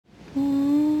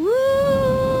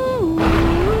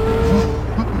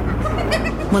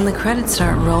When the credits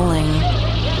start rolling,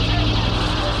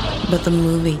 but the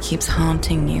movie keeps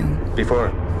haunting you. Before,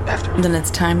 after. Then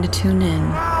it's time to tune in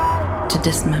to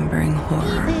Dismembering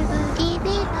Horror.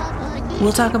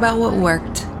 We'll talk about what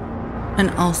worked and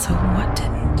also what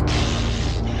didn't.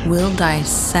 We'll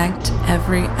dissect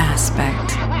every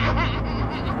aspect.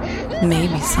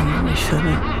 Maybe some we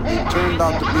shouldn't. They turned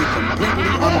out to be completely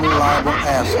unreliable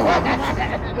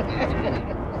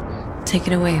assholes. Take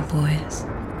it away, boys.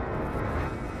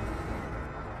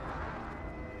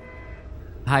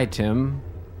 Hi, Tim.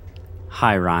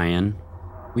 Hi, Ryan.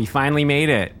 We finally made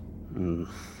it. And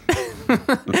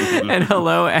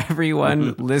hello,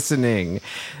 everyone listening.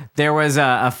 There was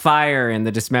a fire in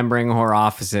the Dismembering Horror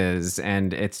offices,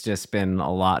 and it's just been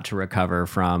a lot to recover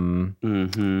from.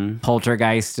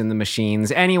 Poltergeist and the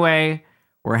machines. Anyway,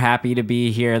 we're happy to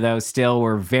be here, though. Still,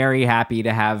 we're very happy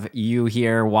to have you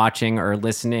here watching or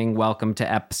listening. Welcome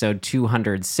to episode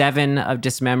 207 of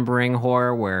Dismembering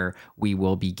Horror, where we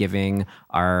will be giving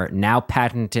our now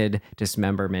patented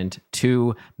dismemberment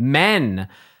to Men,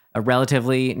 a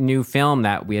relatively new film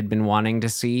that we had been wanting to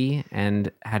see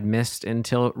and had missed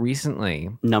until recently.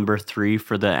 Number 3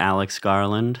 for the Alex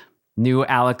Garland. New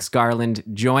Alex Garland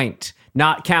joint,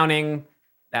 not counting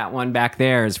that one back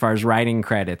there as far as writing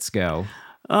credits go.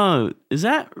 Oh, is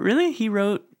that really? He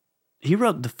wrote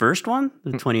the first one,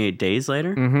 the 28 Days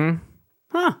Later? Mm-hmm.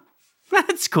 Huh.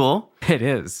 That's cool. It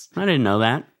is. I didn't know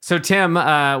that. So, Tim,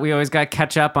 we always got to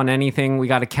catch up on anything we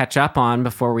got to catch up on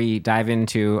before we dive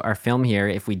into our film here,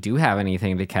 if we do have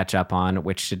anything to catch up on,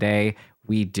 which today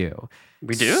we do.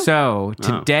 We do? So,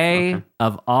 today,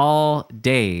 of all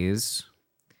days,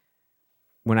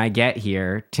 when I get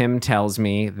here, Tim tells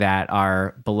me that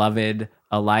our beloved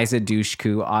Eliza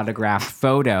Dushku autographed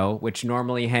photo, which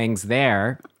normally hangs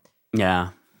there,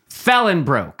 fell and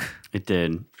broke. It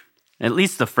did. At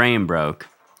least the frame broke.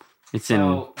 It's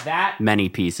in many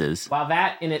pieces. While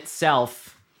that in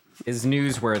itself is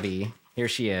newsworthy, here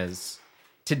she is.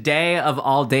 Today of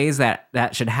all days that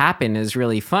should happen is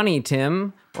really funny,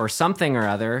 Tim, or something or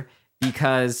other,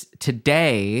 because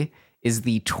today is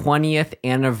the 20th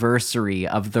anniversary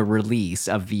of the release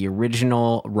of the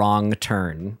original Wrong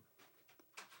Turn.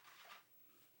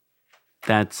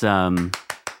 That's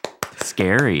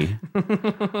scary.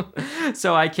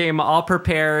 So I came all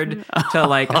prepared to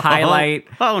highlight.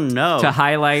 Oh no! To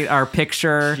highlight our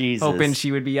picture, Jesus. hoping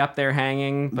she would be up there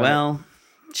hanging. Well,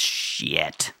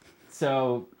 shit.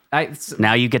 So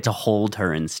now you get to hold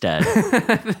her instead.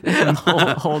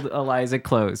 hold Eliza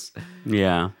close.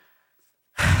 Yeah.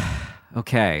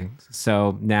 Okay,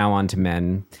 so now on to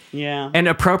Men. Yeah. And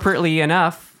appropriately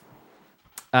enough,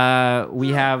 we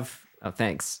have. Oh,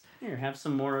 thanks. Here, have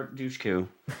some more Dushku.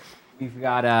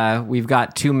 We've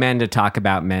got two men to talk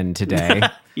about Men today.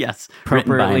 Yes,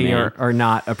 appropriately or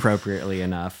not appropriately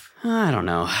enough. I don't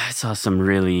know. I saw some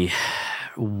really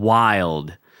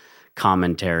wild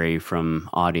commentary from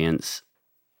audience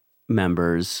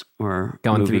members or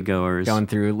moviegoers going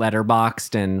through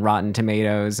Letterboxd and Rotten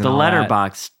Tomatoes. And the all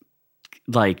Letterboxd,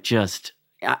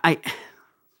 I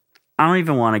don't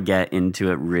even want to get into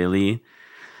it really.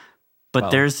 But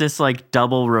there's this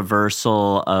double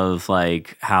reversal of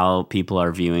how people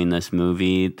are viewing this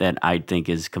movie that I think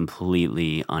is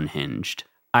completely unhinged.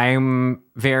 I'm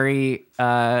very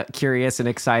curious and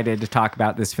excited to talk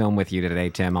about this film with you today,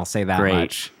 Tim. I'll say that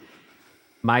much.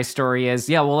 My story is,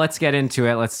 let's get into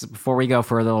it. Before we go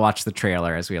further, watch the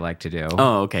trailer as we like to do.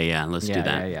 Oh, okay, yeah, let's do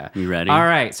that. Yeah. You ready? All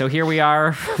right, so here we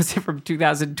are. Was it from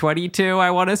 2022,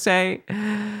 I want to say?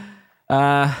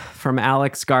 From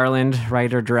Alex Garland,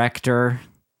 writer-director,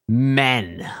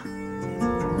 Men.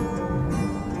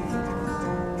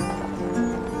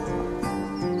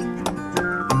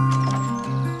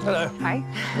 Hello. Hi.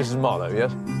 Mrs. Marlowe,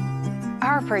 yes?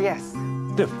 Harper, yes.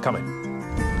 Do, come in.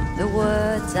 The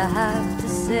words I have to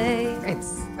say.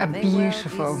 It's a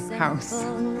beautiful house.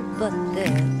 But they're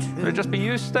true. Will it just be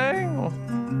you staying, or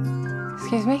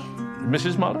Excuse me?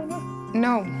 Mrs. Marlowe?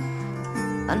 No.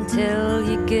 Until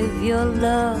you give your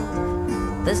love,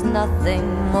 there's nothing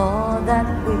more that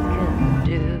we can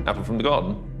do. Apple from the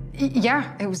garden?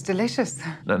 Yeah, it was delicious.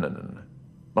 No.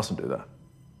 Mustn't do that.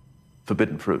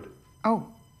 Forbidden fruit. Oh,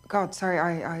 God, sorry,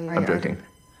 I'm joking.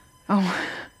 Oh.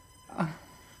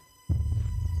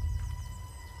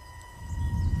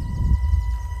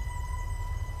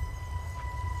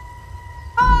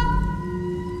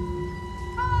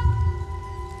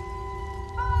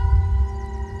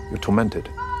 You're tormented.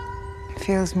 It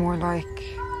feels more like...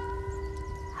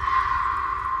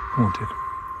 Haunted.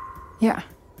 Yeah.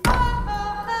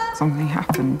 Something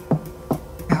happened.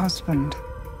 My husband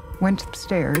went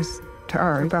upstairs to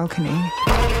our balcony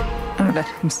and let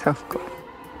himself go.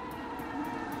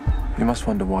 You must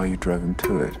wonder why you drove him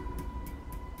to it.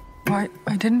 Why,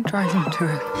 I didn't drive him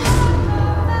to it.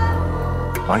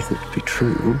 I thought it'd be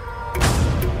true.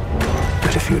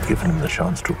 But if you had given him the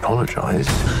chance to apologize,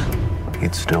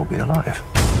 he'd still be alive.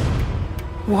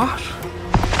 What?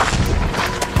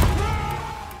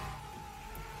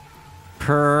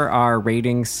 Per our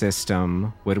rating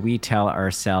system, would we tell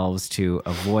ourselves to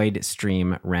avoid,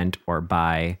 stream, rent, or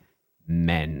buy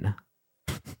Men?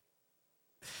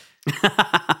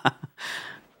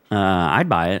 I'd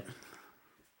buy it.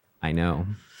 I know.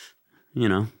 You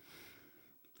know,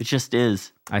 it just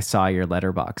is. I saw your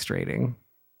Letterboxd rating.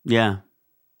 Yeah.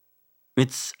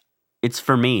 It's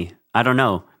for me. I don't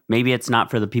know. Maybe it's not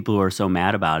for the people who are so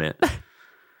mad about it.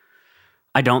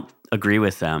 I don't agree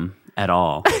with them at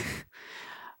all.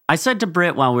 I said to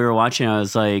Britt while we were watching, I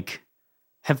was like,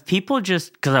 have people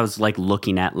just, because I was like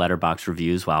looking at Letterboxd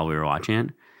reviews while we were watching it,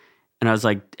 and I was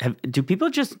like, do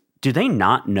they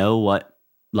not know what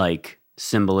like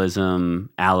symbolism,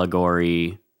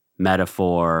 allegory,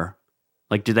 metaphor,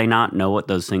 like, do they not know what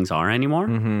those things are anymore?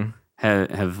 Mm-hmm.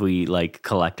 Have we like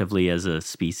collectively as a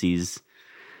species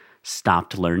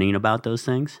stopped learning about those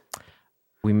things?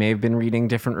 We may have been reading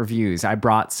different reviews. I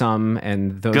brought some,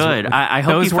 and those good. I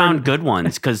hope you were found good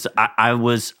ones, because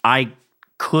I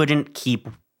couldn't keep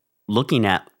looking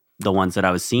at the ones that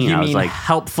I was seeing. You I was mean like,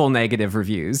 helpful negative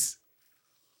reviews?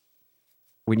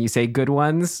 When you say good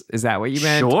ones, is that what you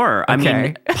meant? sure. I Okay.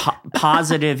 mean,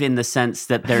 positive in the sense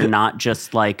that they're not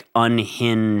just like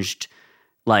unhinged,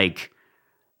 like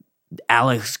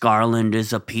Alex Garland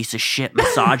is a piece of shit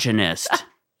misogynist.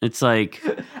 It's like,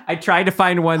 I tried to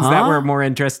find ones that were more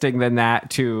interesting than that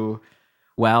too.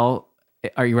 Well,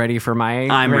 are you ready for my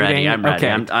I'm rating? ready. I'm ready.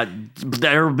 Okay.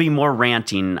 There will be more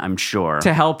ranting, I'm sure.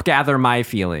 To help gather my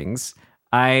feelings,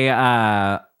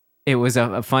 it was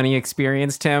a funny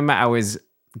experience, Tim. I was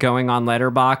going on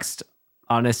Letterboxd,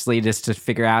 honestly, just to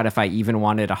figure out if I even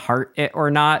wanted to heart it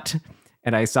or not.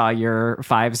 And I saw your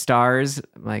 5 stars.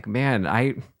 I'm like, man,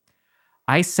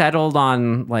 I settled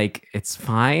on like, it's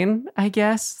fine, I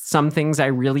guess. Some things I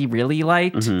really, really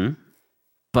liked, Mhm.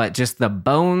 but just the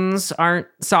bones aren't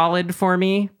solid for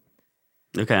me.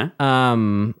 Okay.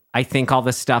 I think all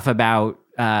the stuff about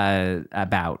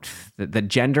the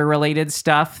gender related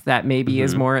stuff that maybe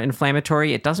is more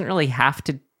inflammatory, it doesn't really have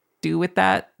to do with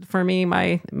that for me.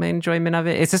 My enjoyment of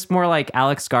it, it's just more like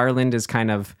Alex Garland is kind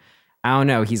of, I don't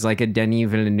know, he's like a Denis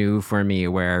Villeneuve for me,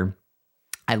 where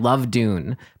I love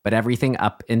Dune, but everything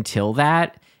up until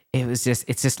that, it's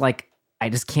just like, I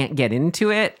just can't get into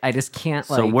it. I just can't.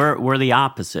 So like, we're the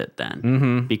opposite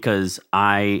then, because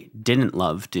I didn't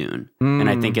love Dune, and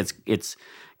I think it's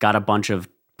got a bunch of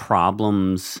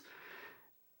problems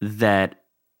that,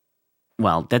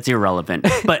 well, that's irrelevant.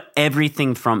 But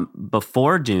everything from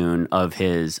before Dune of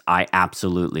his, I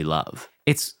absolutely love.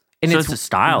 it's a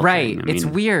style, right? thing. I It's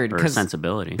mean, weird or a because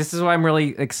sensibility. this is what I'm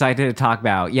really excited to talk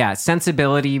about. Yeah,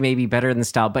 sensibility may be better than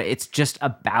style, but it's just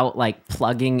about like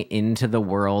plugging into the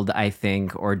world, I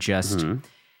think, or just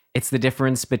it's the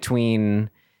difference between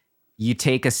you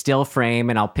take a still frame,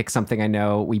 and I'll pick something I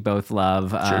know we both love,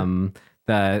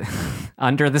 the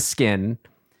Under the Skin.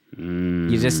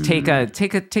 You just take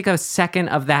a second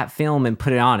of that film and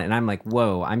put it on, and I'm like,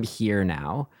 whoa, I'm here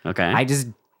now. Okay. I just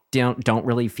don't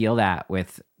really feel that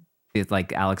with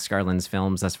like Alex Garland's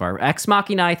films thus far. Ex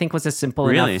Machina, I think, was a simple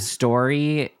Really? enough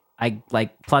story. I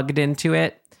like plugged into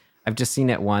it. I've just seen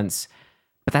it once,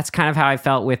 but that's kind of how I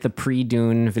felt with the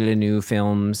pre-Dune Villeneuve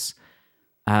films.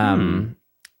 I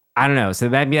don't know. So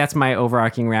maybe that's my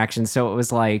overarching reaction. So it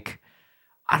was like,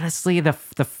 honestly, the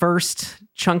first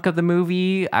chunk of the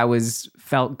movie, I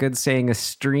felt good saying a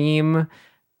stream,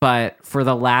 but for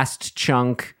the last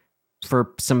chunk,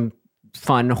 for some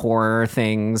fun horror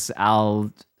things,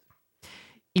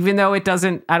 even though it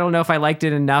doesn't, I don't know if I liked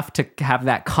it enough to have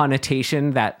that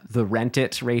connotation that the Rent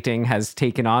It rating has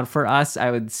taken on for us,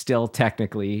 I would still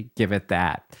technically give it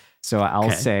that. So I'll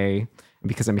say,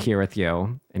 because I'm here with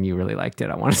you and you really liked it,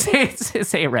 I want to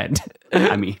say Rent.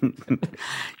 I mean,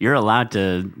 you're allowed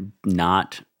to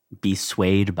not be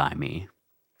swayed by me.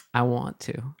 I want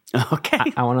to.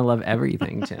 Okay. I want to love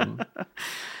everything, Tim.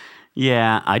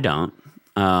 Yeah, I don't.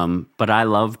 But I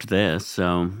loved this,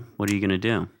 so what are you going to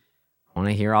do? I want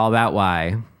to hear all about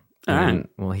why. All And right.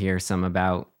 we'll hear some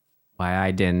about why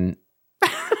I didn't.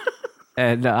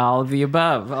 And all of the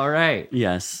above. All right.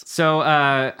 Yes. So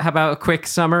how about a quick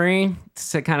summary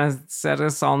to kind of set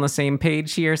us all on the same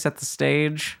page here, set the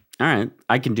stage? All right.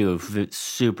 I can do it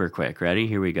super quick. Ready?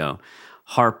 Here we go.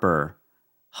 Harper,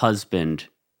 husband,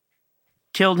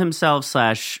 killed himself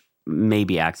 /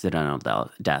 maybe accidental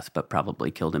death, but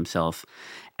probably killed himself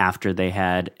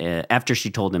after she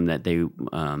told him that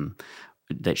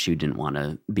that she didn't want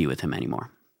to be with him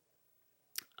anymore.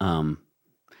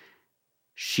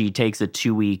 She takes a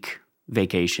 2-week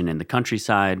vacation in the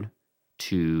countryside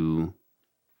to,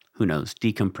 who knows,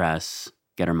 decompress,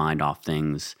 get her mind off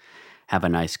things, have a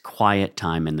nice quiet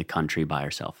time in the country by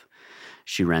herself.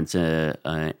 She rents an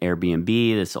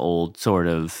Airbnb, this old sort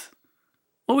of,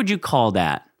 what would you call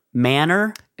that?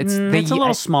 Manor? It's a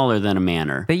little smaller than a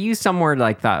manor. They use some word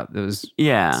like that. It was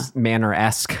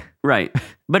manor-esque. Right.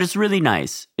 But it's really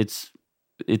nice. It's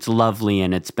lovely,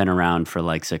 and it's been around for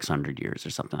like 600 years or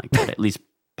something like that, at least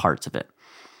parts of it.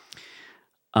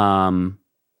 The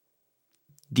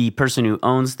person who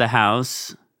owns the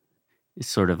house is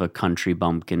sort of a country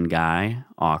bumpkin guy,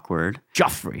 awkward.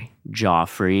 Joffrey.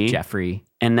 Jeffrey.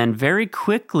 And then very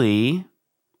quickly,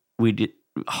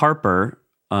 Harper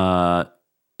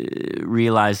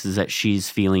realizes that she's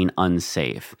feeling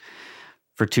unsafe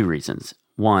for 2 reasons.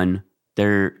 One,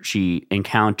 she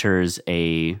encounters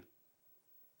a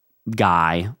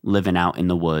guy living out in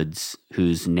the woods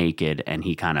who's naked, and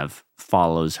he kind of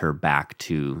follows her back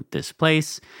to this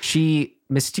place. She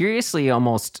mysteriously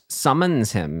almost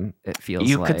summons him, it feels like.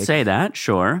 You could say that,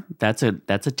 sure. That's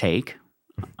a take.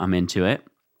 I'm into it.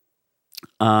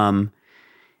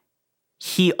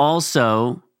 He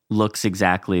also looks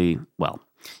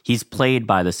he's played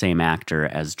by the same actor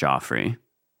as Joffrey,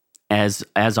 as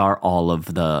are all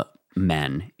of the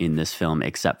men in this film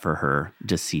except for her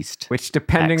deceased. Which,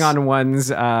 depending on one's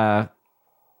not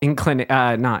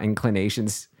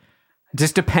inclinations,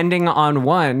 just depending on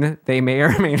one, they may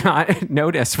or may not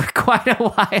notice for quite a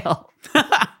while.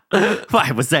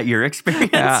 Why, was that your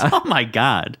experience? Yeah. Oh my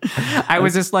God. I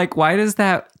was just like, why does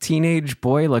that teenage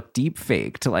boy look deep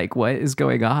faked? Like, what is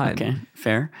going on? Okay,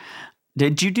 fair.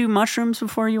 Did you do mushrooms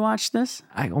before you watched this?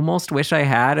 I almost wish I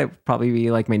had. It would probably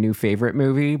be like my new favorite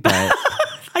movie, but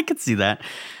I could see that.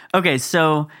 Okay,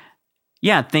 so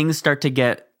yeah, things start to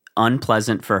get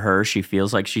unpleasant for her. She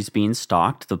feels like she's being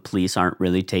stalked. The police aren't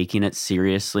really taking it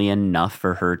seriously enough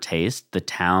for her taste. The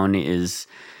town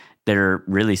there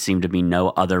really seem to be no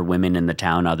other women in the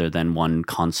town other than one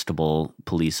constable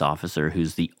police officer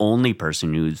who's the only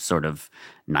person who's sort of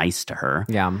nice to her.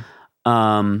 yeah.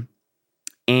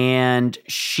 And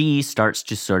she starts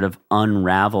to sort of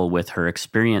unravel with her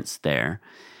experience there.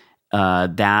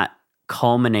 That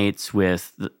culminates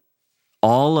with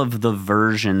all of the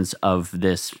versions of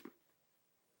this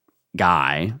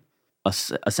guy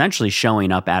essentially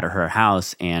showing up at her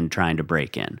house and trying to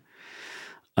break in.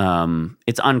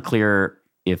 It's unclear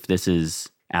if this is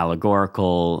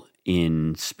allegorical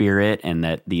in spirit and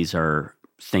that these are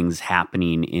things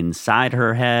happening inside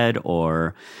her head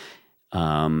or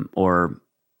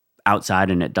outside,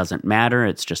 and it doesn't matter.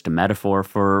 It's just a metaphor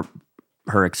for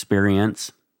her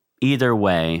experience. Either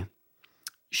way,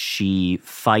 she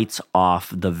fights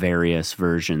off the various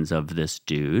versions of this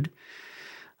dude.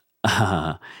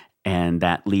 And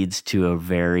that leads to a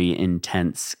very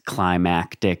intense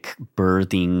climactic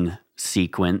birthing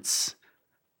sequence,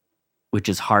 which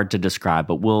is hard to describe,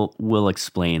 but we'll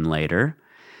explain later.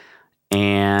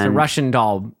 And It's a Russian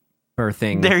doll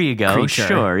birthing. There you go. Creature.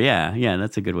 Sure. Yeah,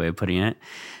 that's a good way of putting it.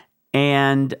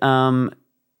 And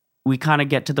we kind of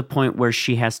get to the point where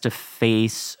she has to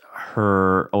face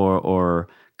her or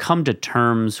come to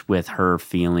terms with her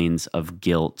feelings of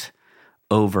guilt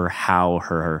over how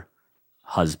her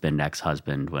husband,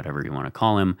 ex-husband, whatever you want to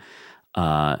call him,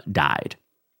 died.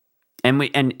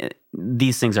 And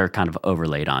these things are kind of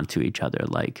overlaid onto each other,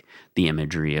 like the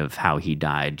imagery of how he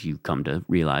died, you come to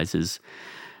realize is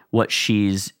what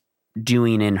she's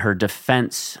doing in her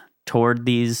defense toward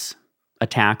these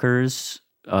attackers.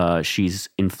 She's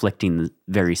inflicting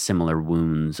very similar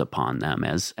wounds upon them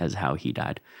as how he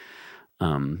died.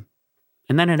 And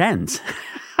then it ends.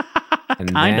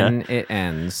 And Kinda. then it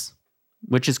ends.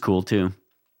 Which is cool too.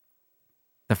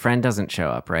 The friend doesn't show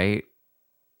up, right?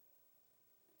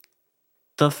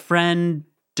 The friend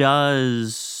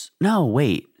does. No,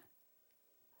 wait.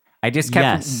 I just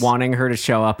kept wanting her to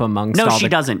show up amongst all No, she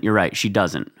doesn't. You're right. She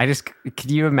doesn't. Can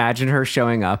you imagine her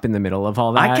showing up in the middle of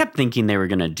all that? I kept thinking they were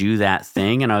going to do that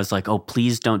thing, and I was like, oh,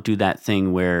 please don't do that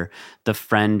thing where the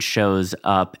friend shows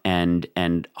up and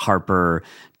Harper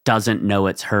doesn't know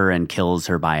it's her and kills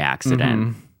her by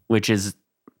accident, which is,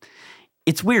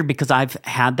 it's weird because I've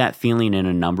had that feeling in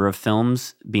a number of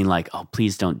films being like, oh,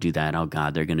 please don't do that. Oh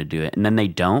God, they're going to do it. And then they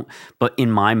don't. But in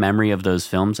my memory of those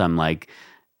films, I'm like,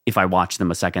 if I watch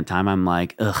them a second time, I'm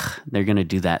like, ugh, they're going to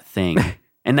do that thing.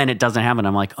 And then it doesn't happen.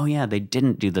 I'm like, oh yeah, they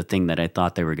didn't do the thing that I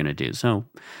thought they were going to do. So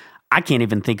I can't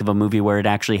even think of a movie where it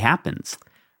actually happens.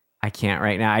 I can't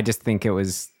right now. I just think it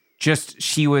was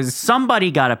she was.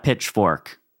 Somebody got a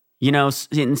pitchfork. You know,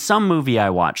 in some movie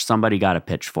I watched, somebody got a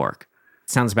pitchfork.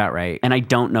 Sounds about right. And I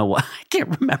don't know what, I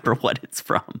can't remember what it's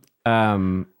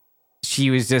from. She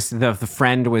was just, the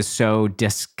friend was so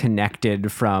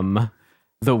disconnected from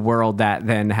the world that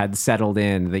then had settled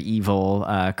in, the evil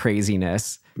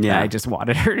craziness. Yeah. I just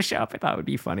wanted her to show up. I thought it would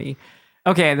be funny.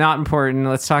 Okay, not important.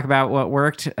 Let's talk about what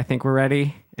worked. I think we're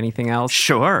ready. Anything else?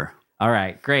 Sure. All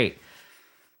right, great.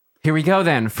 Here we go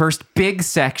then. First big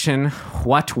section,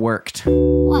 what worked?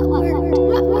 What worked?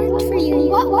 What worked for you?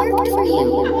 What worked for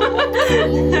you? What worked for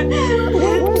you?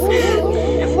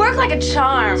 It worked like a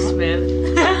charm.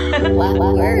 What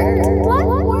worked?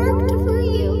 What worked for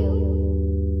you?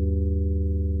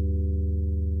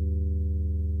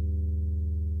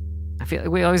 I feel like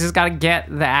we always just got to get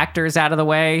the actors out of the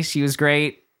way. She was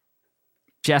great.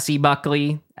 Jessie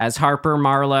Buckley as Harper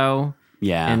Marlowe.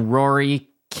 Yeah. And Rory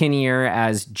Kinnear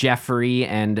as Jeffrey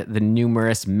and the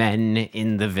numerous men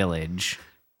in the village.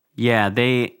 Yeah,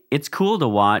 it's cool to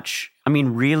watch. I mean,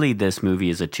 really, this movie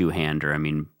is a two-hander. I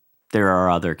mean, there are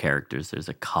other characters. There's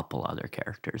a couple other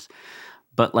characters.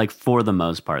 But like for the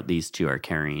most part, these two are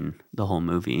carrying the whole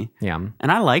movie. Yeah.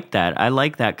 And I like that. I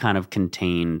like that kind of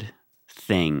contained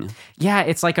thing. Yeah,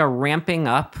 it's like a ramping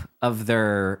up of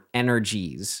their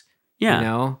energies. Yeah. You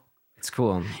know? It's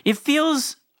cool. It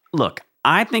feels, look,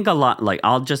 I think a lot, like,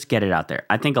 I'll just get it out there.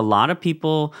 I think a lot of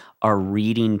people are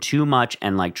reading too much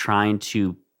and like trying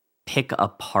to pick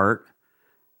apart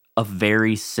a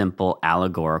very simple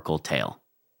allegorical tale.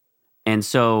 And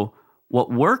so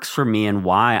what works for me and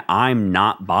why I'm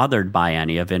not bothered by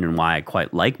any of it and why I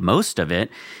quite like most of it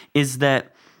is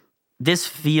that this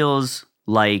feels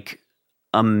like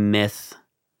a myth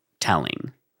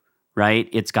telling, right?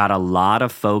 It's got a lot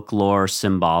of folklore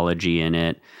symbology in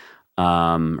it.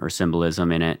 Or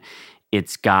symbolism in it.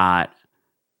 It's got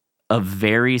a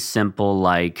very simple,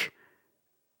 like,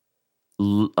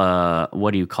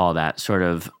 what do you call that? Sort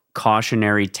of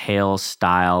cautionary tale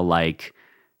style, like,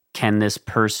 can this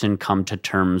person come to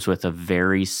terms with a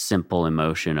very simple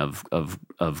emotion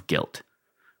of guilt?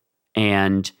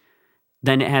 And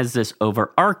then it has this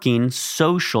overarching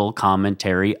social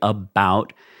commentary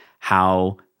about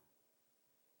how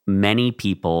many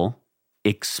people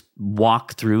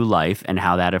walk through life and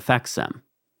how that affects them.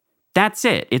 That's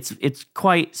it. It's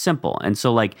quite simple. And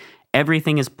so like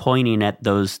everything is pointing at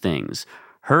those things.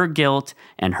 Her guilt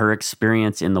and her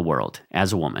experience in the world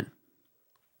as a woman.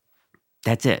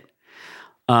 That's it.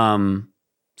 So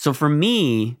for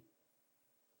me,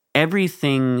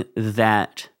 everything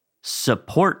that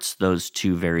supports those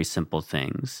two very simple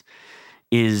things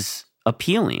is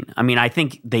appealing. I mean, I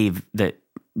think that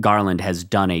Garland has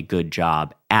done a good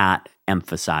job at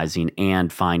emphasizing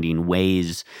and finding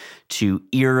ways to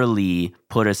eerily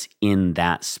put us in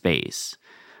that space.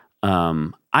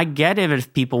 I get it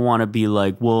if people want to be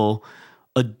like, well,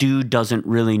 a dude doesn't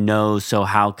really know, so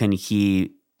how can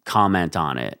he comment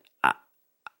on it?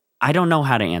 I don't know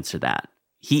how to answer that.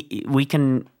 We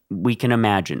can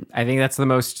imagine. I think that's the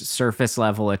most surface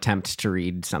level attempt to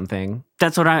read something.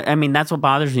 That's what I mean, that's what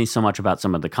bothers me so much about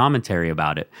some of the commentary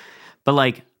about it. But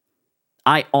like,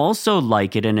 I also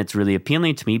like it and it's really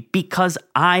appealing to me because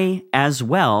I as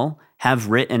well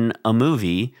have written a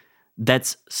movie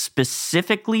that's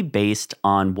specifically based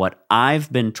on what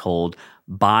I've been told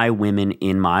by women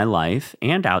in my life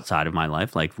and outside of my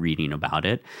life, like reading about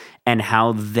it, and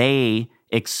how they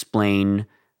explain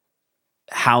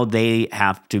how they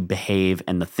have to behave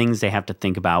and the things they have to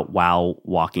think about while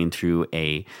walking through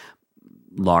a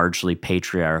largely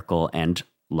patriarchal and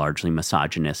largely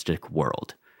misogynistic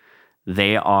world.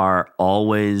 They are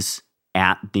always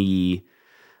at the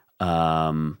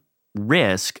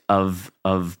risk of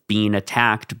being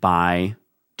attacked by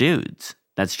dudes.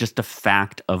 That's just a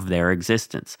fact of their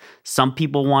existence. Some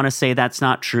people want to say that's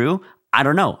not true. I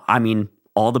don't know. I mean,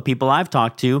 all the people I've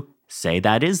talked to say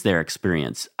that is their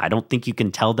experience. I don't think you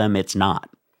can tell them it's not,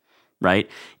 right?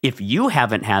 If you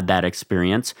haven't had that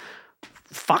experience,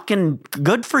 fucking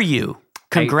good for you.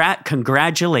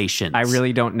 Congratulations. I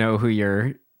really don't know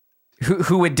who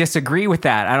would disagree with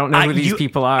that. I don't know who these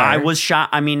people are. I was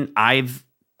shocked. I mean,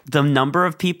 the number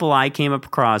of people I came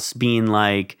across being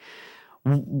like,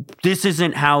 this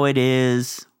isn't how it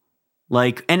is.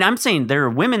 Like, and I'm saying there are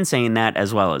women saying that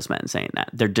as well as men saying that.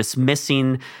 They're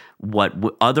dismissing what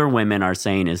other women are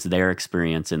saying is their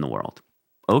experience in the world.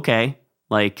 Okay.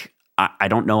 Like, I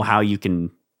don't know how you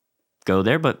can go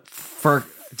there, but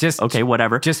okay,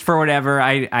 whatever. Just for whatever,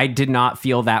 I did not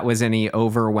feel that was any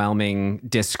overwhelming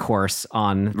discourse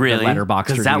on really? The Letterboxd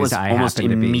reviews. That was I almost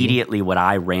immediately to be. what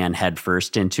I ran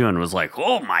headfirst into and was like,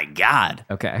 oh my God.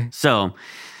 Okay. So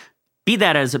be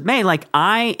that as it may, like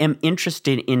I am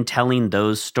interested in telling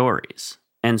those stories.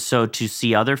 And so to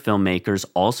see other filmmakers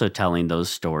also telling those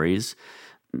stories,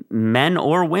 men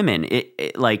or women,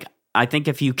 like I think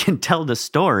if you can tell the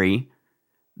story,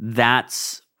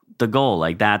 that's the goal.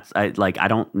 Like I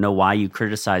don't know why you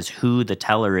criticize who the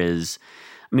teller is.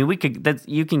 I mean,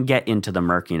 you can get into the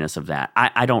murkiness of that.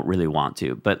 I don't really want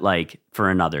to, but like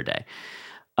for another day.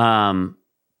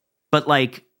 But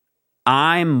like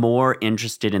I'm more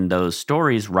interested in those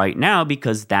stories right now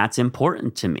because that's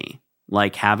important to me.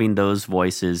 Like having those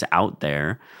voices out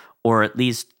there, or at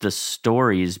least the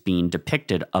stories being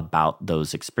depicted about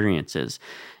those experiences.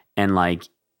 And like,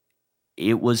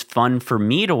 it was fun for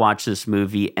me to watch this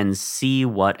movie and see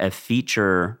what a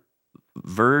feature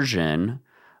version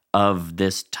of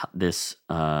this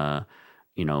focus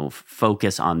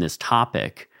on this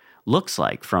topic looks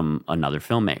like from another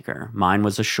filmmaker. Mine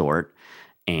was a short,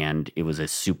 and it was a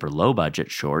super low budget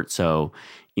short. So,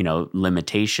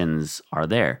 limitations are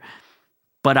there.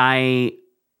 But I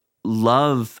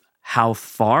love how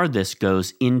far this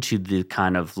goes into the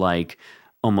kind of like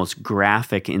almost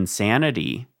graphic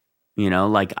insanity,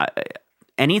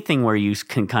 anything where you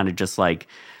can kind of just like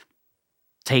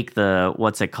take the,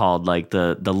 what's it called? Like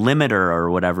the limiter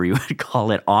or whatever you would call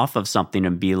it off of something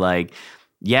and be like,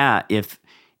 yeah, if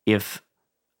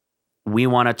we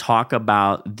want to talk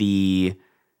about the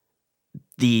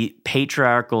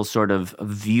patriarchal sort of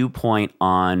viewpoint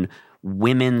on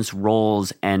women's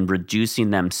roles and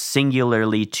reducing them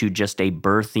singularly to just a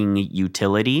birthing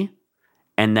utility,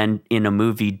 and then in a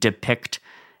movie depict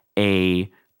a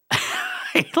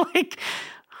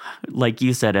like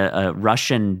you said, a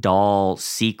Russian doll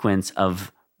sequence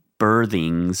of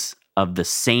birthings of the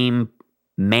same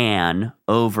man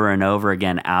over and over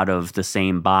again out of the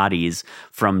same bodies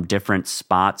from different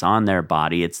spots on their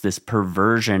body. It's this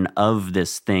perversion of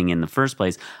this thing in the first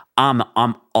place. I'm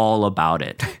all about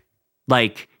it.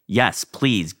 Like, yes,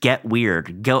 please get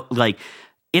weird. Go, like,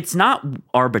 it's not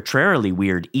arbitrarily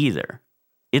weird either.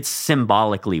 It's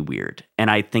symbolically weird. And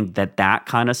I think that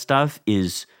kind of stuff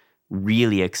is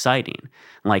really exciting.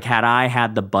 Like, had I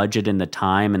had the budget and the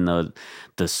time and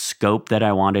the scope that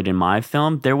I wanted in my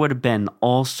film, there would have been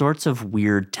all sorts of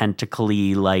weird,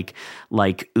 tentacly, like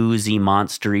oozy,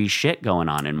 monstery shit going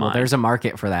on in mine. Well, there's a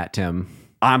market for that, Tim.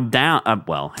 I'm down.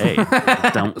 Well, hey,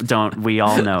 don't we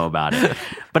all know about it?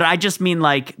 But I just mean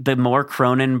like the more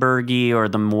Cronenberg-y or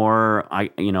the more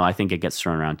I think it gets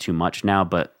thrown around too much now.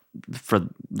 But for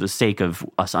the sake of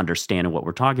us understanding what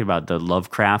we're talking about, the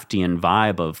Lovecraftian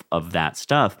vibe of that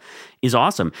stuff is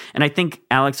awesome. And I think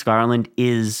Alex Garland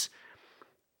is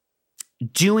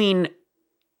doing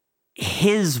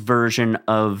his version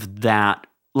of that.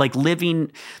 Like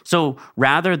living, so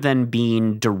rather than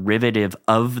being derivative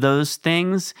of those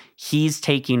things, he's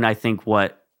taking, I think,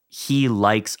 what he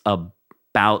likes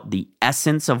about the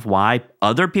essence of why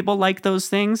other people like those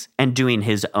things and doing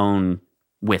his own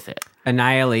with it.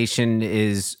 Annihilation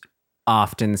is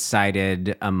often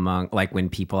cited among, like when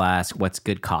people ask what's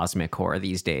good cosmic horror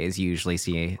these days, you usually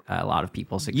see a lot of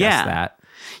people suggest that.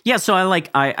 Yeah, so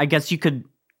I guess you could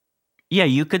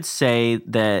say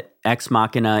that Ex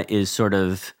Machina is sort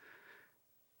of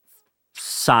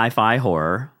sci-fi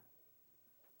horror,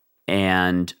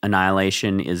 and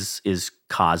Annihilation is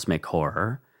cosmic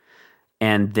horror,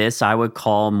 and this I would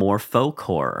call more folk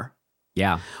horror.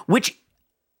 Yeah, which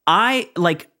I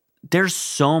like. There's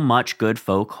so much good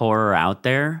folk horror out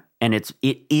there, and it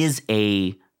is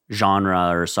a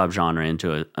genre or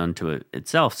subgenre unto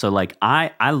itself. So like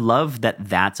I love that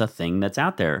that's a thing that's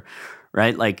out there,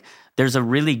 right? Like. There's a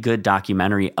really good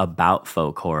documentary about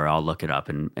folk horror. I'll look it up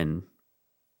and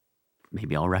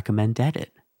maybe I'll recommend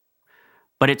Edit.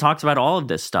 But it talks about all of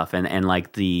this stuff and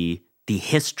like the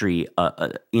history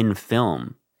in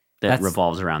film that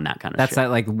revolves around that kind of shit. That's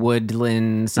like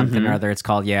Woodland something or other it's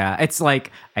called. Yeah. It's like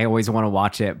I always want to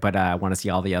watch it, but I want to see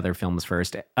all the other films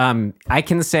first. I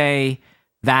can say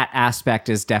that aspect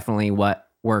is definitely what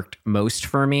worked most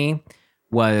for me.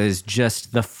 Was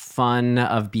just the fun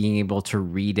of being able to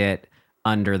read it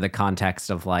under the context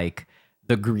of like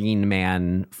the Green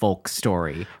Man folk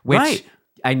story, which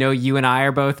I know you and I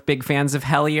are both big fans of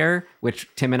Hellier, which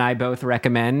Tim and I both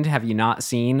recommend. Have you not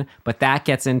seen? But that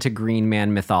gets into Green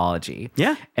Man mythology.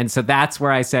 Yeah. And so that's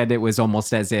where I said it was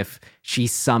almost as if she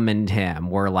summoned him,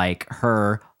 or like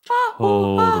her.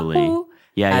 Totally.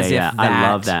 Yeah. I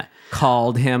love that.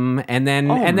 Called him, and then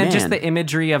just the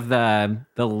imagery of the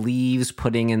leaves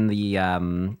putting in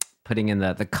the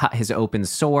cut, his open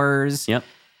sores. Yep.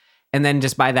 And then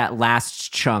just by that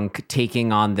last chunk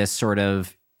taking on this sort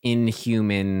of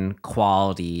inhuman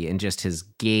quality, and just his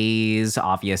gaze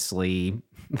obviously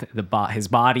his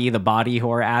body, the body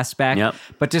horror aspect, Yep.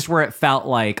 but just where it felt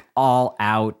like all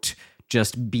out,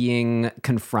 just being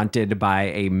confronted by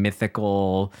a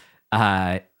mythical,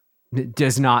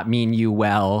 does not mean you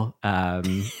well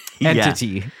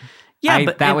entity. Yeah,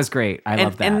 but that was great. I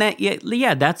love that. And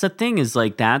that's the thing is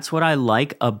like that's what I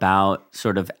like about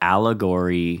sort of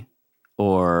allegory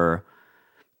or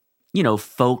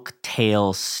folk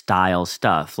tale style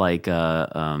stuff like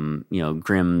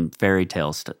grim fairy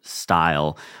tale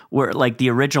style where like the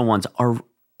original ones are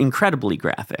incredibly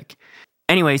graphic.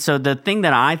 Anyway, so the thing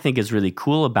that I think is really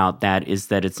cool about that is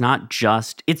that it's not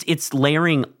just it's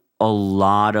layering a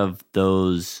lot of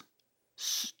those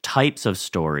types of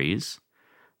stories,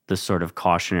 the sort of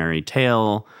cautionary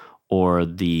tale or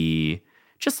the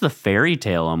fairy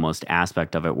tale almost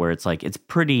aspect of it where it's like it's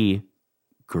pretty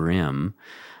grim,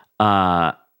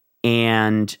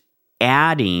 and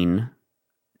adding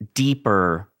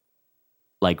deeper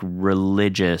like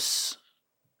religious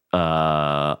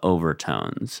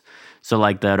overtones. So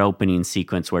like that opening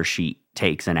sequence where she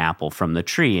takes an apple from the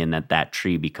tree and that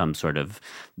tree becomes sort of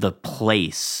the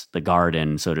place, the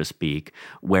garden, so to speak,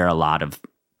 where a lot of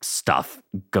stuff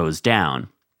goes down.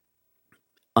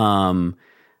 The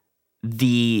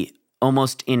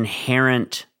almost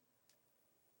inherent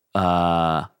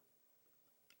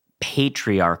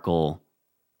patriarchal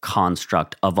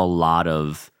construct of a lot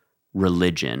of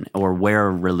religion, or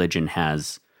where religion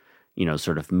has,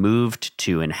 sort of moved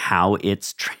to and how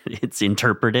it's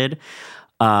interpreted.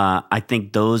 I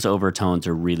think those overtones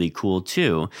are really cool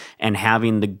too. And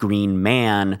having the Green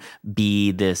Man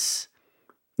be this,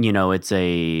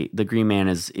 the Green Man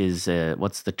is a,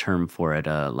 what's the term for it?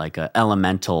 Like a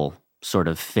elemental sort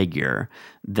of figure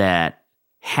that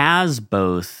has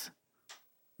both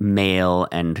male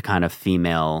and kind of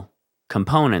female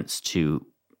components to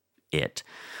it,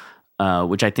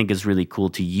 which I think is really cool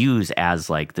to use as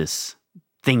like this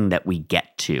thing that we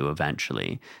get to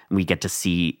eventually. And we get to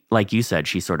see, like you said,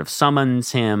 she sort of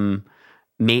summons him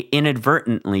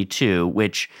inadvertently too,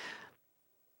 which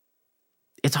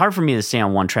it's hard for me to stay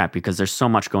on one track because there's so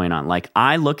much going on. Like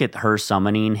I look at her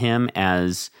summoning him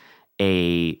as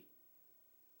a,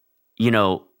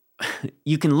 you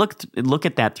can look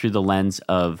at that through the lens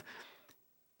of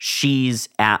she's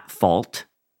at fault,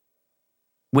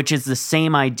 which is the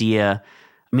same idea.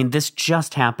 I mean, this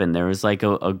just happened. There was like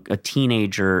a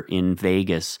teenager in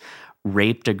Vegas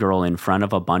raped a girl in front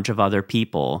of a bunch of other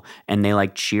people, and they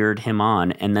like cheered him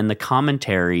on. And then the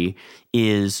commentary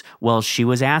is, well, she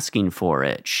was asking for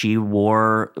it. She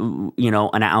wore,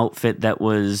 an outfit that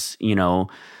was,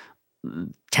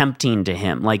 tempting to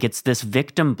him. Like it's this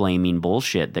victim blaming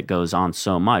bullshit that goes on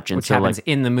so much. And which so happens like,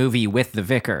 in the movie with the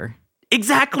vicar.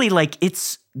 Exactly. Like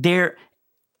it's there.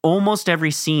 Almost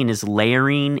every scene is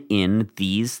layering in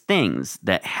these things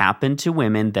that happen to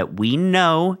women that we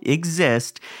know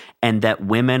exist and that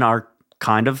women are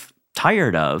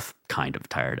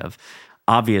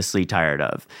obviously tired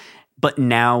of. But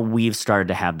now we've started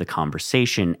to have the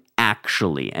conversation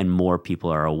actually, and more people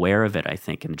are aware of it, I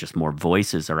think, and just more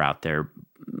voices are out there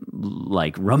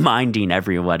like reminding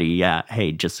everybody, yeah,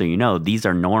 hey, just so you know, these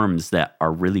are norms that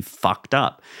are really fucked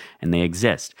up and they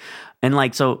exist. And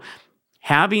like, so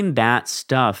having that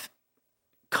stuff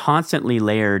constantly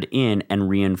layered in and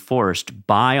reinforced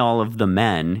by all of the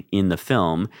men in the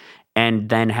film, and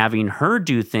then having her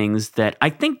do things that I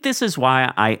think this is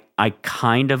why I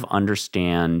kind of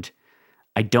understand,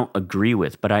 I don't agree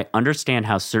with, but I understand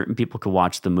how certain people could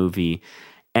watch the movie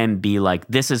and be like,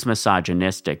 this is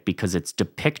misogynistic because it's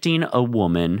depicting a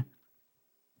woman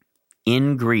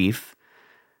in grief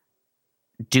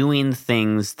doing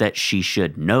things that she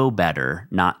should know better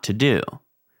not to do.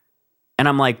 And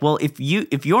I'm like, well,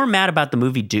 if you're mad about the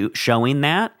movie showing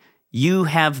that, you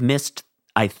have missed,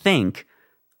 I think,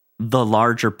 the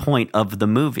larger point of the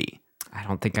movie. I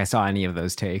don't think I saw any of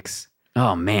those takes.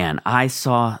 Oh man, I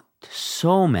saw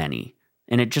so many,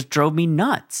 and it just drove me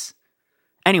nuts.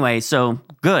 Anyway, so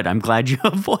good. I'm glad you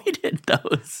avoided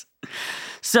those.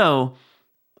 So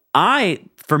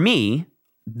for me,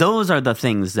 those are the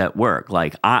things that work.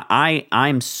 Like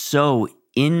I'm so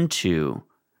into,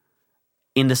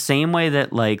 in the same way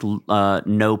that like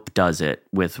Nope does it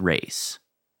with race.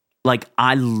 Like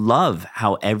I love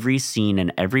how every scene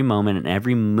and every moment and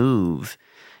every move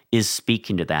is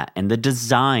speaking to that, and the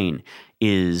design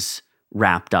is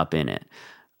wrapped up in it.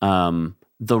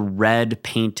 The red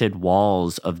painted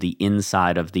walls of the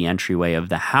inside of the entryway of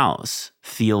the house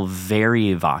feel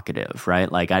very evocative,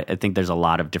 right? Like I think there's a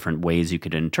lot of different ways you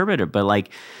could interpret it, but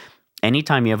like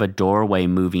anytime you have a doorway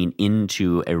moving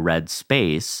into a red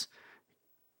space,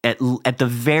 at the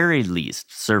very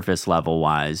least, surface level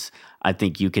wise, I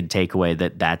think you could take away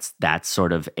that's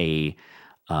sort of an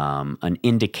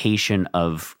indication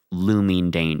of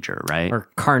looming danger, right? Or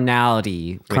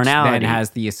carnality, which then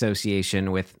has the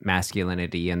association with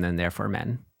masculinity and then therefore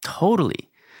men. Totally.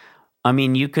 I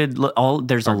mean, you could look.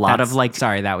 There's a lot of like.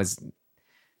 Sorry,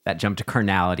 that jump to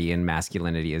carnality and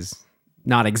masculinity is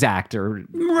not exact, or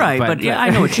right, but yeah,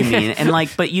 I know what you mean. And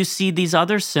like, but you see these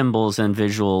other symbols and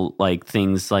visual like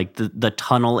things like the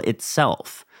tunnel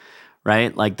itself,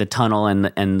 right? Like the tunnel and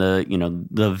the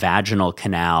the vaginal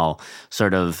canal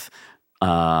sort of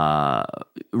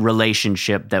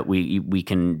relationship that we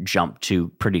can jump to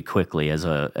pretty quickly as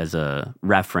a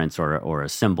reference or a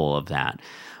symbol of that.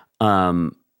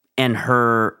 And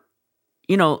her,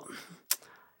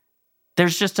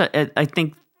 there's just I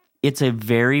think it's a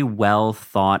very well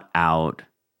thought out,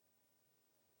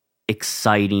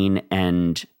 exciting,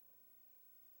 and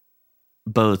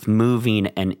both moving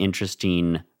and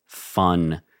interesting,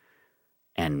 fun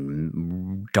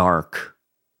and dark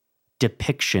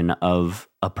depiction of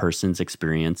a person's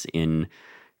experience in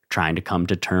trying to come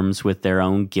to terms with their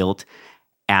own guilt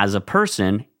as a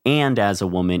person and as a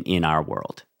woman in our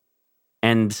world.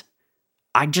 And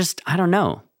I don't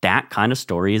know. That kind of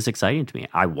story is exciting to me.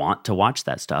 I want to watch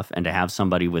that stuff, and to have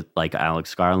somebody with like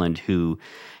Alex Garland who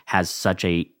has such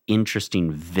a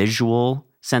interesting visual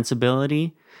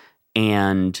sensibility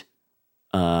and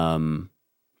I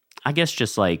guess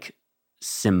just like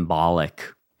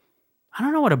symbolic. I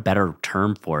don't know what a better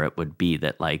term for it would be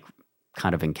that like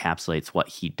kind of encapsulates what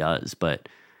he does, but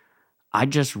I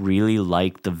just really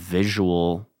like the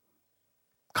visual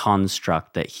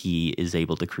construct that he is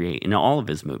able to create in all of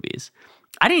his movies.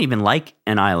 I didn't even like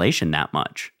Annihilation that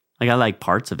much. Like I like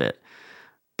parts of it,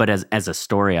 but as a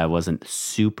story, I wasn't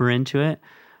super into it.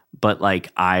 But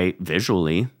like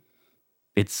visually,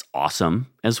 it's awesome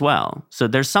as well. So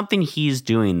there's something he's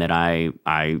doing that I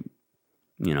am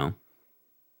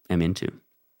into.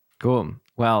 Cool.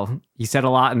 Well, you said a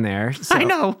lot in there. So, I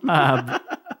know.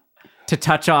 To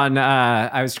touch on,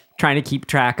 I was trying to keep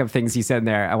track of things you said in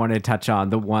there. I wanted to touch on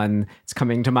the one that's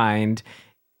coming to mind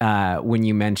when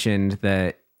you mentioned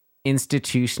the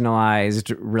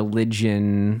institutionalized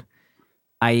religion.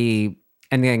 And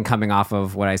then coming off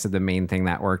of what I said, the main thing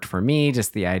that worked for me,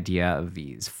 just the idea of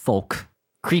these folk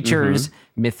creatures,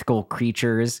 mythical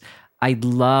creatures. I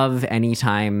love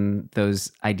anytime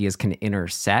those ideas can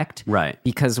intersect. Right.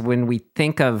 Because when we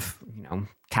think of,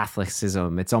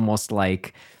 Catholicism, it's almost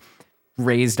like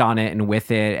raised on it and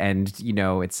with it, and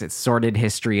it's sordid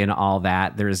history and all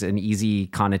that. There's an easy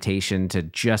connotation to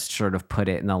just sort of put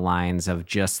it in the lines of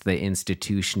just the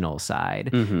institutional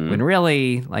side, when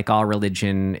really, like all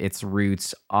religion, its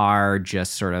roots are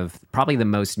just sort of probably the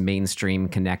most mainstream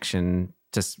connection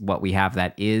to what we have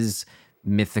that is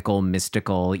mythical,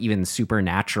 mystical, even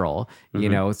supernatural.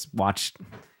 Watch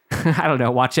I don't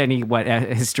know, watch any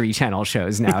History Channel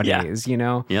shows nowadays.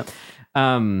 Yep.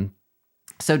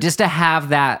 So just to have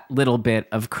that little bit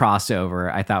of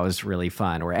crossover, I thought was really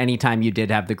fun. Or anytime you did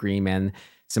have the Green Man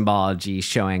symbology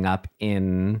showing up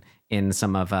in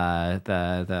some of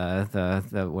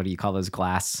the what do you call those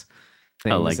glass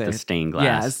things? Oh, like the stained glass.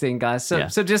 Yeah, stained glass.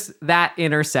 So just that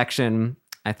intersection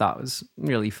I thought was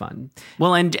really fun.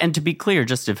 Well, and to be clear,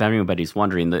 just if anybody's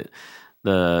wondering,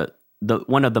 the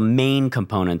one of the main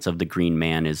components of the Green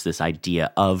Man is this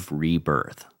idea of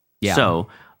rebirth. Yeah. So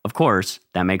of course,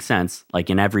 that makes sense. Like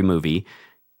in every movie,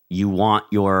 you want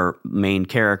your main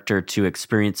character to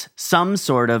experience some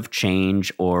sort of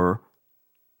change, or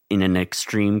in an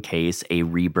extreme case, a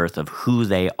rebirth of who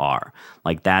they are.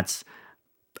 Like that's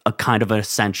a kind of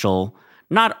essential,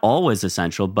 not always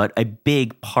essential, but a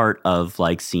big part of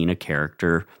like seeing a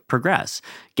character progress,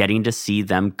 getting to see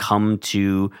them come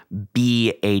to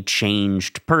be a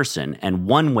changed person. And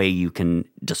one way you can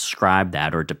describe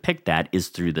that or depict that is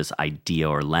through this idea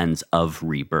or lens of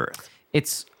rebirth.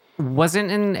 Wasn't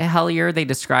in Hellier they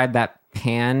described that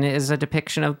Pan is a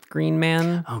depiction of Green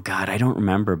Man? Oh God, I don't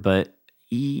remember, but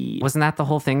wasn't that the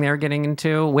whole thing they were getting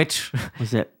into? Which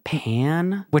was it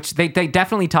Pan? Which they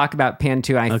definitely talk about Pan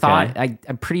too. I thought I'm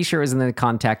pretty sure it was in the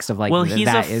context of like, well, he's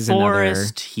that a is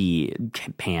forest.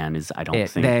 Pan is I don't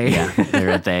think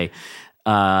they're they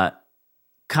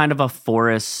kind of a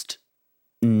forest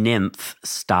nymph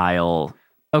style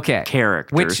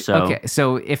character.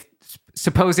 So if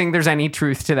supposing there's any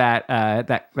truth to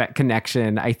that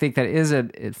connection, I think that is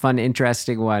a fun,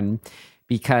 interesting one,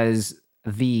 because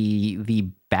the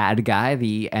bad guy,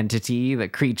 the entity, the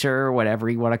creature, whatever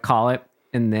you want to call it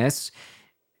in this,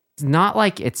 it's not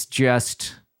like it's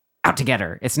just out to get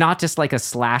her. It's not just like a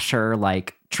slasher,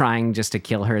 like trying just to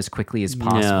kill her as quickly as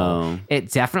possible. No.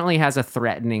 It definitely has a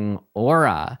threatening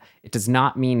aura. It does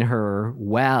not mean her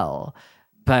well,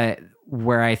 but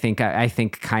where I think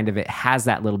kind of it has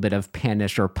that little bit of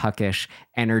pannish or puckish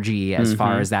energy as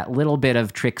far as that little bit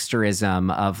of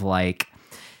tricksterism of like,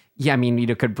 yeah, I mean,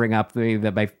 you could bring up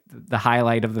the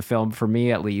highlight of the film for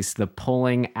me, at least, the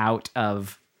pulling out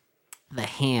of the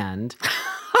hand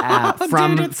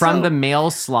from the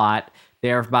mail slot,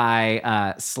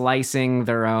 thereby slicing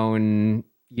their own,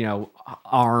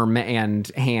 arm and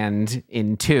hand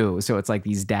in two. So it's like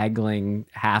these dangling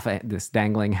half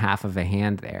of a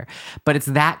hand there. But it's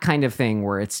that kind of thing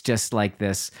where it's just like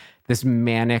this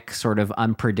manic sort of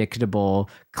unpredictable,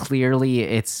 clearly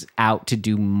it's out to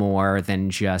do more than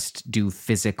just do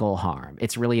physical harm.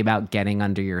 It's really about getting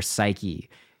under your psyche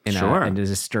in a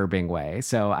disturbing way.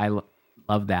 So I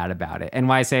love that about it. And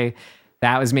why I say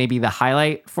that was maybe the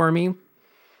highlight for me.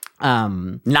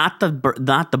 Not the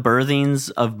birthings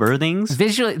of birthings.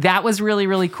 Visually, that was really,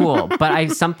 really cool.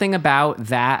 But something about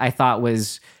that I thought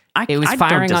was I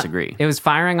don't disagree. It was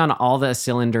firing on all the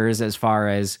cylinders as far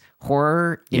as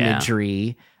horror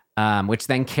imagery, which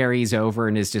then carries over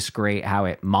and is just great how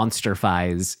it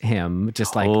monsterfies him,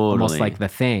 just like almost like The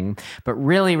Thing. But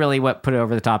really, really what put it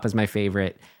over the top as my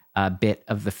favorite bit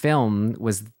of the film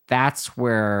was that's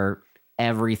where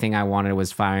everything I wanted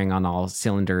was firing on all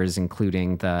cylinders,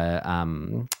 including the,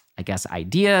 I guess,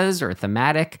 ideas or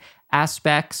thematic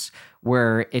aspects,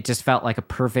 where it just felt like a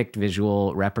perfect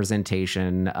visual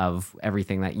representation of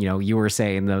everything that, you were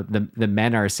saying, the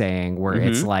men are saying, where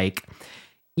it's like,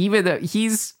 even though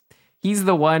he's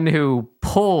the one who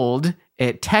pulled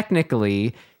it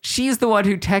technically, she's the one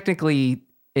who technically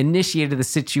initiated the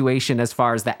situation as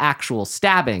far as the actual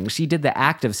stabbing. She did the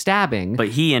act of stabbing. But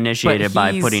he initiated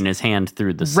by putting his hand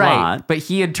through the slot. Right, but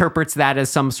he interprets that as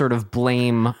some sort of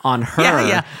blame on her.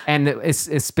 Yeah. And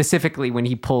it's specifically when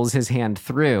he pulls his hand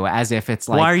through, as if it's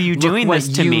like, why are you doing this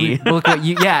to me? Look what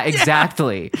you,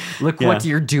 exactly. Look what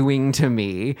you're doing to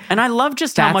me. And I love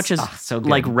just how much is so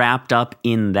like wrapped up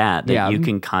in that you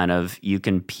can you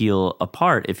can peel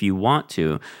apart if you want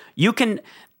to.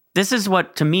 This is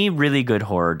what, to me, really good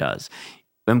horror does.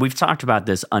 And we've talked about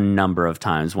this a number of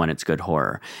times when it's good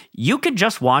horror. You could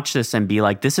just watch this and be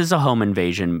like, this is a home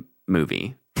invasion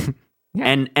movie.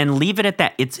 And leave it at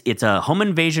that. It's a home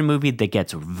invasion movie that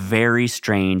gets very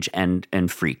strange and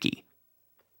freaky.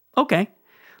 Okay.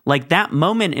 Like that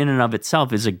moment in and of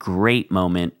itself is a great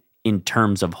moment in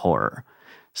terms of horror.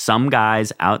 Some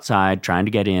guys outside trying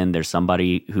to get in, there's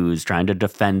somebody who's trying to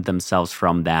defend themselves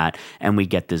from that, and we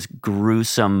get this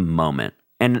gruesome moment.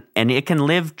 And it can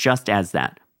live just as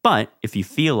that. But if you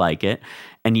feel like it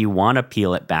and you want to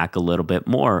peel it back a little bit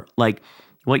more, like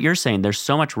what you're saying, there's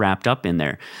so much wrapped up in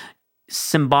there.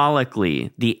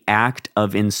 Symbolically, the act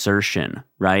of insertion,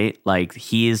 right? Like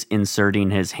he is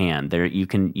inserting his hand there. You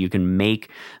can make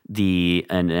the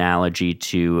analogy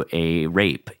to a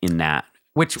rape in that.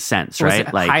 Which sense,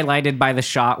 right? Like highlighted by the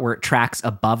shot where it tracks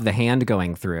above the hand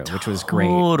going through, which was great.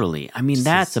 Totally. I mean,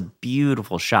 that's a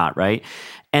beautiful shot, right?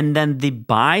 And then the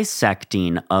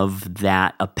bisecting of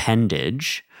that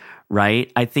appendage, right?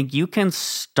 I think you can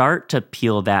start to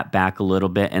peel that back a little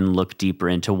bit and look deeper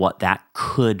into what that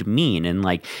could mean. And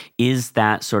like, is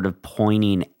that sort of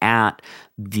pointing at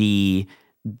the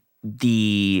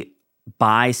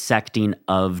bisecting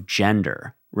of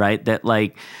gender, right? That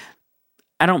like,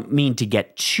 I don't mean to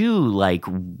get too like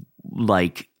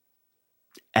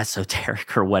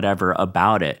esoteric or whatever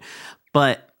about it,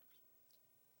 but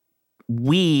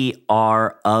we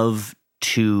are of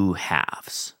two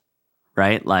halves,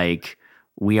 right? Like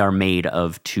we are made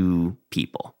of two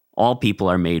people. All people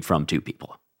are made from two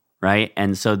people, right?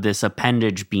 And so this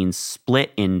appendage being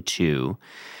split in two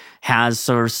has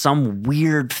sort of some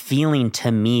weird feeling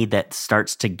to me that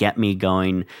starts to get me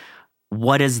going,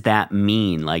 what does that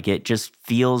mean? Like, it just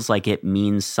feels like it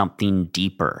means something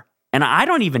deeper. And I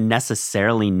don't even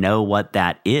necessarily know what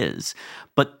that is,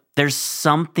 but there's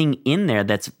something in there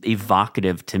that's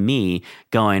evocative to me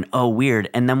going, oh, weird.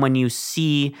 And then when you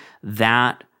see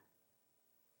that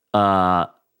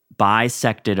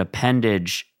bisected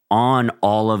appendage on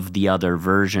all of the other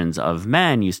versions of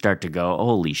men, you start to go,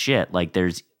 holy shit. Like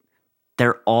it's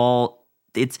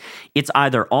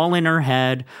either all in her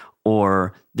head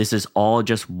or this is all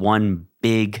just one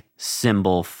big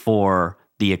symbol for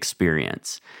the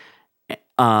experience.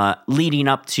 Leading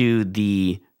up to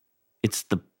the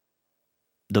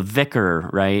vicar,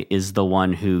 right, is the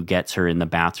one who gets her in the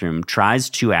bathroom, tries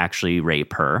to actually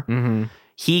rape her. Mm-hmm.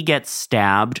 He gets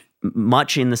stabbed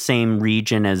much in the same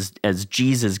region as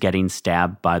Jesus getting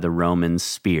stabbed by the Roman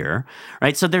spear,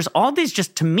 right? So there's all these,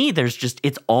 just to me, there's just,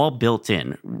 it's all built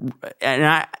in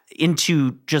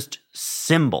into just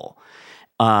symbol.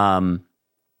 And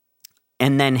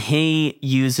then he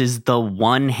uses the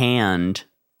one hand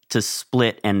to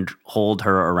split and hold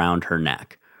her around her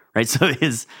neck, right? So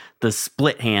the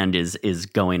split hand is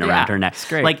going around her neck. It's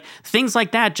great. Like things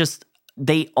like that, just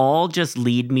they all just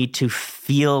lead me to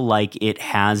feel like it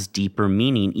has deeper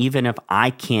meaning, even if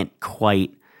I can't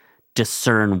quite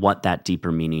discern what that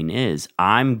deeper meaning is.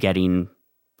 I'm getting,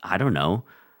 I don't know,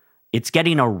 it's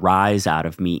getting a rise out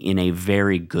of me in a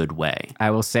very good way.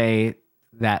 I will say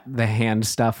that the hand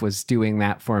stuff was doing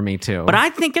that for me too. But I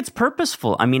think it's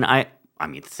purposeful. I mean,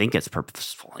 think it's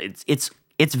purposeful.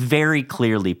 It's very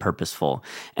clearly purposeful.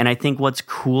 And I think what's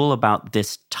cool about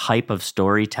this type of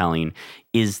storytelling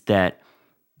is that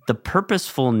the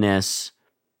purposefulness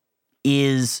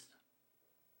is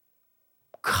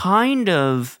kind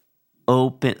of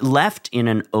open, left in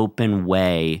an open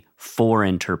way for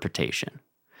interpretation.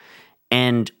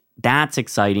 And that's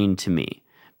exciting to me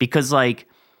because, like,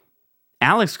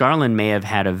 Alex Garland may have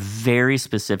had a very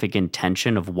specific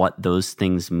intention of what those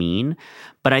things mean,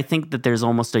 but I think that there's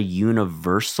almost a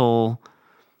universal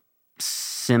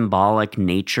symbolic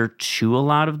nature to a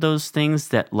lot of those things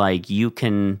that, like, you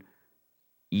can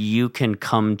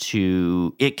come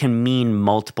to, it can mean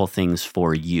multiple things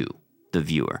for you, the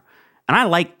viewer. And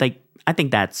I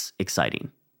think that's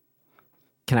exciting.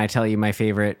 Can I tell you my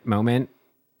favorite moment?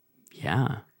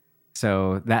 Yeah.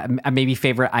 So that maybe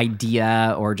favorite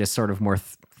idea or just sort of more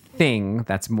thing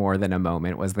that's more than a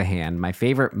moment was the hand. My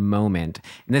favorite moment,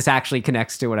 and this actually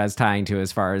connects to what I was tying to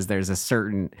as far as there's a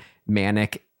certain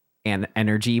manic and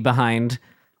energy behind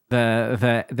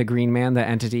the Green Man, the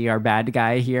entity, our bad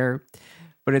guy here.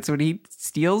 But it's when he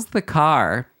steals the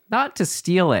car, not to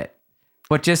steal it,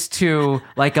 but just to,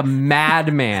 like a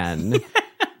madman,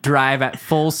 drive at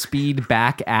full speed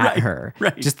back at her.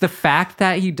 Right. Just the fact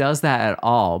that he does that at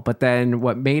all. But then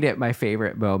what made it my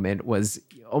favorite moment was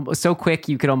almost so quick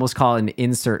you could almost call it an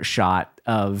insert shot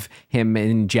of him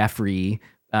in Jeffrey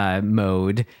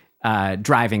mode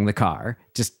driving the car.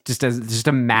 Just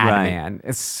a madman.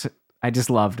 Right. I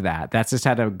just loved that. That's just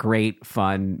had a great,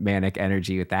 fun, manic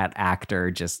energy with that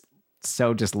actor. Just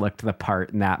looked the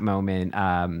part in that moment.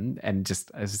 And I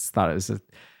just thought it was a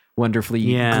wonderfully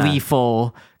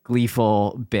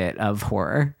gleeful bit of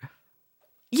horror.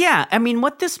 Yeah, I mean,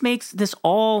 what this makes this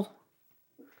all,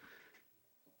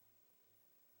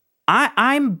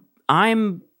 I'm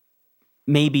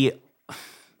maybe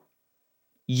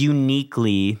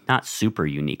uniquely, not super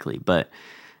uniquely, but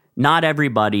not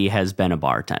everybody has been a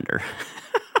bartender,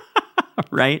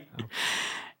 right?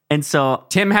 And so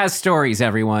Tim has stories,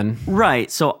 everyone. Right.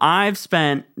 So I've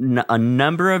spent a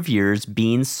number of years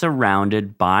being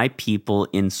surrounded by people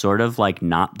in sort of like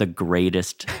not the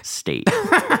greatest state.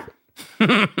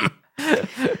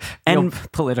 And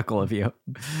political of you.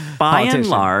 By and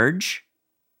large,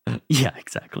 yeah,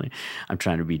 exactly. I'm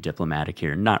trying to be diplomatic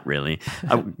here. Not really.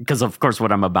 Because of course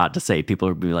what I'm about to say, people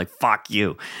will be like, fuck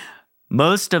you.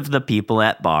 Most of the people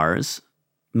at bars,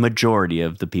 majority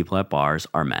of the people at bars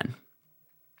are men.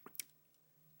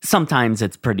 Sometimes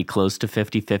it's pretty close to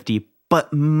 50-50,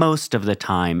 but most of the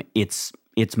time it's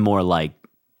more like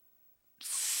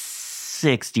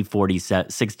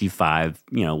 60-40, 65,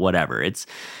 whatever. It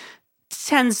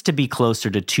tends to be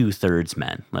closer to 2/3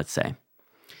 men, let's say.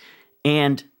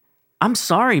 And I'm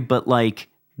sorry, but like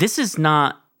this is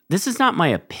not my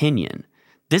opinion.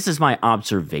 This is my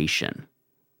observation.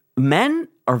 Men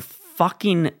are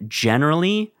fucking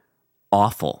generally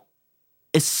awful,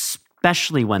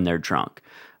 especially when they're drunk.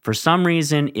 For some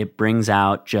reason, it brings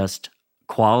out just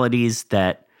qualities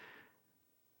that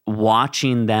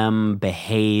watching them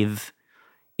behave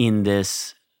in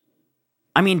this,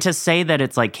 I mean, to say that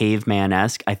it's like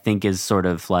caveman-esque, I think is sort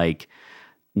of like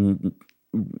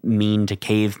mean to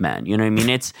cavemen. You know what I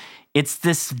mean?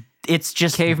 It's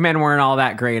just cavemen weren't all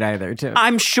that great either, too.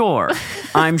 I'm sure.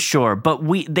 But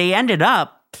they ended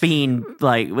up being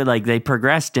like they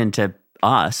progressed into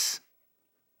us.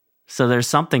 So there's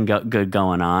something good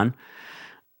going on.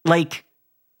 Like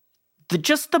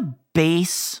the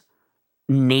base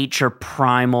nature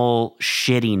primal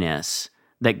shittiness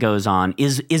that goes on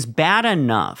is bad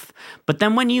enough. But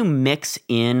then when you mix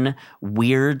in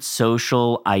weird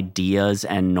social ideas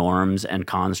and norms and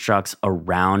constructs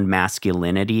around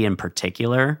masculinity in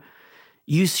particular,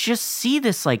 you just see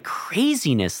this like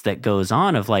craziness that goes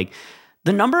on of like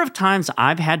the number of times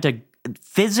I've had to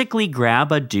physically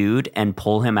grab a dude and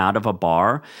pull him out of a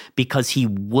bar because he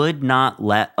would not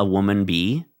let a woman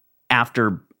be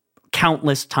after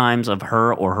countless times of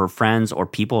her or her friends or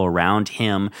people around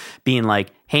him being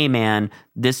like, hey man,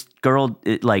 this girl,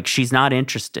 like, she's not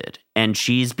interested, and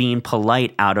she's being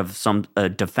polite out of some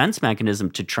defense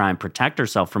mechanism to try and protect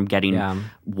herself from getting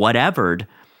whatevered.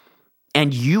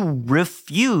 And you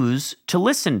refuse to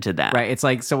listen to that. Right. It's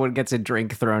like someone gets a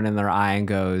drink thrown in their eye and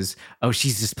goes, oh,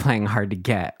 she's just playing hard to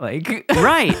get. Like,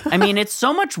 right. I mean, it's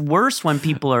so much worse when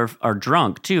people are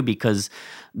drunk too, because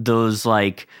those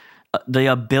like the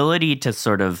ability to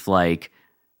sort of like,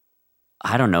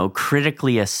 I don't know,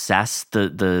 critically assess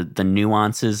the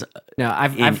nuances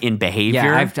in behavior.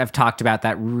 Yeah, I've talked about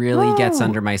that. Really gets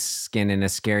under my skin in a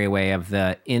scary way, of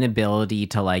the inability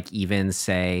to like even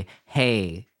say,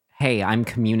 hey, I'm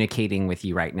communicating with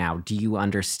you right now. Do you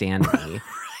understand me?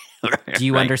 Do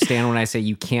you understand when I say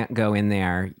you can't go in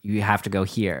there? You have to go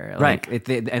here. Like,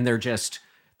 right. And they're just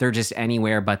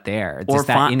anywhere but there. It's just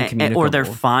that incommunicable. Or they're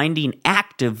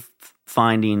actively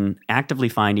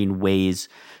finding ways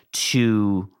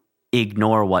to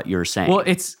ignore what you're saying. Well,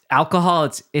 it's alcohol.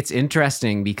 It's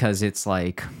interesting because it's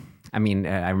like, I mean,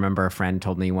 I remember a friend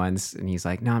told me once, and he's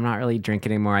like, no, I'm not really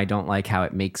drinking anymore. I don't like how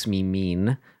it makes me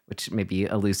mean, which maybe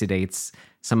elucidates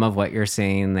some of what you're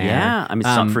saying there. Yeah. I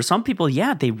mean, for some people,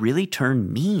 they really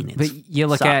turn mean. But you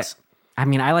look at, I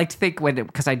mean, I like to think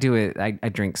because I do it, I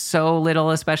drink so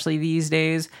little, especially these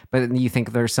days, but you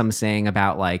think there's some saying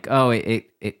about like, oh, it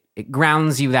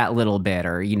grounds you that little bit,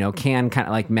 or, you know, can kind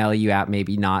of like mellow you out,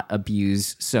 maybe not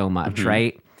abuse so much,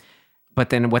 right? But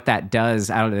then what that does,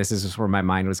 I don't know, this is just where my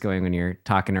mind was going when you're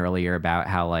talking earlier about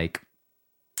how, like,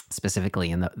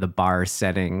 specifically in the bar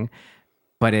setting,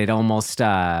 but it almost,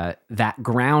 that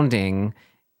grounding,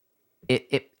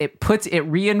 it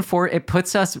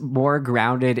puts us more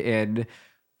grounded in,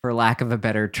 for lack of a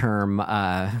better term,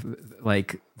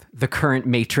 like the current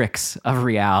matrix of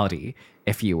reality,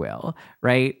 if you will,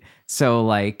 right? So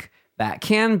like that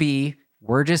can be,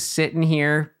 we're just sitting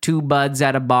here, two buds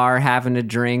at a bar having a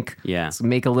drink. Yeah. Let's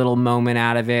make a little moment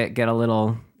out of it, get a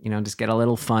little, just get a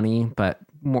little funny, but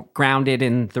more grounded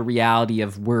in the reality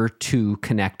of we're two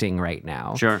connecting right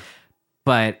now. Sure.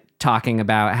 But talking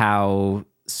about how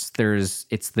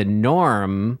it's the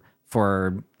norm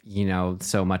for,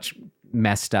 so much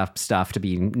messed up stuff to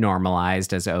be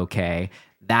normalized as okay.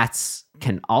 That's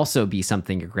can also be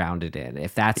something you're grounded in.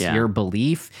 If that's your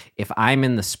belief, if I'm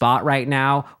in the spot right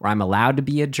now where I'm allowed to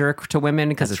be a jerk to women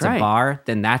because it's a bar,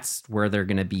 then that's where they're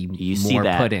going to be more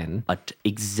put in.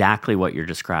 Exactly what you're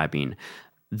describing.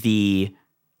 The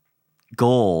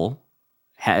goal,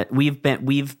 we've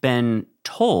been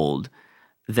told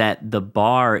that the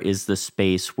bar is the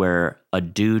space where a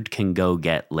dude can go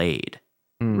get laid,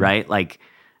 right? Like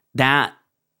that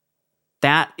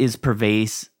is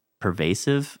permeating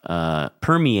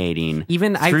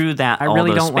even through that. I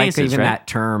really don't spaces, like even right? that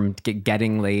term,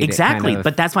 getting laid. Exactly,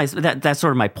 but that's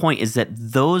sort of my point, is that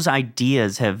those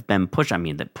ideas have been pushed. I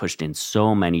mean, that pushed in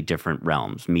so many different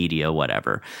realms, media,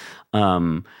 whatever.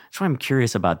 So I'm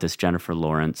curious about this Jennifer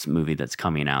Lawrence movie that's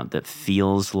coming out that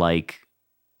feels like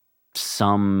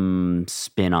some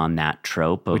spin on that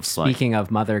trope of, which, speaking of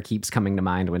Mother, keeps coming to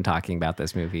mind when talking about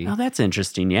this movie. Oh, that's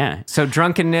interesting. Yeah. So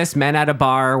drunkenness, men at a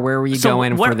bar. Where were you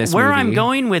going for this movie? Where I'm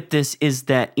going with this is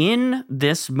that in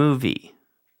this movie,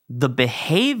 the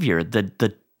behavior,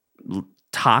 the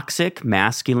toxic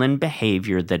masculine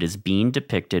behavior that is being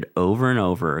depicted over and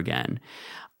over again,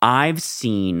 I've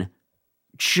seen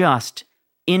just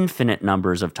infinite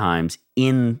numbers of times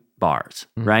in bars,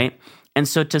 right? And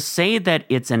so to say that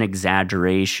it's an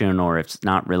exaggeration or it's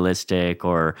not realistic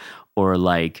or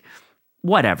like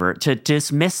whatever, to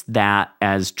dismiss that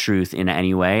as truth in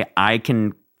any way, I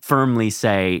can firmly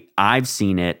say I've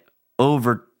seen it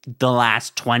over the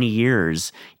last 20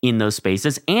 years in those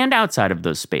spaces and outside of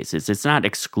those spaces. It's not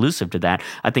exclusive to that.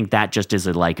 I think that just is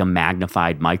like a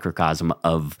magnified microcosm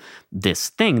of this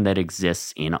thing that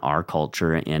exists in our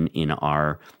culture and in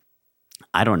our,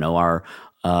 I don't know,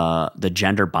 the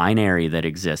gender binary that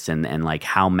exists and like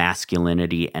how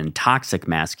masculinity and toxic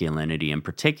masculinity in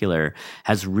particular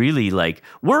has really, like,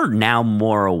 we're now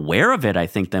more aware of it, I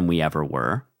think, than we ever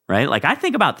were, right? Like, I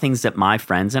think about things that my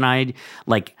friends and I,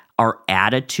 like, our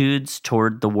attitudes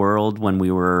toward the world when we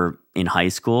were in high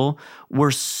school were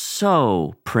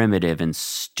so primitive and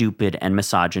stupid and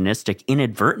misogynistic,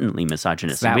 inadvertently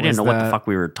misogynistic. So we didn't know what the fuck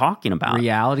we were talking about.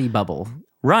 Reality bubble.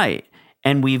 Right.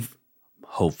 And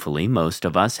hopefully, most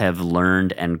of us have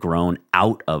learned and grown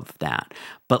out of that.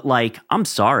 But, like, I'm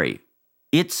sorry,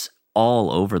 it's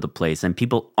all over the place and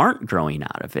people aren't growing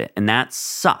out of it. And that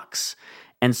sucks.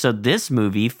 And so this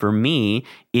movie, for me,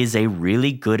 is a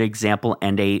really good example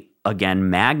and a again,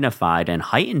 magnified and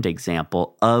heightened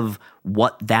example of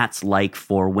what that's like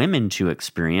for women to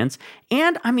experience.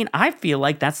 And I mean, I feel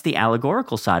like that's the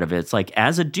allegorical side of it. It's like,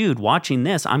 as a dude watching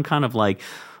this, I'm kind of like,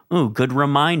 ooh, good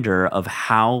reminder of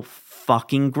how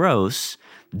fucking gross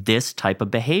this type of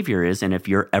behavior is. And if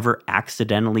you're ever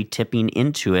accidentally tipping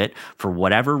into it for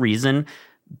whatever reason,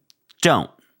 don't.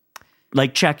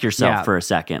 Like, check yourself for a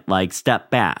second. Like, step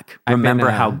back. Remember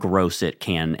how gross it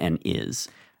can and is.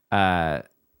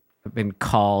 I've been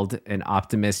called an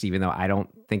optimist, even though I don't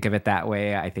think of it that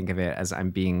way. I think of it as I'm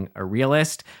being a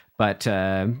realist. But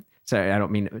sorry, I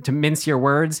don't mean to mince your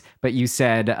words. But you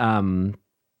said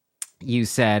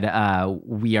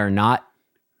we are not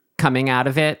coming out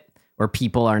of it, or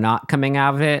people are not coming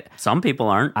out of it. Some people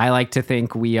aren't. I like to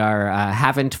think we are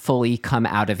haven't fully come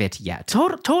out of it yet.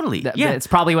 Totally. Yeah, it's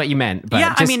probably what you meant. But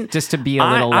yeah, just to be a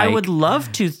little. I would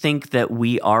love to think that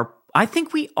we are. I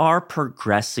think we are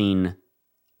progressing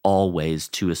always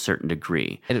to a certain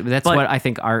degree. That's what I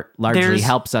think art largely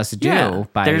helps us do. Yeah,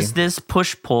 there's this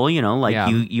push-pull,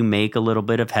 like you make a little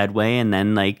bit of headway and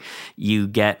then like you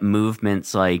get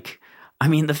movements like, I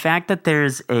mean, the fact that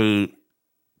there's a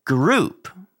group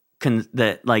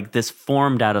that like this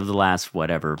formed out of the last,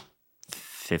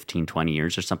 15, 20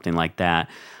 years or something like that,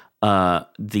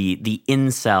 the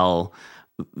incel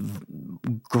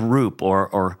group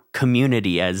or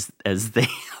community as they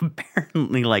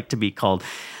apparently like to be called.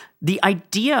 The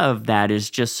idea of that is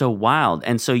just so wild.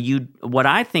 And so what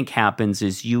I think happens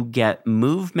is you get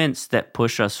movements that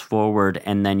push us forward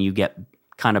and then you get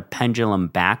kind of pendulum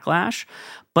backlash,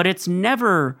 but it's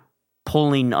never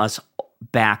pulling us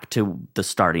back to the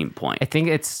starting point. I think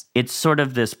it's sort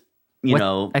of this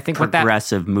I think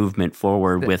progressive movement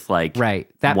forward with like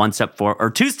that 1 step forward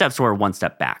or 2 steps forward, 1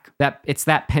 step back.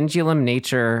 That pendulum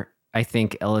nature, I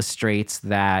think, illustrates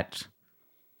that,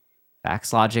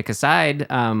 facts, logic aside,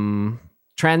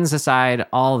 trends aside,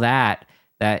 all that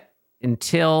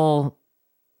until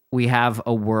we have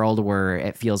a world where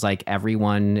it feels like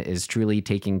everyone is truly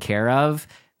taken care of,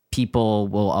 people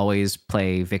will always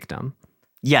play victim.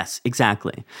 Yes,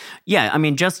 exactly. Yeah, I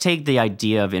mean, just take the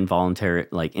idea of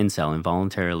involuntarily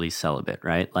involuntarily celibate,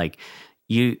 right? Like,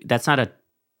 that's not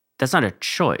a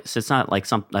choice. It's not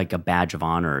like a badge of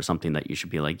honor or something that you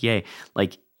should be like, yay.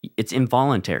 Like, it's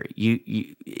involuntary.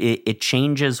 It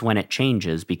changes when it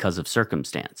changes because of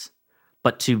circumstance.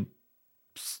 But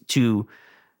to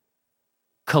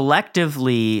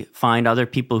collectively find other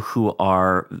people who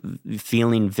are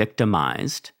feeling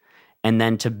victimized, and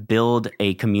then to build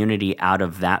a community out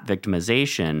of that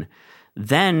victimization,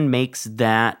 then makes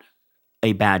that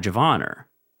a badge of honor.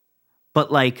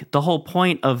 But like, the whole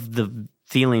point of the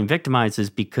feeling victimized is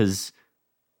because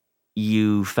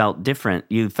you felt different.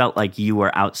 You felt like you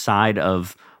were outside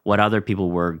of what other people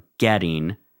were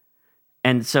getting.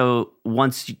 And so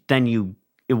what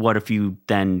if you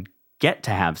then get to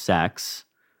have sex,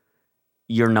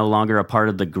 you're no longer a part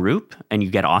of the group and you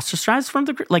get ostracized from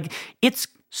the group? Like, it's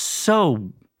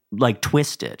so like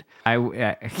twisted.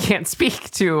 I can't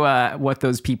speak to what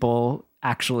those people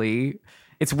actually.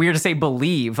 It's weird to say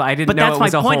believe. I didn't know it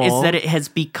was a whole. But that's my point, is that it has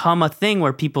become a thing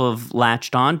where people have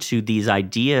latched onto these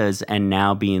ideas and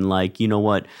now being like, you know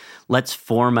what? Let's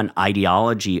form an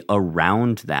ideology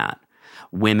around that.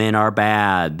 Women are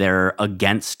bad. They're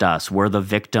against us. We're the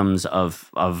victims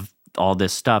of all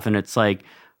this stuff. And it's like,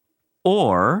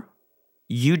 or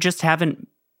you just haven't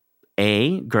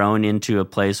grown into a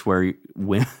place where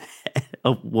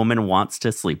a woman wants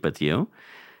to sleep with you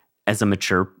as a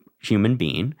mature human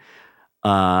being,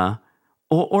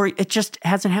 or it just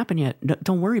hasn't happened yet. No,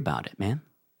 don't worry about it, man.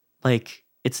 Like,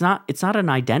 it's not an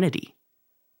identity.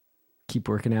 Keep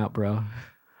working out, bro.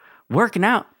 Working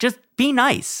out. Just be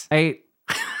nice.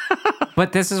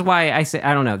 But this is why I say,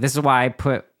 I don't know. This is why I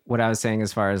put what I was saying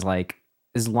as far as like,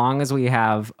 as long as we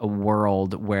have a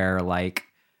world where like,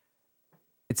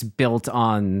 it's built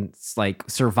on like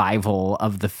survival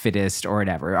of the fittest or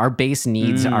whatever, our base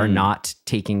needs are not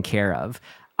taken care of.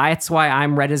 That's why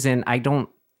I'm reticent. I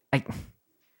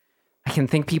can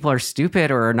think people are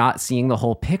stupid or are not seeing the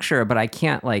whole picture, but I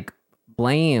can't like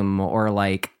blame or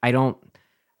like, I don't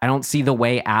see the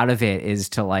way out of it is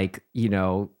to like,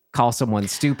 call someone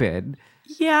stupid.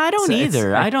 Yeah, I don't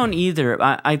either. I don't either.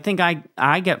 I think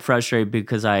I get frustrated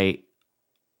because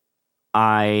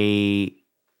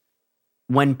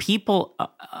when people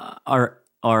are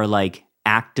like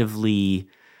actively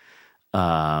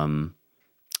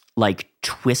like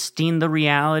twisting the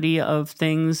reality of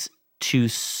things to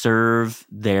serve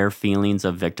their feelings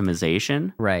of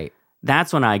victimization, right?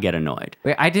 That's when I get annoyed.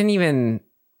 I didn't even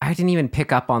I didn't even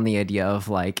pick up on the idea of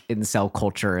like incel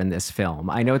culture in this film.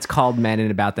 I know it's called Men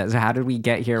and about that. So how did we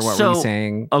get here? What were you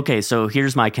saying? Okay, so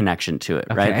here's my connection to it,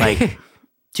 right? Like,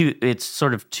 it's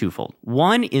sort of twofold.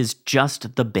 One is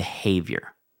just the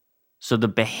behavior. So the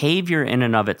behavior in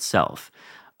and of itself.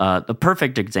 The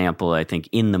perfect example, I think,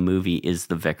 in the movie is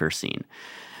the vicar scene.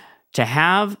 To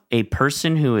have a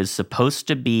person who is supposed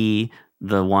to be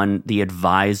the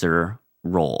advisor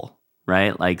role,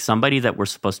 right? Like somebody that we're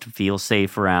supposed to feel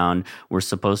safe around, we're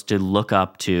supposed to look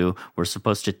up to, we're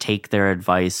supposed to take their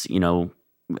advice,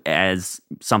 as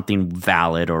something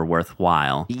valid or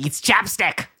worthwhile. He eats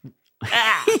chapstick.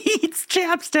 He eats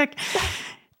chapstick.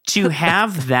 To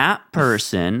have that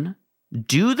person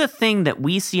do the thing that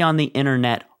we see on the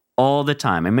internet all the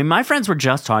time. I mean, my friends were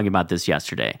just talking about this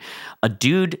yesterday. A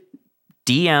dude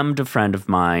DM'd a friend of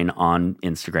mine on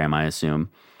Instagram, I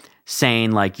assume,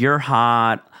 saying like, you're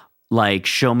hot, like,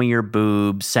 show me your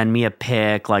boobs, send me a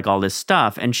pic, like all this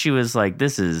stuff. And she was like,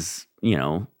 this is,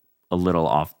 a little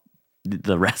off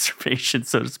the reservation,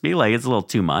 so to speak. Like, it's a little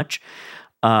too much.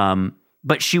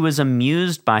 But she was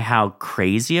amused by how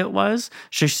crazy it was.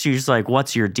 She's like,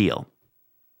 what's your deal?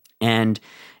 And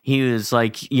he was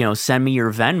like, send me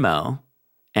your Venmo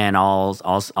and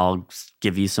I'll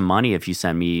give you some money if you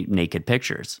send me naked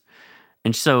pictures.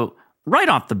 And so right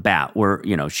off the bat,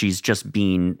 she's just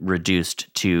being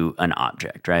reduced to an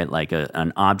object, right? Like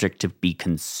an object to be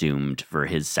consumed for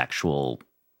his sexual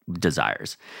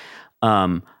desires.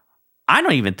 I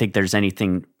don't even think there's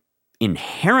anything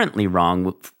inherently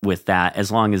wrong with that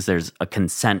as long as there's a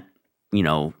consent,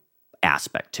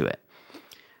 aspect to it.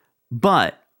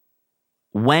 But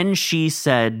when she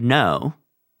said no,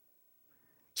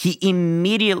 he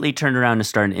immediately turned around and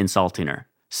started insulting her,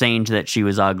 saying that she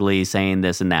was ugly, saying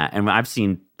this and that. And I've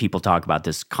seen people talk about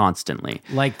this constantly.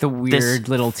 Like the weird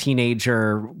little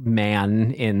teenager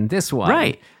man in this one.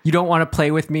 Right. You don't want to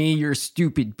play with me, you're a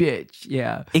stupid bitch.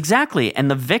 Yeah. Exactly. And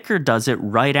the vicar does it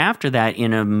right after that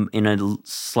in a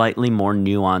slightly more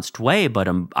nuanced way, but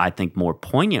I think more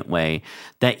poignant way,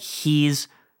 that he's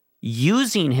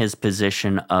using his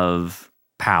position of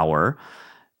power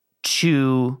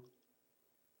to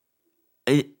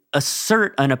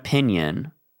assert an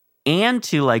opinion and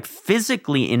to like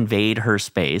physically invade her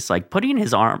space. Like putting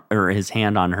his arm or his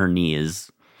hand on her knee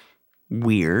is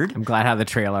weird. I'm glad how the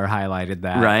trailer highlighted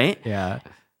that. Right? Yeah.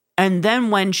 And then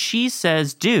when she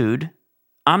says, dude,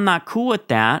 I'm not cool with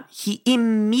that, he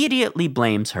immediately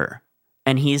blames her.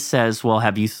 And he says, well,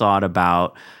 have you thought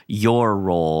about your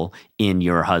role in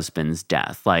your husband's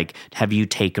death? Like, have you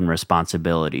taken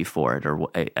responsibility for it? Or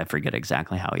I forget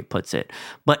exactly how he puts it.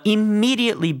 But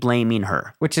immediately blaming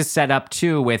her. Which is set up,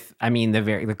 too, with,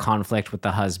 the conflict with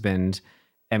the husband,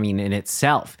 in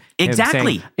itself.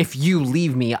 Exactly. Saying, if you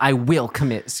leave me, I will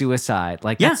commit suicide.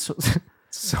 Like, that's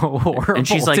so horrible. And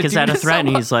she's like, is that a threat? And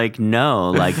he's like,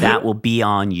 no, like, that will be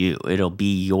on you. It'll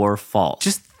be your fault.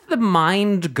 Just the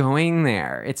mind going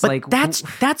there. It's like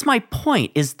that's my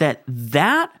point, is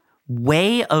that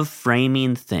way of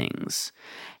framing things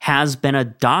has been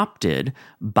adopted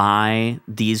by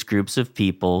these groups of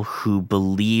people who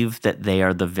believe that they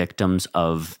are the victims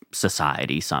of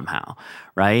society somehow,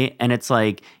 right? And it's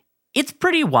like, it's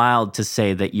pretty wild to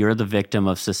say that you're the victim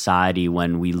of society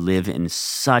when we live in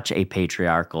such a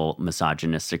patriarchal,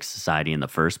 misogynistic society in the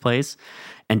first place.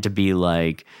 And to be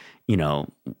like,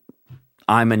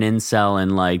 I'm an incel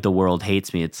and like the world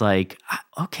hates me. It's like,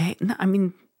 okay,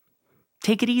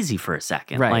 take it easy for a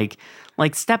second. Right.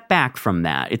 Like step back from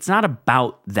that. It's not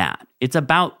about that. It's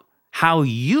about how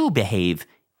you behave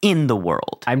in the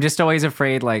world. I'm just always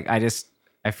afraid. Like I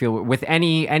feel with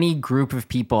any group of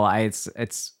people, I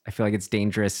feel like it's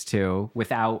dangerous too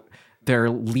without their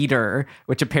leader,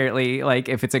 which apparently, like,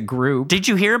 if it's a group. Did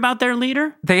you hear about their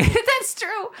leader? That's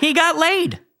true. He got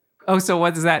laid. Oh, so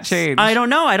what does that change? I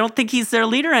don't know. I don't think he's their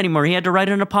leader anymore. He had to write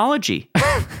an apology.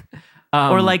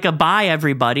 Or like a bye,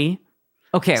 everybody.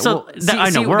 Okay, so I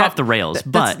know we're off the rails,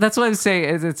 but that's what I'm saying.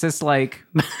 Is it's just like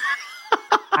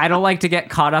I don't like to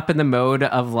get caught up in the mode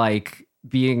of like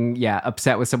being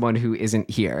upset with someone who isn't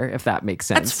here. If that makes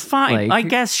sense, that's fine. Like, I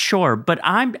guess sure, but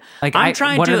I'm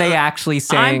trying. What are they actually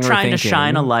saying? I'm trying to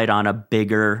shine a light on a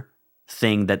bigger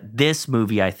thing that this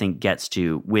movie I think gets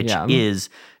to, which is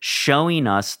showing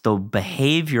us the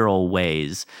behavioral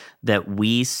ways that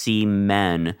we see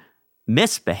men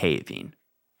misbehaving.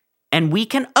 And we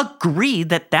can agree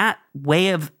that way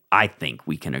of acting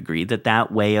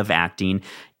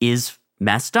is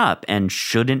messed up and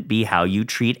shouldn't be how you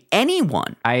treat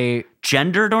anyone,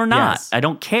 gendered or not. Yes. I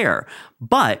don't care.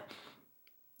 But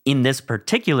in this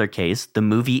particular case, the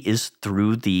movie is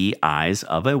through the eyes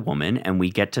of a woman, and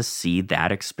we get to see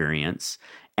that experience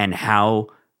and how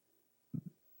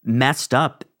messed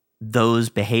up those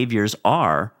behaviors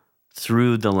are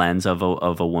through the lens of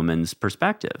a woman's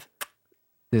perspective.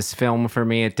 This film, for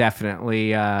me, it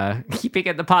definitely, keeping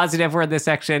it the positive word this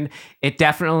section, it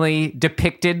definitely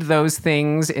depicted those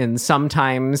things in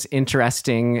sometimes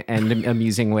interesting and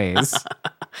amusing ways.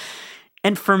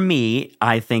 And for me,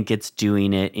 I think it's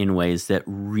doing it in ways that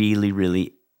really,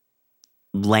 really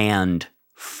land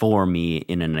for me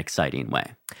in an exciting way.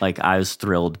 Like, I was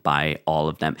thrilled by all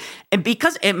of them. And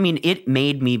because, I mean, it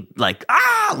made me like,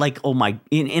 oh my,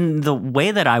 in the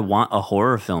way that I want a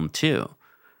horror film too.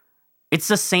 It's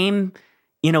the same,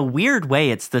 in a weird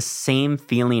way, it's the same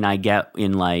feeling I get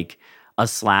in like a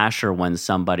slasher when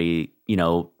somebody, you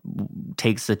know,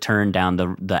 takes a turn down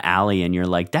the alley and you're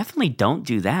like, definitely don't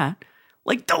do that.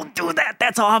 Like, don't do that.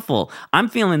 That's awful. I'm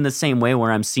feeling the same way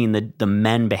where I'm seeing the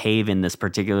men behave in this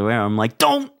particular way. I'm like,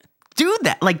 don't do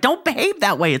that. Like, don't behave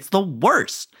that way. It's the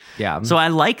worst. Yeah. So I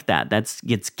like that.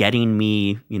 It's getting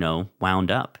me, you know,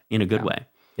 wound up in a good way.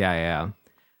 Yeah.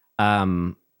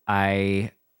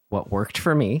 What worked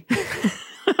for me,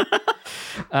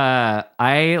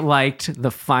 I liked the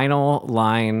final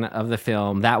line of the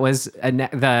film. That was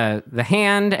the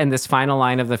hand and this final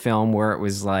line of the film where it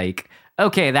was like,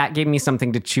 okay, that gave me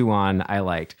something to chew on. I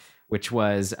liked, which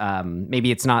was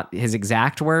maybe it's not his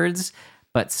exact words,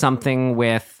 but something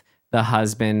with the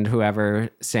husband, whoever,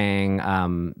 saying,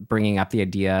 bringing up the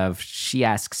idea of she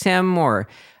asks him, or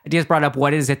ideas brought up,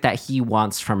 what is it that he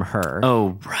wants from her?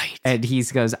 Oh, right. And he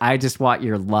goes, I just want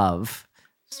your love.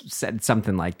 Said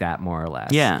something like that, more or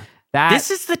less. Yeah.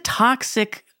 This is the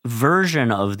toxic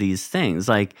version of these things.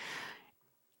 Like,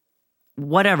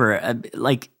 whatever.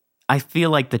 Like, I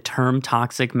feel like the term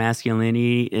toxic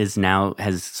masculinity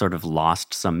has sort of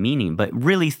lost some meaning, but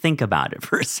really think about it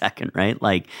for a second, right?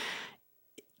 Like,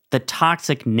 the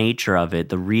toxic nature of it,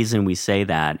 the reason we say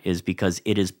that is because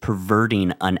it is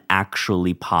perverting an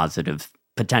actually positive,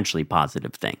 potentially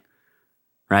positive thing,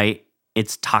 right?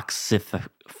 It's toxifying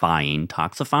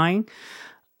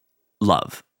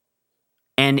love.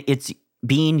 And it's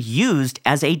being used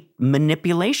as a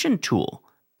manipulation tool.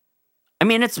 I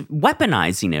mean, it's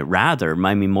weaponizing it rather.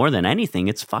 I mean, more than anything,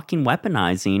 it's fucking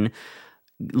weaponizing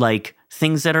like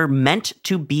things that are meant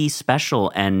to be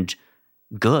special and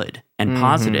good and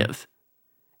positive.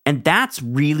 And that's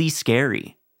really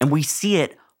scary. And we see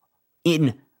it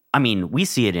in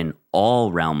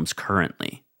all realms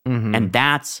currently. And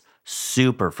that's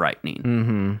super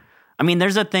frightening. I mean,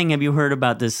 there's a thing, have you heard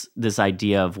about this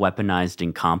idea of weaponized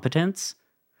incompetence?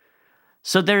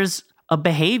 So there's a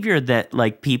behavior that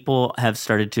like people have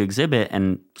started to exhibit,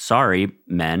 and sorry,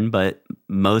 men, but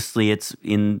mostly it's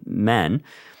in men,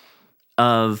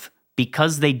 of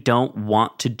because they don't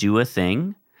want to do a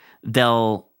thing,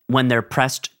 when they're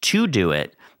pressed to do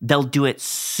it, they'll do it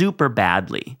super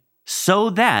badly so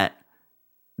that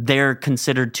they're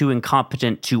considered too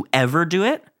incompetent to ever do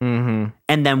it, and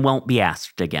then won't be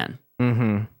asked again.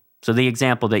 So the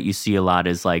example that you see a lot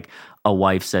is like a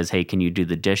wife says, hey, can you do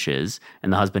the dishes?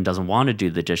 And the husband doesn't want to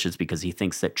do the dishes because he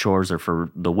thinks that chores are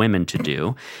for the women to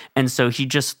do. And so he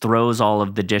just throws all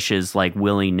of the dishes like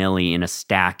willy-nilly in a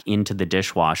stack into the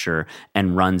dishwasher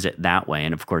and runs it that way.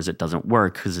 And of course it doesn't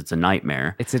work because it's a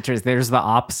nightmare. It's interesting. There's the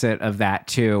opposite of that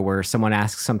too, where someone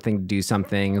asks something to do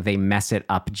something, they mess it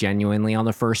up genuinely on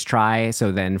the first try.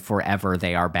 So then forever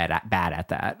they are bad at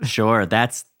that. Sure.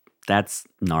 That's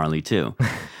gnarly too.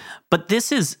 But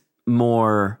this is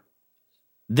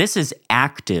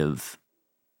active,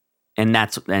 and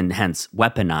hence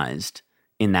weaponized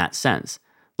in that sense.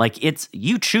 Like,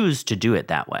 you choose to do it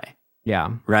that way.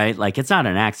 Yeah. Right? Like, it's not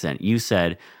an accident. You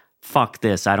said, fuck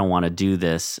this, I don't want to do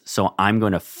this, so I'm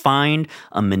going to find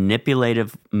a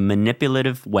manipulative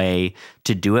way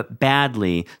to do it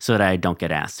badly so that I don't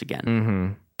get asked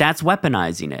again. That's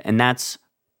weaponizing it, and that's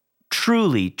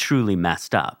truly, truly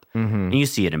messed up. And you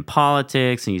see it in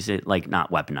politics, and you see it, like, not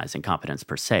weaponizing competence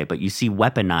per se, but you see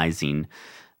weaponizing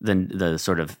the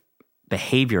sort of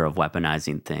behavior of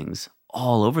weaponizing things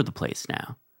all over the place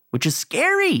now, which is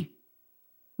scary.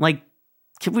 Like,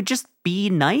 can we just be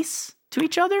nice to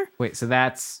each other? Wait, so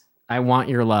that's, I want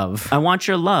your love. I want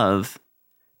your love.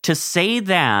 To say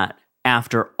that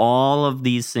after all of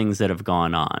these things that have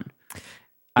gone on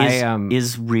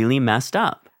is really messed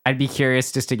up. I'd be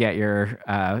curious just to get your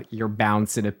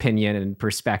bounce and opinion and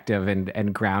perspective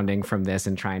and grounding from this,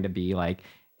 and trying to be like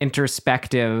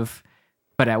introspective,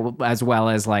 but as well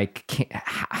as like,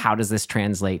 how does this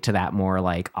translate to that more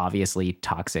like obviously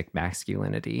toxic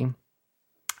masculinity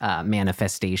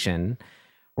manifestation,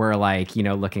 where like, you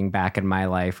know, looking back in my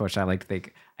life, which I like to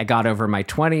think I got over my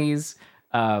 20s,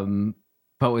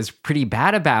 what was pretty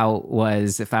bad about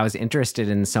was if I was interested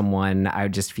in someone, I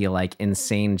would just feel like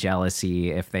insane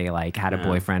jealousy if they like had a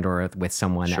boyfriend or with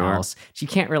someone else. You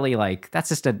can't really like, that's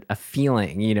just a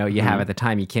feeling, you know, you have at the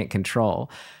time you can't control.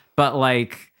 But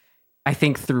like, I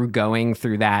think through going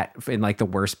through that in like the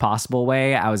worst possible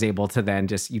way, I was able to then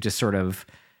you just sort of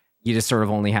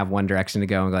only have one direction to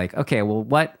go and like, okay, well,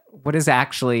 what is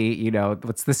actually, you know,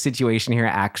 what's the situation here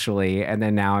actually? And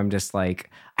then now I'm just like,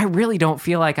 I really don't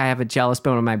feel like I have a jealous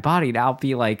bone in my body. Now I'll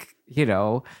be like, you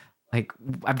know, like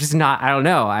I'm just not, I don't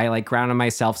know. I like grounded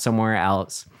myself somewhere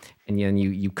else. And then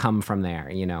you come from there,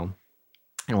 you know,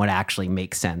 and what actually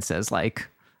makes sense as like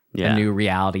a new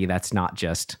reality that's not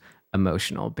just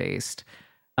emotional based.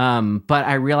 But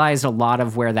I realized a lot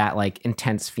of where that like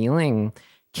intense feeling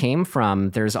came from,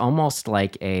 there's almost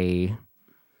like a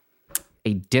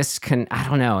I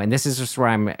don't know. And this is just where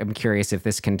I'm curious if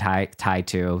this can tie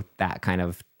to that kind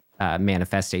of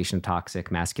manifestation of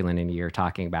toxic masculinity you're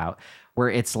talking about, where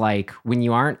it's like when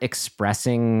you aren't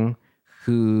expressing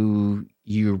who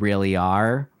you really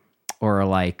are, or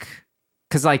like,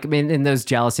 because like in those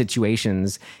jealous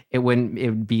situations, it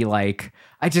would be like,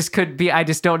 I just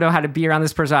don't know how to be around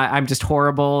this person. I'm just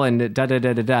horrible and da da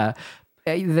da da da.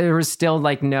 There was still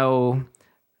like no,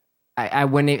 I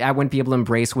wouldn't be able to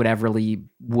embrace whatever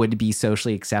would be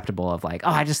socially acceptable of like,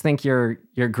 oh, I just think you're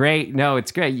great. No,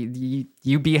 it's great.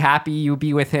 You be happy. You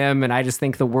be with him. And I just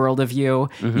think the world of you,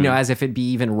 you know, as if it'd be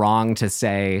even wrong to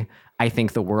say, I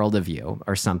think the world of you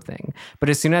or something. But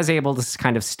as soon as I was able to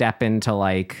kind of step into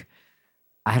like,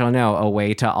 I don't know, a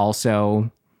way to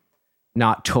also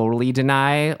not totally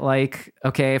deny like,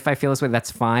 okay, if I feel this way,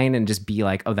 that's fine. And just be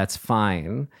like, oh, that's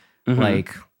fine.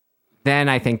 Like, then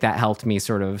I think that helped me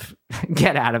sort of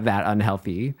get out of that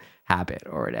unhealthy habit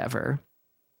or whatever.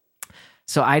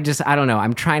 So I don't know.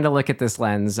 I'm trying to look at this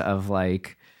lens of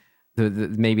like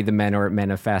maybe the men or it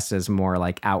manifests as more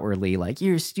like outwardly like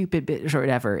you're a stupid bitch or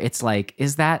whatever. It's like,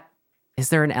 is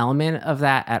there an element of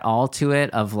that at all to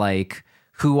it of like,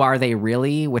 who are they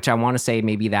really? Which I want to say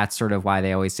maybe that's sort of why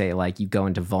they always say like you go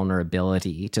into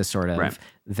vulnerability to sort of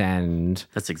then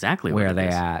that's exactly where they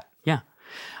at. Yeah.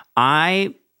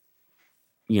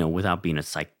 Without being a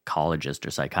psychologist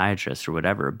or psychiatrist or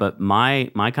whatever, but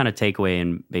my kind of takeaway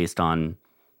and based on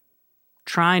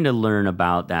trying to learn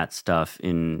about that stuff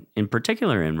in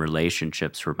particular in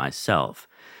relationships for myself,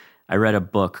 I read a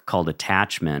book called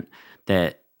Attachment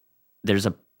that there's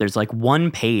like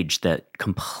one page that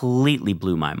completely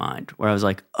blew my mind where I was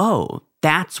like, oh,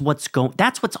 that's what's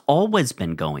always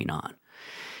been going on.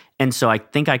 And so I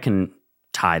think I can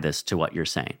tie this to what you're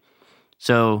saying.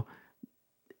 So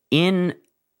in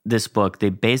this book, they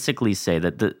basically say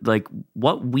that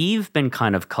what we've been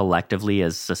kind of collectively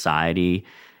as society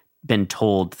been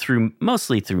told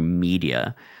mostly through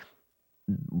media,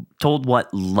 told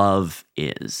what love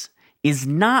is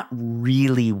not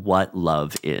really what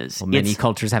love is. Well, many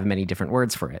cultures have many different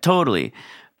words for it. Totally.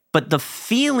 But the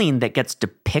feeling that gets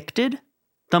depicted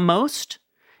the most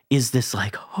is this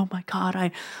like, oh my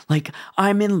God,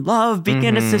 I'm in love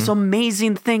because it's this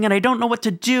amazing thing and I don't know what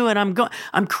to do and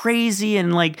I'm crazy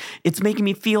and like it's making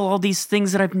me feel all these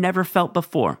things that I've never felt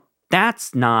before.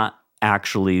 That's not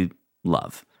actually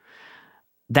love.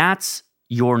 That's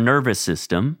your nervous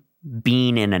system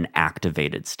being in an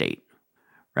activated state,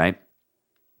 right?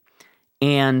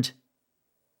 And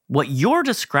what you're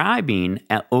describing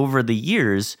over the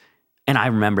years, and I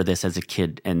remember this as a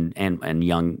kid and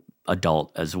young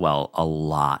adult as well, a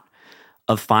lot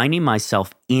of finding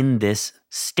myself in this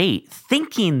state,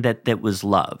 thinking that was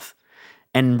love,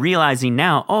 and realizing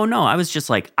now, oh no, I was just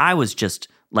like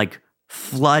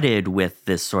flooded with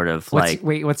this sort of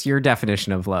what's your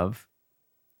definition of love?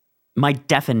 My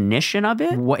definition of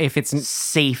it? What if it's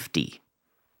safety?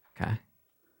 Okay.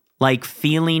 Like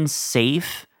feeling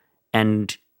safe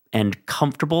and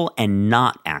comfortable and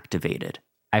not activated.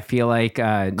 I feel like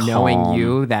knowing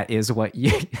you, that is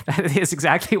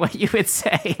exactly what you would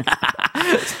say.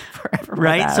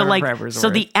 Right? So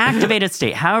the activated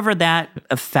state, however that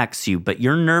affects you, but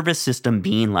your nervous system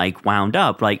being like wound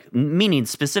up, like meaning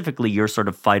specifically your sort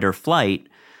of fight or flight,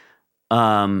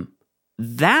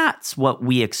 that's what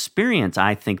we experience,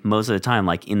 I think, most of the time,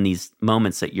 like in these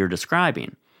moments that you're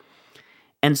describing.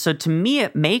 And so to me,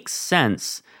 it makes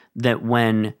sense that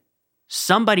when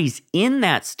somebody's in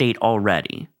that state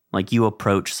already, like you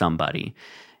approach somebody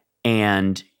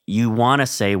and you want to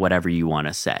say whatever you want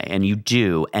to say, and you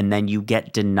do, and then you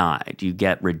get denied, you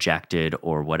get rejected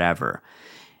or whatever.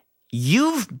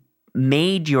 You've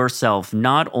made yourself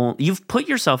you've put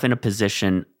yourself in a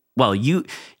position, well, you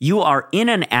are in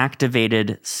an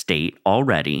activated state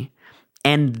already,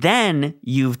 And then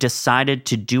you've decided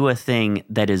to do a thing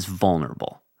that is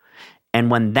vulnerable.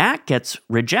 And when that gets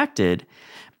rejected,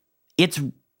 it's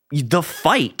the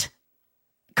fight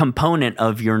component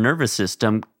of your nervous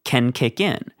system can kick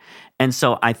in. And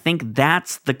so I think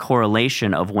that's the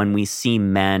correlation of when we see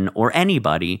men or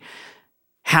anybody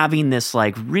having this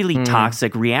like really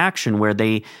toxic reaction where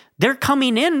they're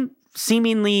coming in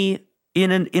seemingly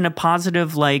in a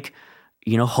positive, like,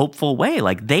 you know, hopeful way.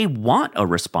 Like they want a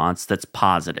response that's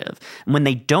positive. And when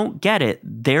they don't get it,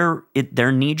 their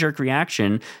knee-jerk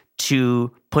reaction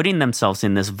to putting themselves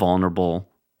in this vulnerable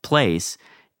place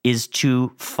is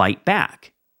to fight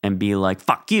back and be like,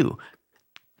 fuck you.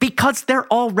 Because they're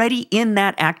already in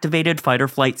that activated fight or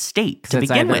flight state to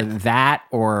begin with. That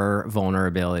or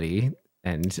vulnerability.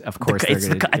 And of course, I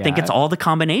think it's all the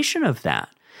combination of that.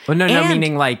 Well, no,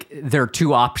 meaning like their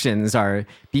two options are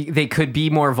they could be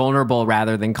more vulnerable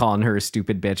rather than calling her a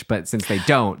stupid bitch, but since they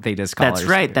don't, they just call her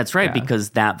stupid. That's right, yeah.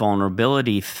 Because that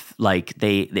vulnerability, like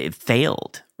they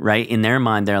failed, right? In their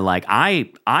mind, they're like,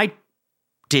 I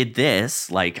did this,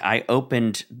 like I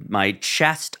opened my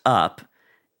chest up,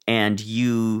 and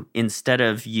you, instead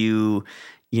of you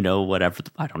know, whatever,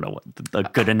 I don't know what the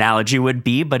good analogy would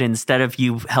be, but instead of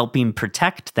you helping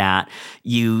protect that,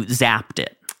 you zapped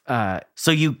it.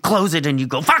 So you close it and you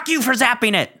go, fuck you for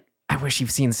zapping it. I wish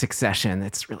you've seen Succession.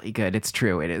 It's really good. It's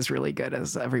true. It is really good,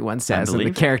 as everyone says. And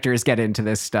the characters get into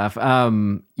this stuff.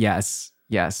 Yes.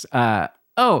 I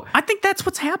think that's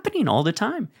what's happening all the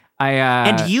time.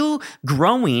 And you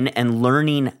growing and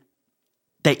learning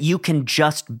that you can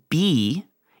just be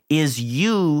is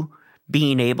you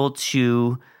being able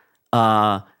to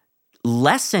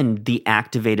lessen the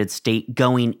activated state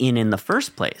going in the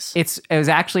first place. It was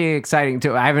actually exciting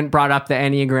too. I haven't brought up the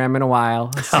Enneagram in a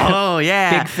while. So oh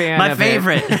yeah, big fan. My of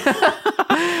favorite.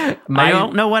 I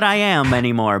don't know what I am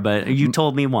anymore, but you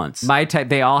told me once. My type.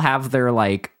 They all have their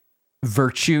like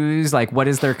virtues. Like, what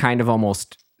is their kind of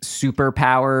almost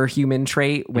superpower human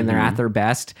trait when they're at their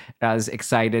best? I was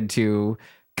excited to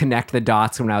connect the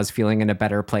dots when I was feeling in a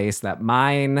better place. That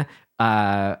mine.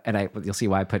 And you'll see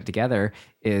why I put it together,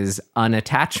 is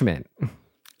unattachment.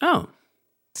 Oh,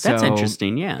 that's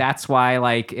interesting. Yeah. That's why,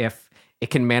 like, if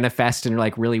it can manifest in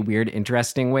like really weird,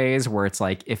 interesting ways where it's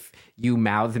like, if you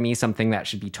mouth me something that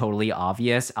should be totally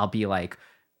obvious, I'll be like,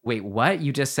 wait, what?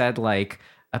 You just said like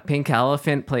a pink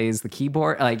elephant plays the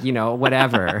keyboard? Like, you know,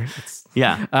 whatever.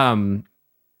 Yeah.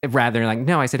 Rather than like,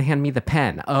 no, I said, hand me the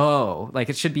pen. Oh, like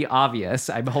it should be obvious.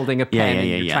 I'm holding a pen and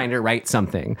you're trying to write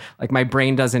something. Like my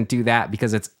brain doesn't do that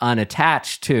because it's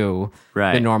unattached to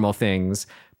the normal things.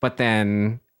 But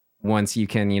then once you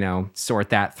can, you know, sort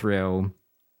that through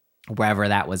wherever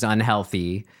that was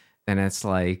unhealthy, then it's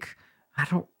like, I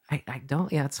don't,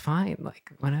 it's fine.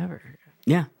 Like whatever.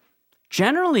 Yeah.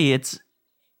 Generally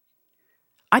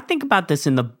I think about this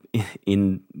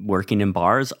in working in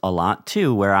bars a lot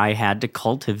too, where I had to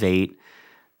cultivate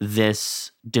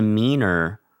this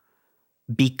demeanor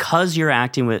because you're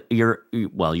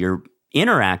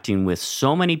interacting with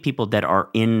so many people that are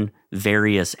in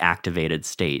various activated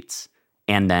states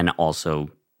and then also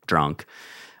drunk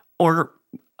or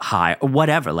high or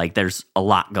whatever. Like there's a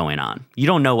lot going on. You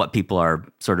don't know what people are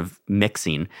sort of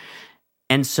mixing.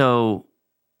 And so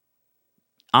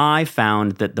I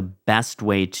found that the best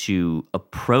way to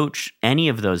approach any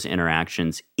of those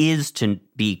interactions is to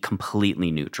be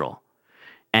completely neutral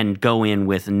and go in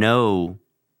with no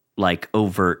like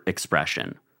overt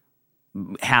expression.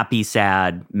 Happy,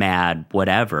 sad, mad,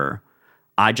 whatever.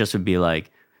 I just would be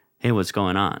like, hey, what's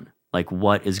going on? Like,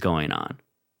 what is going on?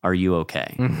 Are you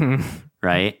okay? Mm-hmm.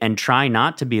 Right? And try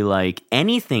not to be like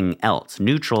anything else.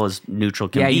 Neutral as neutral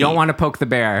can be. Yeah, you don't want to poke the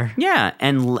bear. Yeah,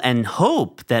 and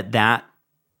hope that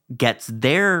gets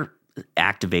their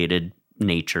activated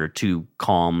nature to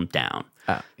calm down.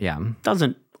 Yeah.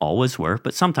 Doesn't always work,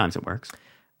 but sometimes it works.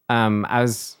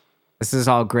 This is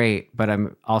all great, but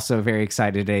I'm also very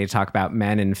excited today to talk about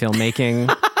men in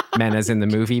filmmaking. Men as in the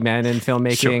movie Men in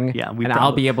filmmaking. Sure. Yeah,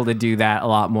 I'll be able to do that a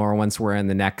lot more once we're in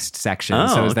the next section.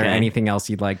 So is there anything else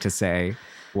you'd like to say?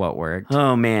 What worked?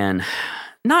 Oh, man.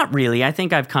 Not really. I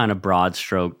think I've kind of broad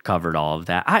stroke covered all of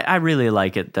that. I really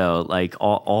like it though. Like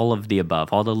all of the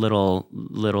above, all the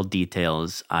little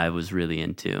details I was really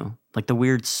into. Like the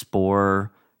weird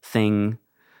spore thing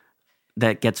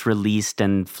that gets released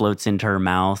and floats into her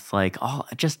mouth. Like,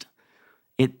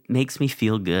 it makes me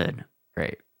feel good.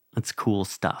 Great. That's cool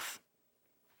stuff.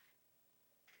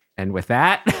 And with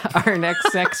that, our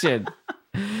next section.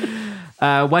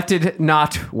 What did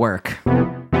not work?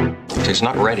 It's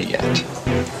not ready yet.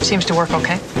 Seems to work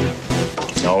okay.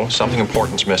 No, something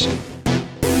important's missing.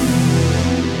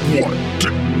 What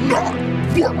did not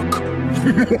work?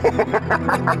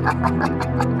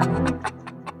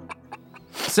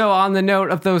 So on the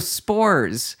note of those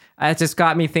spores, it just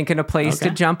got me thinking a place to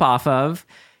jump off of.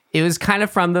 It was kind of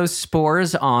from those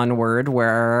spores onward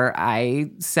where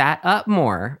I sat up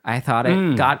more. I thought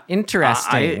it got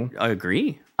interesting. I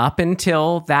agree. Up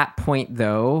until that point,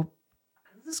 though,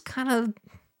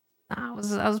 I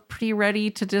was pretty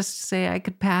ready to just say I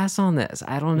could pass on this.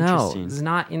 I don't know. I was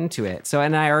not into it. So,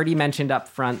 and I already mentioned up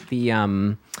front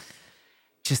the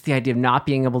just the idea of not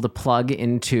being able to plug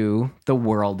into the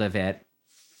world of it.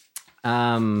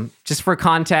 Just for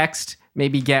context,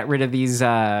 maybe get rid of these,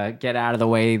 get out of the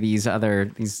way these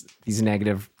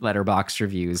negative Letterboxd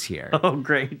reviews here. Oh,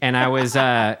 great. And I was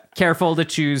careful to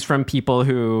choose from people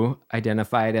who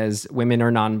identified as women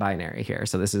or non-binary here.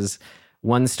 So this is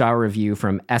 1-star review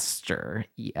from Esther,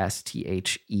 Esther.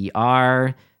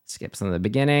 Skips from the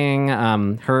beginning.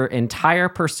 Her entire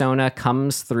persona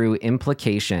comes through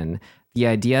implication. The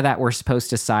idea that we're supposed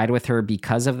to side with her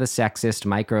because of the sexist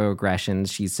microaggressions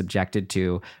she's subjected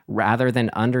to, rather than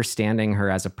understanding her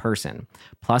as a person,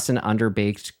 plus an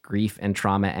underbaked grief and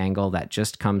trauma angle that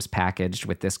just comes packaged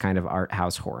with this kind of art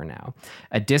house horror now.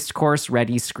 A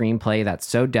discourse-ready screenplay that's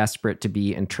so desperate to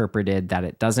be interpreted that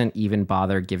it doesn't even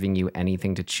bother giving you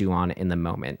anything to chew on in the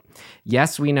moment.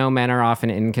 Yes, we know men are often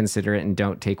inconsiderate and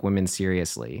don't take women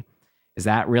seriously. Is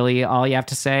that really all you have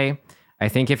to say? I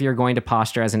think if you're going to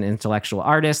posture as an intellectual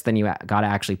artist, then you got to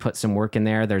actually put some work in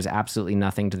there. There's absolutely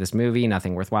nothing to this movie,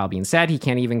 nothing worthwhile being said. He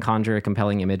can't even conjure a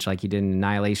compelling image like he did in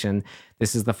Annihilation.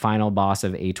 This is the final boss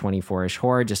of A24-ish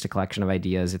horror, just a collection of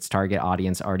ideas its target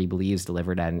audience already believes,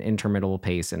 delivered at an interminable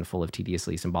pace and full of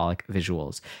tediously symbolic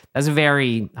visuals. That's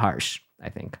very harsh, I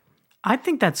think. I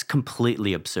think that's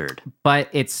completely absurd. But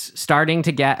it's starting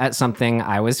to get at something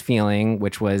I was feeling,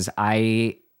 which was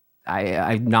I'm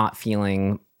not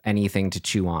feeling anything to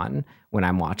chew on when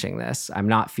I'm watching this. I'm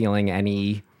not feeling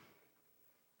any,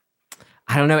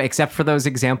 I don't know, except for those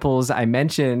examples I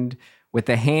mentioned with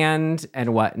the hand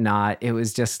and whatnot. It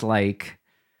was just like,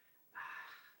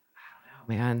 I don't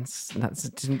know, man,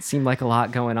 it didn't seem like a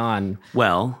lot going on.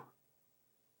 Well,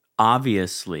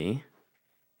 obviously,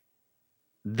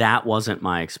 that wasn't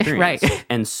my experience. Right.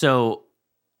 And so,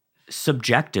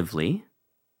 subjectively,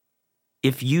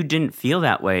 if you didn't feel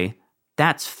that way,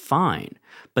 that's fine.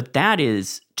 But that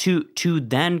is to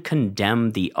then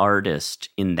condemn the artist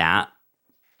in that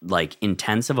like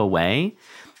intensive a way,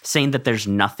 saying that there's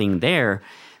nothing there.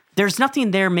 There's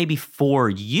nothing there maybe for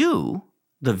you,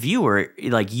 the viewer,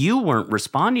 like you weren't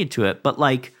responding to it, but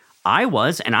like I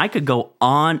was, and I could go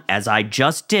on, as I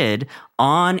just did,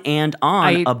 on and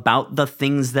on about the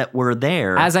things that were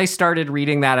there. As I started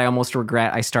reading that, I almost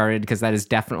regret I started, because that is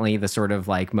definitely the sort of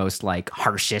like most like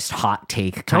harshest hot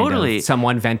take kind of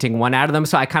someone venting one out of them.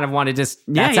 So I kind of want to just,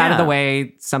 that's out of the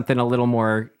way, something a little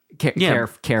more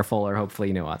careful or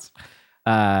hopefully nuanced.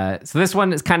 So this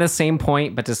one is kind of same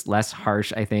point, but just less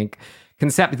harsh, I think.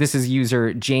 This is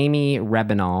user Jamie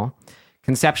Rebinal.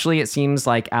 Conceptually, it seems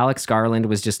like Alex Garland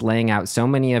was just laying out so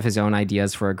many of his own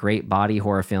ideas for a great body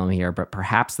horror film here, but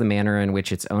perhaps the manner in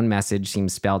which its own message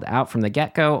seems spelled out from the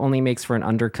get-go only makes for an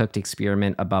undercooked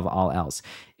experiment above all else.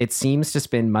 It seems to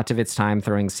spend much of its time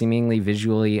throwing seemingly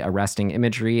visually arresting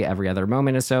imagery every other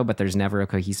moment or so, but there's never a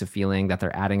cohesive feeling that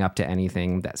they're adding up to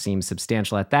anything that seems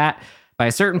substantial at that. By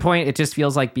a certain point, it just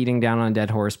feels like beating down on a dead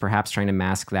horse, perhaps trying to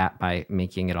mask that by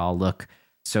making it all look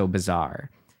so bizarre.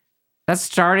 That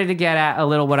started to get at a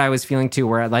little what I was feeling too,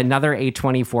 where another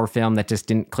A24 film that just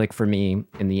didn't click for me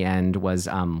in the end was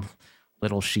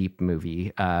Little Sheep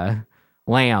movie,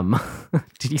 Lamb.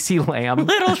 Did you see Lamb?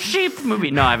 Little Sheep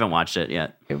movie. No, I haven't watched it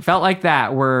yet. It felt like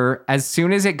that, where as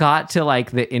soon as it got to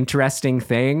like the interesting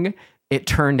thing, it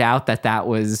turned out that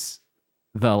was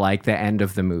the end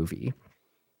of the movie.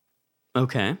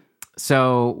 Okay.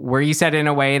 So where you said in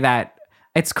a way that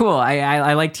it's cool.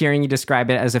 I liked hearing you describe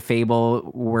it as a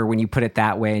fable, where when you put it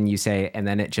that way and you say, and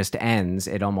then it just ends,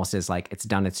 it almost is like it's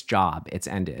done its job, it's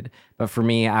ended. But for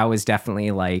me, I was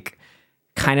definitely like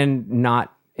kind of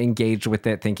not engaged with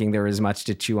it, thinking there was much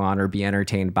to chew on or be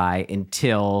entertained by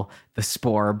until the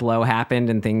spore blow happened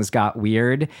and things got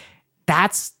weird. I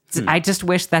just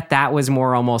wish that was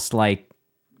more almost like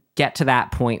get to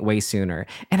that point way sooner.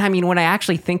 And I mean, when I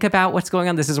actually think about what's going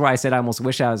on, this is where I said I almost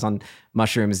wish I was on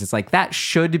mushrooms. It's like that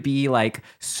should be like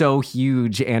so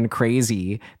huge and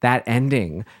crazy, that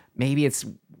ending. Maybe it's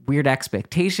weird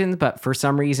expectations, but for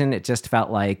some reason it just felt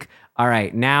like, all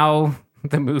right, now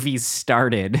the movie's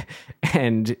started,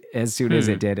 and as soon as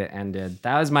it did, it ended.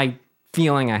 That was my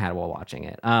feeling I had while watching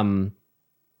it.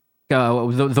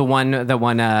 The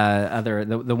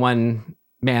one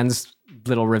man's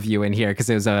little review in here because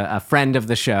it was a friend of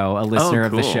the show, a listener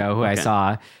of the show who I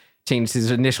saw changed his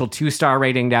initial 2-star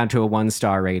rating down to a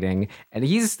 1-star rating. And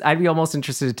I'd be almost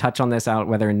interested to touch on this out,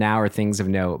 whether now or things of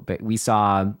note, but we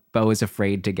saw Beau is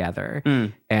Afraid together.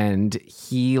 And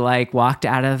he like walked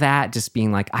out of that just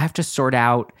being like, I have to sort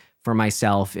out for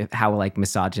myself how like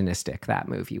misogynistic that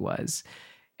movie was.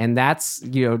 And that's,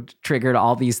 triggered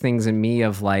all these things in me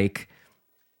of like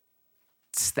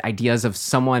the ideas of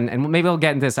someone, and maybe I'll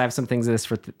get into this. I have some things of this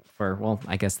for well,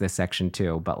 I guess this section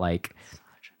too, but like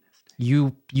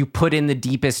you put in the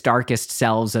deepest, darkest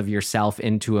selves of yourself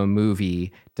into a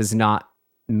movie does not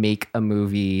make a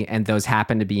movie. And those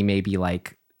happen to be maybe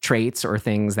like traits or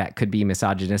things that could be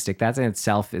misogynistic. That in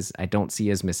itself is, I don't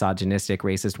see as misogynistic,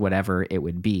 racist, whatever it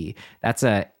would be. That's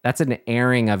an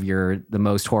airing of the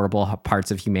most horrible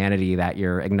parts of humanity that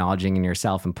you're acknowledging in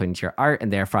yourself and putting into your art,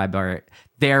 and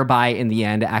thereby in the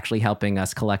end actually helping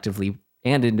us collectively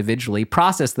and individually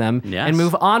process them and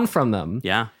move on from them.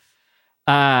 Yeah.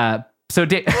 So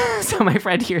my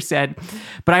friend here said,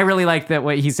 but I really like that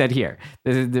what he said here.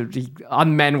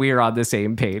 On men, we are on the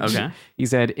same page. Okay. He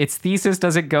said, its thesis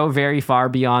doesn't go very far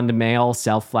beyond male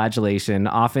self-flagellation,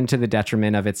 often to the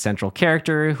detriment of its central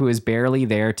character, who is barely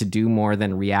there to do more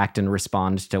than react and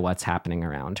respond to what's happening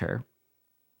around her.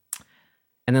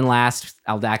 And then last,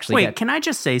 I'll actually can I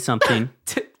just say something?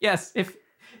 Yes, if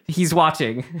he's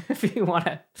watching, if you want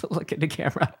to look at the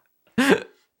camera.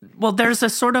 Well, there's a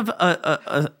sort of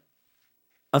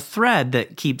a thread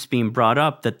that keeps being brought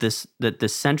up that the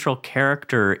central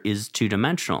character is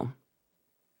two-dimensional.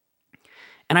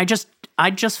 And I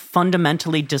just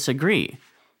fundamentally disagree.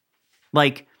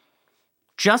 Like,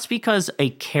 just because a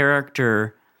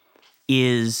character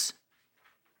is,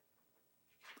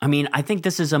 I mean, I think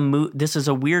this is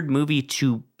a weird movie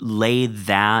to lay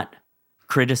that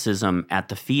criticism at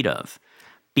the feet of,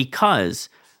 because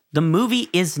the movie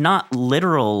is not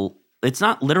literal. It's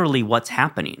not literally what's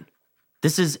happening.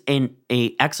 This is an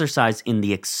exercise in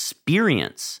the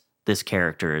experience this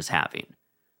character is having.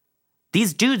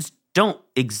 These dudes don't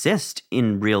exist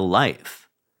in real life,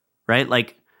 right?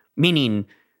 Like, meaning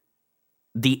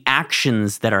the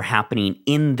actions that are happening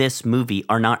in this movie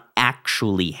are not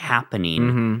actually happening.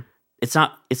 Mm-hmm.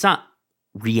 It's not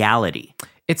reality.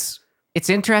 It's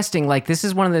interesting. Like, this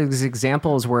is one of those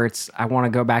examples where I want to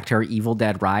go back to our Evil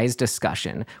Dead Rise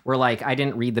discussion, where like I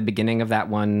didn't read the beginning of that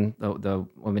one, the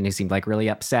woman who seemed like really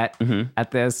upset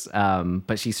at this,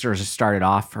 but she sort of started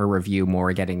off her review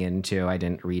more getting into, I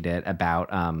didn't read it, about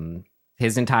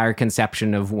his entire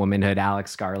conception of womanhood.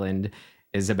 Alex Garland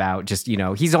is about just,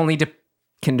 he's only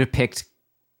can depict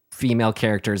female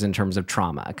characters in terms of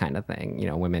trauma kind of thing,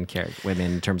 women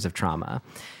in terms of trauma.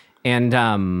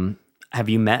 And have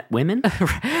you met women?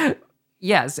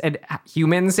 Yes, and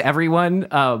humans, everyone.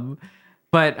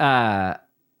 But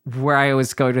where I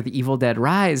always go to the Evil Dead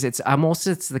Rise, I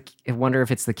wonder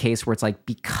if it's the case where it's like,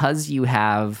 because you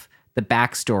have the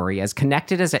backstory as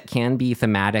connected as it can be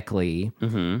thematically,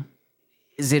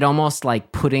 is it almost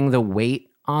like putting the weight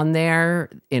on there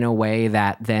in a way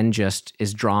that then just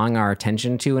is drawing our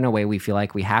attention to in a way we feel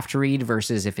like we have to read,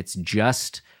 versus if it's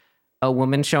just a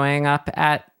woman showing up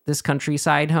at this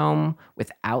countryside home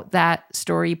without that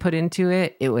story put into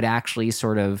it, it would actually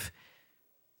sort of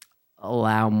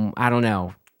allow, I don't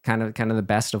know, kind of the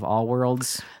best of all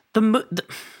worlds.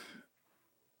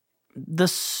 The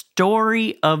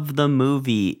story of the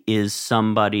movie is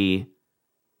somebody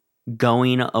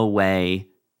going away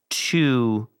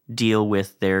to deal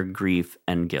with their grief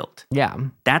and guilt. Yeah.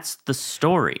 That's the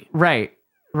story. Right.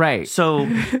 So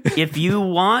if you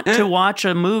want to watch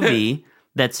a movie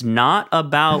that's not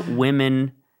about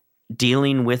women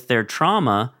dealing with their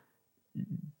trauma,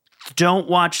 don't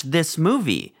watch this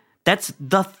movie. That's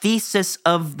the thesis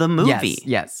of the movie.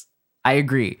 Yes. I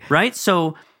agree. Right?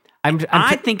 So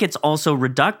I think it's also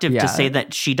reductive to say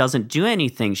that she doesn't do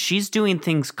anything. She's doing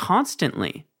things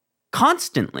constantly.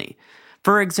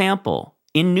 For example,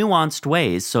 in nuanced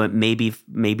ways, so it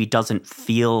maybe doesn't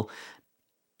feel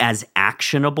as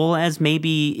actionable as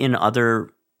maybe in other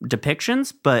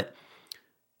depictions, but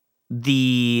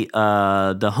the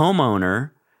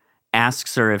homeowner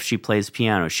asks her if she plays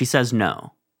piano. She says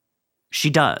no. She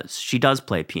does. She does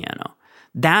play piano.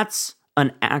 That's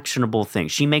an actionable thing.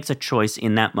 She makes a choice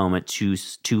in that moment to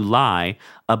lie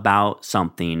about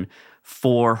something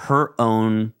for her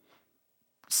own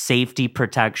safety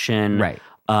protection. Right.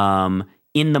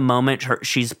 In the moment,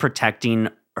 she's protecting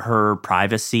her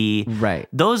privacy. Right.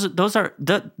 Those are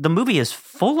the movie is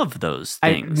full of those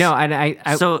things.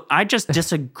 So I just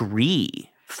disagree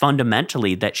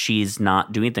fundamentally that she's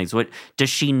not doing things. What does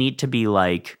she need to be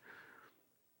like?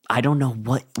 I don't know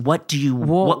what do you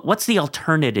what's the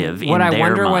alternative in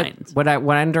their minds? What I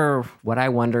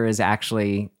wonder is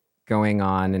actually going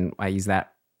on, and I use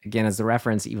that again as the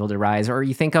reference, Evil Dead Rise, or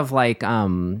you think of like I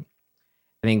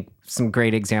think some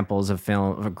great examples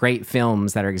of great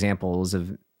films that are examples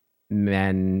of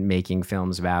men making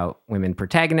films about women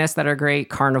protagonists that are great.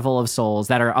 Carnival of Souls,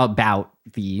 that are about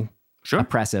the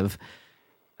oppressive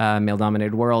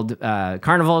male-dominated world.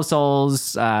 Carnival of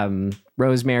Souls,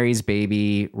 Rosemary's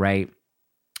Baby, right?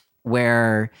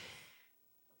 Where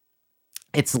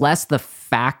it's less the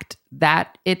fact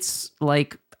that it's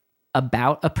like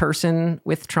about a person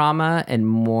with trauma and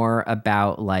more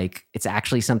about like it's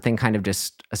actually something kind of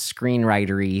just a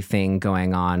screenwritery thing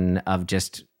going on of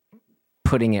just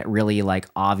putting it really like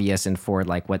obvious and forward,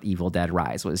 like what Evil Dead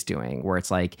Rise was doing, where it's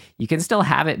like you can still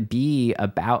have it be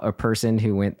about a person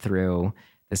who went through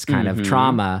this kind of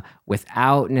trauma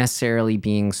without necessarily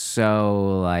being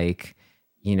so like,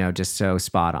 you know, just so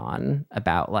spot on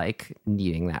about like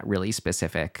needing that really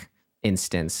specific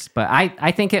instance. But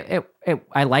I think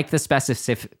I like the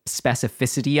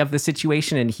specificity of the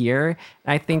situation in here.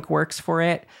 I think works for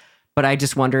it. But I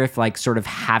just wonder if like sort of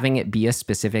having it be a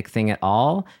specific thing at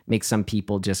all makes some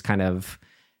people just kind of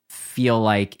feel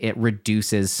like it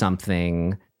reduces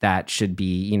something that should be,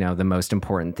 you know, the most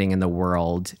important thing in the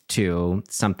world to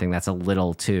something that's a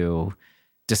little too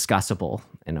discussable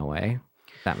in a way.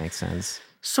 If that makes sense.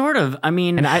 Sort of. I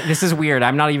mean, and this is weird.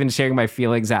 I'm not even sharing my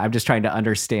feelings. I'm just trying to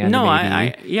understand. No,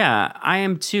 maybe. I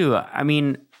am too. I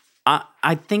mean,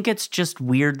 I think it's just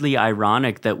weirdly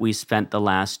ironic that we spent the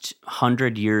last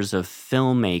 100 years of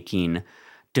filmmaking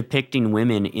depicting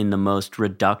women in the most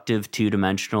reductive,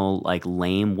 two-dimensional, like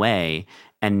lame way.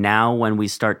 And now when we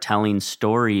start telling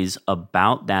stories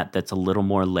about that's a little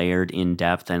more layered, in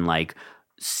depth, and like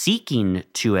seeking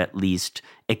to at least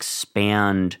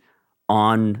expand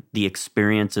on the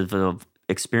experiences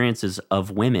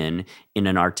of women in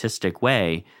an artistic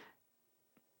way,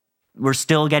 we're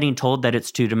still getting told that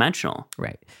it's two-dimensional.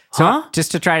 Right. So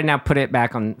just to try to now put it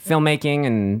back on filmmaking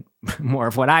and more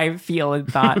of what I feel and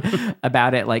thought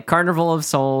about it, like Carnival of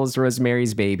Souls,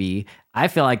 Rosemary's Baby, I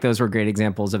feel like those were great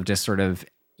examples of just sort of,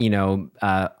 you know,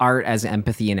 art as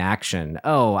empathy in action.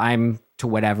 Oh, I'm to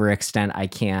whatever extent I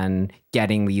can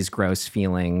getting these gross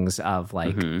feelings of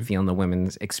like feeling the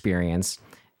women's experience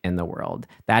in the world.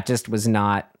 That just was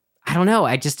not, I don't know.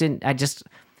 It's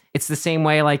the same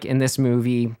way like in this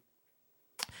movie,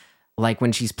 like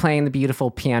when she's playing the beautiful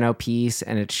piano piece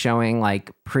and it's showing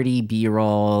like pretty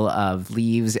B-roll of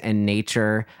leaves and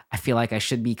nature, I feel like I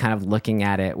should be kind of looking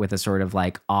at it with a sort of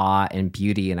like awe and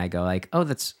beauty. And I go like, oh,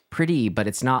 that's pretty, but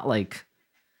it's not like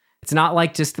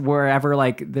just wherever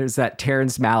like there's that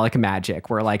Terrence Malick magic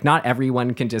where like not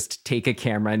everyone can just take a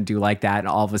camera and do like that. And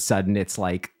all of a sudden it's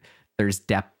like, there's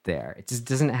depth there. It just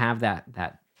doesn't have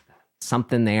that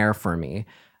something there for me.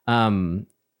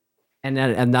 And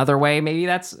then another way, maybe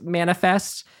that's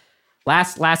Manifest.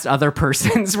 Last other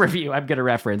person's review I'm going to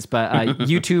reference, but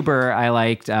YouTuber I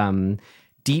liked,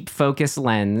 Deep Focus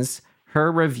Lens,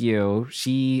 her review,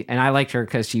 and I liked her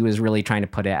because she was really trying to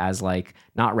put it as like,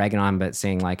 not ragging on, but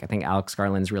saying like, I think Alex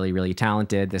Garland's really, really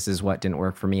talented. This is what didn't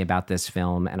work for me about this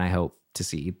film. And I hope to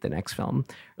see the next film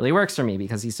really works for me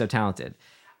because he's so talented.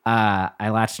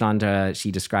 I latched onto, she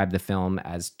described the film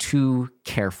as too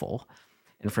careful.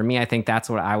 And for me, I think that's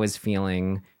what I was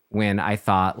feeling when I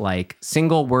thought like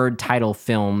single word title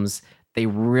films, they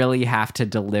really have to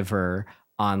deliver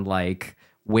on like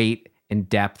weight and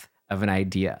depth of an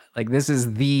idea. Like this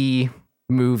is the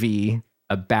movie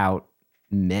about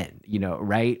men, you know,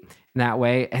 right? In that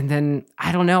way. And then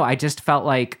I don't know, I just felt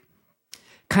like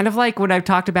kind of like when I've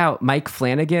talked about Mike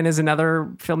Flanagan is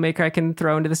another filmmaker I can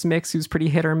throw into this mix who's pretty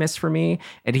hit or miss for me.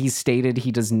 And he's stated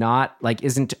he does not like,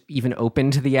 isn't even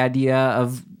open to the idea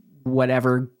of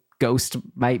whatever ghost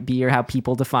might be or how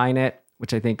people define it,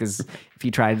 which I think is, if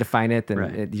you try to define it,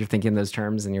 then you're thinking those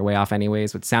terms and you're way off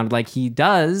anyways, which sounded like he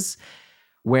does,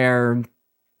 where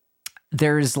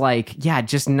there's like, yeah,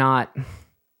 just not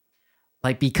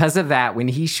like, because of that, when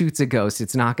he shoots a ghost,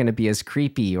 it's not going to be as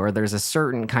creepy, or there's a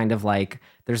certain kind of like,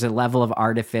 there's a level of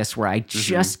artifice where I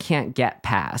just can't get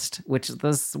past, which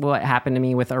is what happened to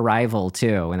me with Arrival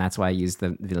too. And that's why I used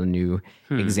the new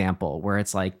example where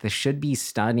it's like, this should be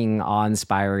stunning,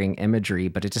 awe-inspiring imagery,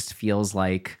 but it just feels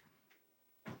like,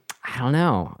 I don't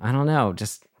know,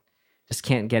 just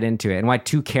can't get into it. And why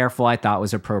too careful I thought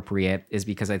was appropriate is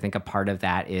because I think a part of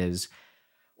that is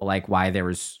like why there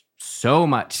was so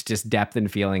much just depth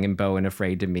and feeling in Beau and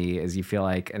Afraid to me is you feel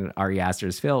like in Ari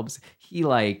Aster's films, he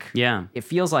like, it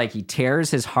feels like he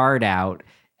tears his heart out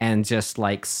and just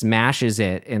like smashes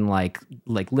it and like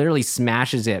literally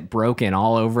smashes it broken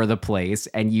all over the place.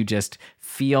 And you just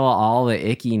feel all the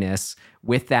ickiness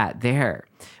with that there.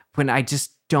 When I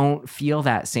just don't feel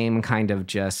that same kind of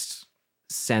just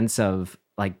sense of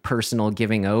like personal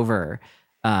giving over.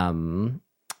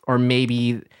 Or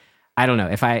maybe, I don't know,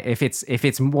 if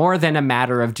it's more than a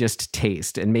matter of just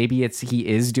taste, and maybe he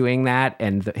is doing that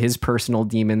and his personal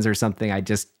demons or something I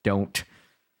just don't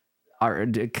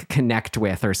connect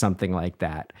with or something like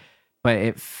that. But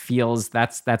it feels,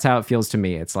 that's how it feels to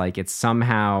me. It's like it's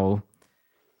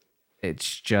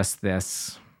just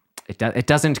this, it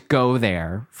doesn't go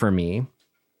there for me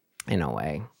in a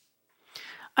way.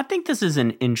 I think this is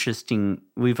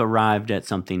we've arrived at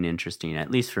something interesting,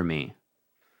 at least for me,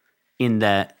 in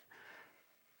that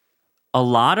a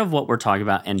lot of what we're talking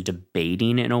about and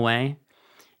debating in a way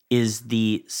is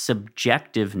the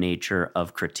subjective nature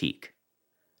of critique.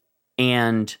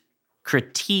 And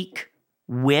critique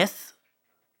with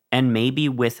and maybe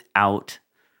without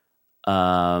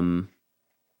a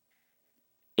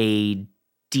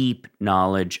deep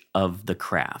knowledge of the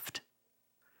craft.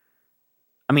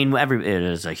 I mean, it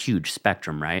is a huge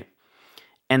spectrum, right?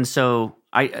 And so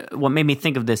what made me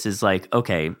think of this is like,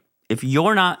 okay, if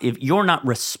you're not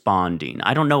responding,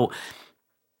 I don't know,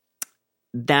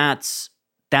 that's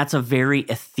a very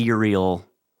ethereal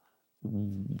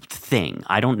thing.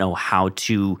 I don't know how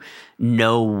to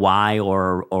know why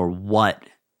or what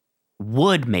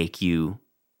would make you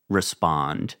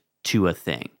respond to a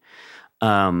thing.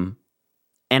 And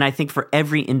I think for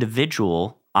every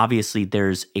individual, obviously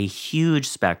there's a huge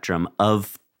spectrum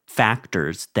of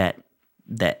factors that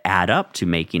add up to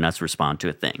making us respond to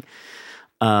a thing.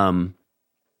 So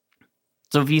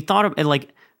if you thought of it,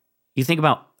 like, you think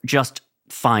about just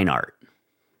fine art.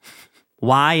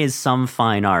 Why is some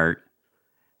fine art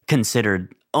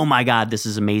considered, oh my God, this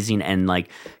is amazing, and like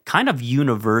kind of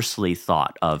universally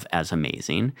thought of as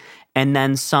amazing, and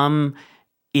then some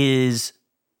is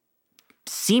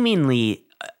seemingly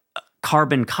a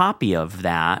carbon copy of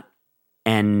that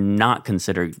and not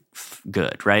considered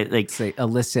good, right? Like, they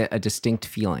elicit a distinct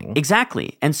feeling.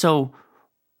 Exactly. And so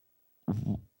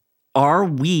are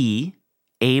we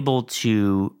able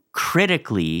to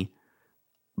critically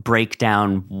break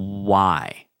down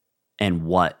why and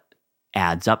what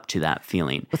adds up to that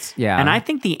feeling? Yeah. And I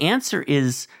think the answer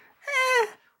is,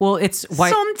 well, it's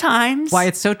why sometimes. Why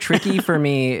it's so tricky for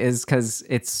me is because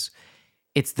it's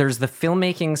there's the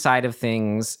filmmaking side of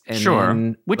things, and sure,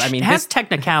 then, which has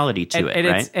technicality to it,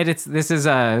 right? This is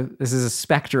a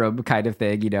spectrum kind of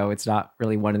thing, you know. It's not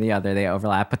really one or the other; they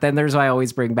overlap. But then there's why I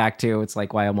always bring back to, it's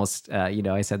like why I almost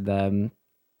I said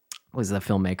was the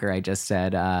filmmaker I just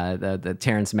said the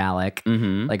Terrence Malick,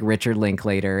 like Richard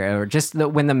Linklater, or just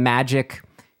when the magic,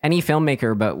 any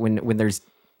filmmaker, but when there's,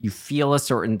 you feel a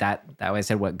certain, that I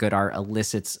said what good art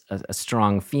elicits a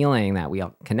strong feeling that we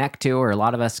all connect to, or a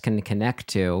lot of us can connect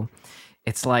to.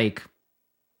 It's like,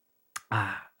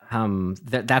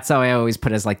 that's how I always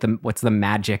put it, as like what's the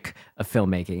magic of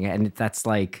filmmaking, and that's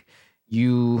like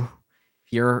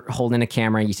you're holding a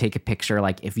camera, you take a picture.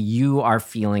 Like if you are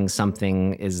feeling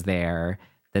something is there,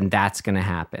 then that's going to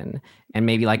happen. And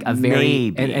maybe like a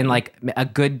very and like a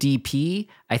good DP.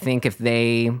 I think if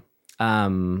they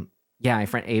my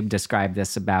friend Abe described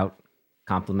this about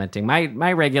complimenting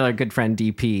my regular good friend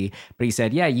DP, but he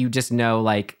said, you just know,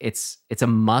 like it's a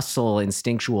muscle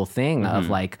instinctual thing of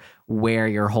like where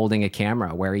you're holding a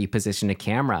camera, where you position a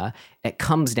camera. It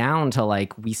comes down to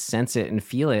like we sense it and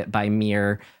feel it by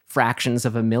mere fractions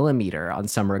of a millimeter on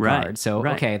some regard. Right, so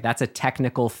okay, that's a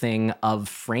technical thing of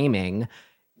framing,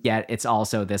 yet it's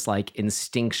also this like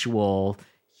instinctual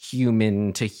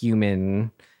human to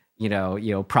human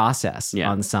process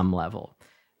on some level.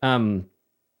 And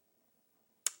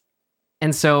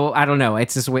so I don't know,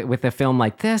 it's just with a film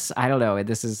like this, I don't know,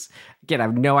 this is, again, I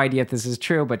have no idea if this is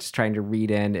true, but just trying to read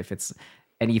in if it's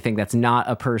anything that's not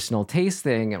a personal taste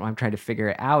thing, and I'm trying to figure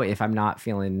it out if I'm not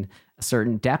feeling a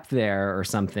certain depth there or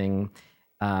something.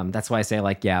 That's why I say,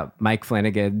 like, Mike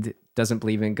Flanagan doesn't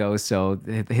believe in ghosts, so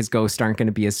his ghosts aren't going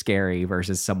to be as scary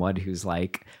versus someone who's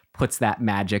like puts that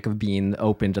magic of being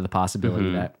open to the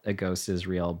possibility that a ghost is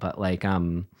real. But like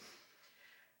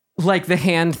the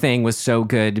hand thing was so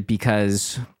good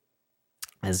because,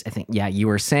 as I think, you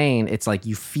were saying, it's like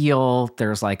you feel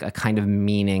there's like a kind of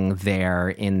meaning there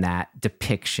in that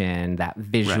depiction, that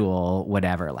visual,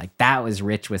 whatever. Like that was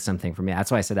rich with something for me.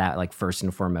 That's why I said that, like, first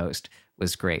and foremost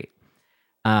was great.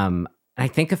 I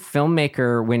think a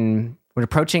filmmaker, when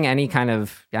approaching any kind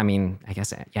of,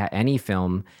 any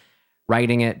film,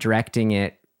 writing it, directing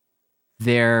it,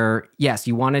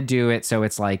 you want to do it so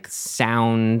it's like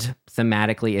sound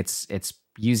thematically, it's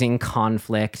using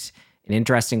conflict in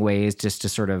interesting ways just to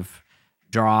sort of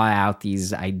draw out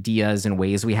these ideas in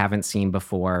ways we haven't seen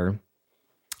before,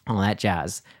 all that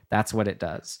jazz. That's what it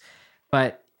does.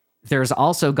 But there's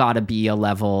also got to be a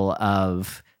level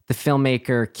of the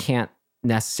filmmaker can't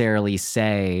necessarily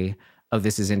say, oh,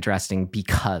 this is interesting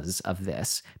because of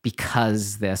this,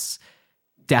 because this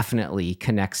definitely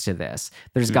connects to this.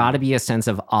 There's got to be a sense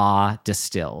of awe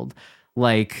distilled.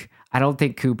 Like, I don't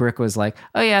think Kubrick was like,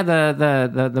 oh yeah,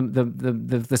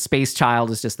 the space child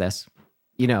is just this.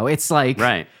 You know, it's like,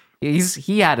 right.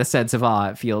 He had a sense of awe,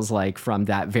 it feels like, from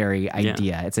that very idea.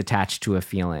 Yeah. It's attached to a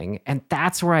feeling. And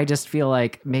that's where I just feel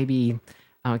like maybe,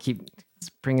 I don't keep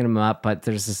bringing them up, but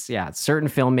there's this, certain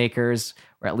filmmakers,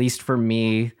 or at least for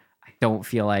me, I don't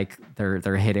feel like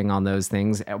they're hitting on those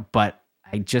things. But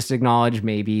I just acknowledge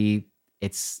maybe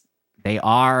they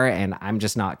are, and I'm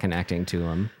just not connecting to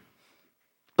them.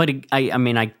 But I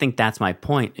mean, I think that's my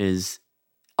point is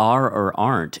are or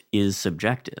aren't is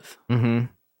subjective,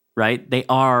 right? They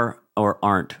are or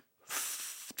aren't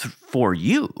for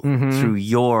you through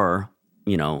your,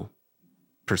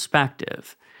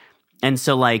 perspective. And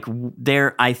so like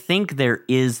I think there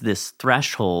is this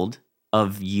threshold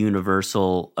of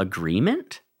universal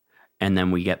agreement. And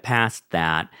then we get past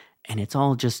that and it's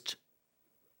all just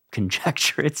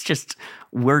conjecture. It's just,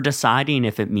 we're deciding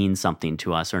if it means something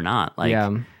to us or not, like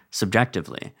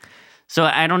subjectively. So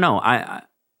I don't know.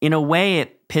 In a way,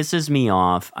 it pisses me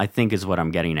off, I think is what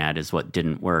I'm getting at, is what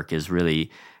didn't work, is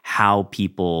really how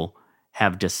people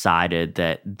have decided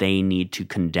that they need to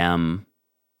condemn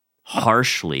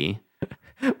harshly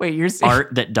Wait, you're saying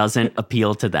art that doesn't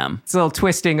appeal to them. It's a little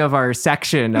twisting of our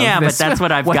section. Of but that's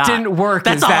what I've got. What didn't work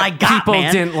that's is all that I got, people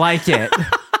man. didn't like it.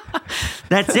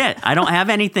 That's it. I don't have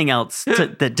anything else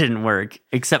that didn't work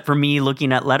except for me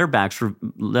looking at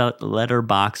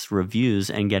Letterboxd reviews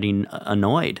and getting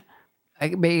annoyed.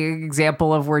 An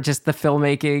example of where just the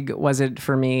filmmaking wasn't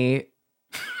for me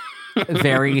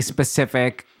very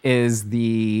specific is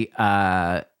the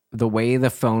way the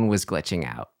phone was glitching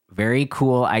out. Very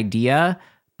cool idea,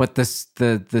 but the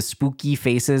spooky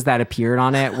faces that appeared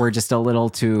on it were just a little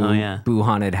too Boo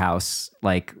Haunted House,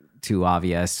 like too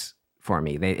obvious for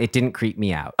me. It didn't creep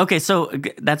me out. Okay, so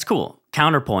that's cool.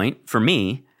 Counterpoint for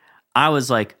me, I was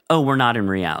like, oh, we're not in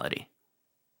reality.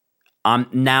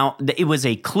 Now it was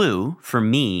a clue for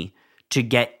me to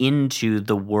get into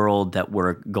the world that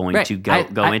we're going to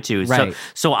go into. Right.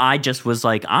 So I just was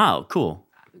like, oh, cool.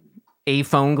 A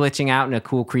phone glitching out in a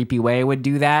cool, creepy way would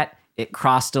do that. It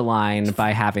crossed a line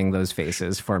by having those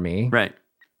faces for me. Right.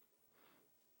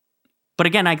 But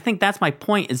again, I think that's my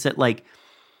point, is that like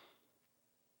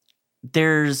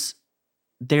there's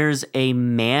a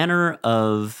manner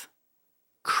of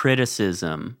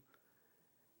criticism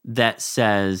that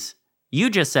says,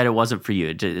 you just said it wasn't for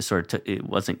you. It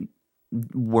wasn't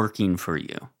working for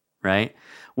you, right?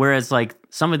 Whereas like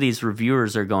some of these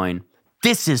reviewers are going,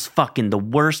 this is fucking the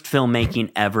worst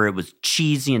filmmaking ever. It was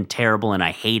cheesy and terrible, and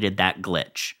I hated that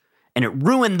glitch. And it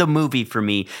ruined the movie for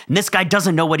me, and this guy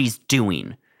doesn't know what he's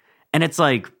doing. And it's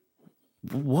like,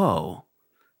 whoa.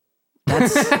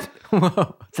 That's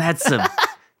a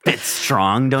bit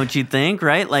strong, don't you think,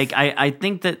 right? Like, I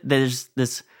think that there's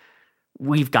this...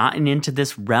 We've gotten into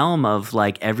this realm of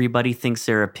like everybody thinks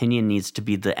their opinion needs to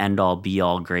be the end all be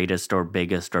all greatest or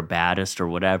biggest or baddest or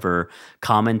whatever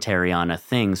commentary on a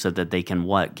thing so that they can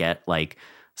get like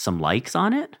some likes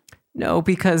on it. No,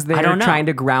 because they're trying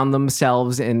to ground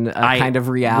themselves in a kind of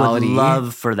reality. I would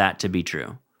love for that to be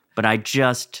true. But I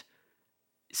just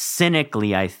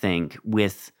cynically, I think,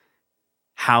 with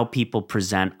how people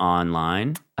present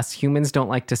online. Us humans don't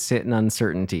like to sit in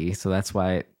uncertainty. So that's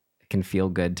why it can feel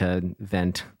good to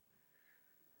vent.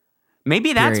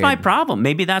 Maybe that's my problem.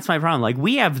 Like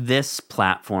we have this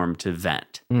platform to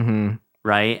vent,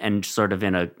 right? And sort of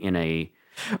in an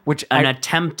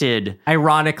attempted,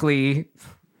 ironically,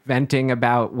 venting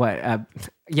about what?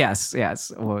 Yes.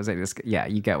 What was I just? Yeah,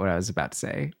 you get what I was about to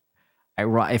say.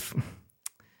 If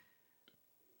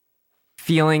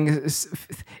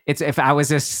I was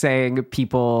just saying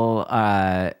people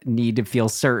need to feel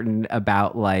certain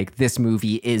about like this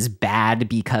movie is bad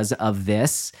because of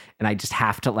this, and I just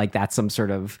have to like that's some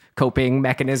sort of coping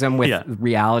mechanism with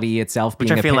reality itself,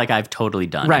 which I feel like I've totally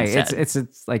done. Right?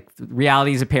 It's like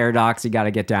reality is a paradox. You got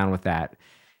to get down with that.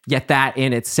 Yet that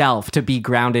in itself, to be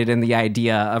grounded in the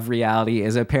idea of reality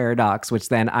is a paradox, which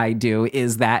then I do,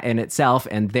 is that in itself,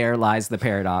 and there lies the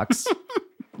paradox.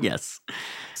 Yes.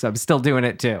 So I'm still doing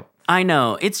it too. I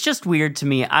know. It's just weird to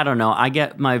me. I don't know. I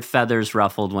get my feathers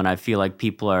ruffled when I feel like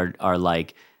people are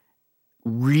like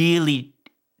really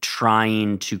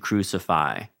trying to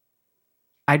crucify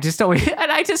I just always,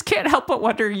 and I just can't help but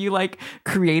wonder, you like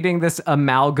creating this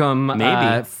amalgam,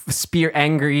 Maybe.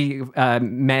 angry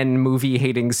men movie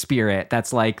hating spirit.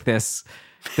 That's like this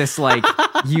like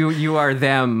you are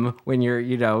them when you're,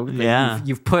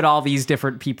 you've put all these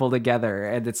different people together,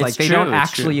 and it's like they don't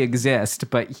actually exist,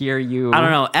 but here you. I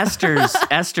don't know.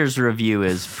 Esther's review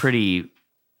is pretty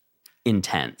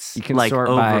intense. You can sort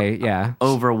by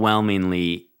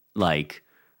overwhelmingly, like,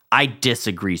 I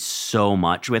disagree so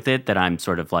much with it that I'm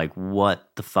sort of like,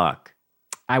 what the fuck?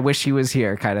 I wish he was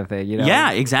here, kind of thing.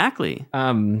 Yeah, exactly.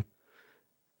 Yeah.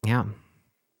 Or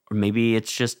maybe it's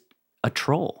just a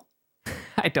troll.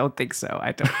 I don't think so.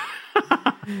 I don't.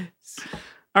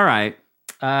 All right.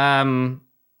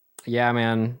 Yeah,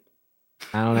 man.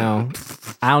 I don't know.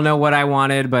 I don't know what I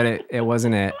wanted, but it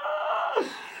wasn't it.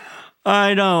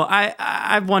 I know.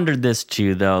 I've wondered this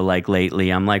too, though, like lately.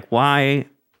 I'm like, why?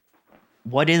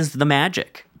 What is the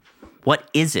magic? What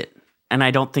is it? And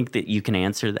I don't think that you can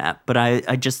answer that. But I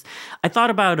thought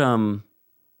about,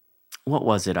 what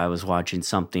was it? I was watching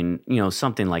something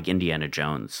like Indiana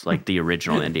Jones, like the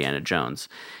original Indiana Jones.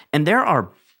 And there are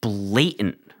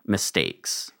blatant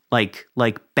mistakes, like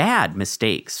bad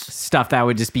mistakes. Stuff that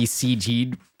would just be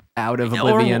CG'd out of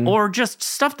oblivion. Or just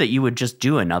stuff that you would just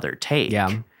do another take.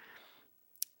 Yeah.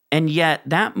 And yet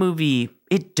that movie,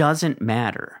 it doesn't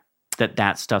matter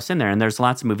that stuff's in there. And there's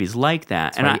lots of movies like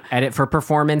that. And I edit for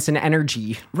performance and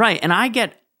energy. Right. And I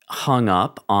get hung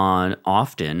up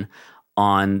often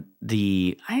on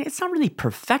it's not really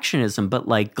perfectionism, but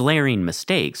like glaring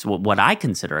mistakes, what I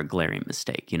consider a glaring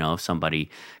mistake, if somebody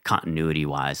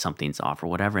continuity-wise, something's off or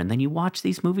whatever. And then you watch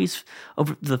these movies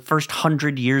over the first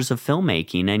 100 years of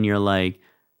filmmaking and you're like,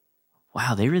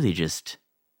 wow, they really just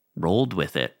rolled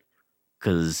with it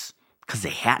because they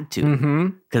had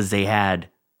to, because they had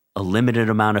a limited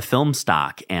amount of film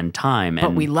stock and time.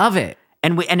 But we love it.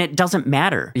 And it doesn't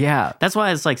matter. Yeah. That's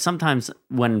why it's like sometimes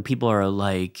when people are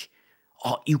like,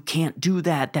 oh, you can't do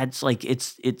that. That's like,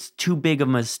 it's too big of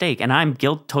a mistake. And I'm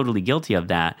totally guilty of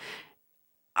that.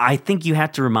 I think you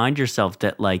have to remind yourself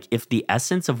that like, if the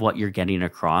essence of what you're getting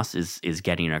across is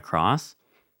getting across,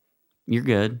 you're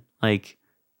good. Like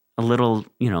a little,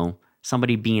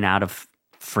 somebody being out of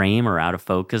frame or out of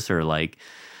focus or like,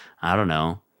 I don't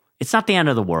know. It's not the end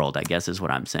of the world, I guess is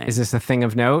what I'm saying. Is this a thing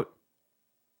of note?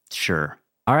 Sure.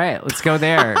 All right, let's go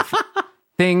there.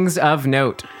 Things of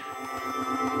note.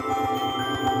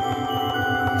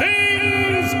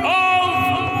 Things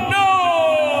of note!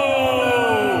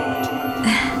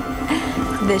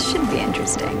 This should be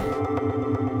interesting.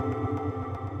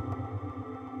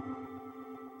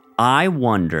 I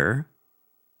wonder,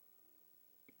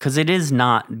 because it is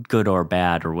not good or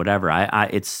bad or whatever.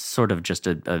 It's sort of just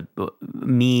a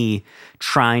me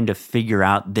trying to figure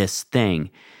out this thing.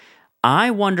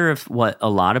 I wonder if what a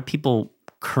lot of people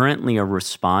currently are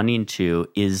responding to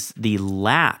is the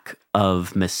lack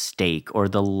of mistake or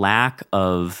the lack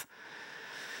of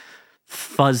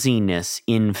fuzziness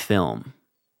in film.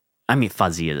 I mean,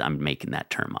 fuzzy, I'm making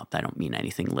that term up. I don't mean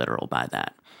anything literal by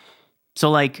that. So,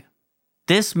 like,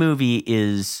 this movie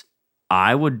is,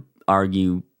 I would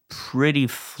argue, pretty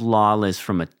flawless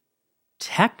from a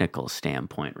technical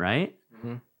standpoint, right?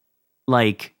 Mm-hmm.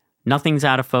 Like, nothing's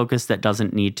out of focus that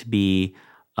doesn't need to be.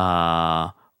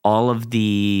 All of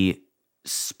the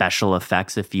special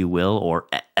effects, if you will, or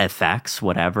effects,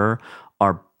 whatever,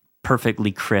 are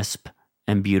perfectly crisp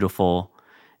and beautiful.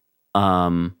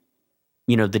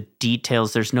 The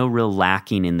details, there's no real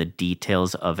lacking in the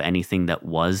details of anything that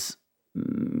was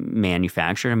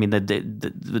manufactured. I mean,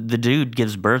 the dude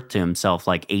gives birth to himself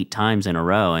like 8 times in a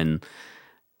row, and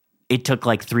it took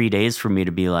like 3 days for me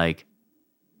to be like,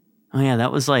 oh yeah,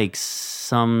 that was like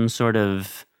some sort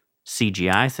of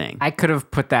CGI thing. I could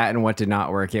have put that in what did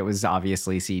not work. It was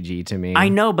obviously CG to me. I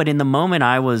know, but in the moment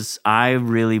I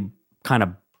really kind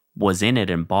of was in it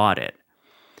and bought it.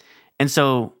 And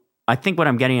so I think what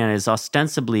I'm getting at is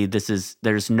ostensibly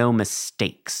there's no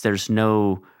mistakes. There's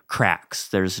no cracks.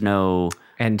 There's no...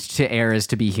 And to err is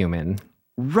to be human.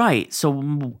 Right.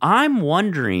 So I'm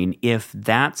wondering if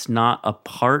that's not a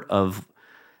part of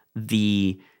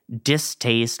the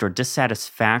distaste or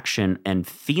dissatisfaction and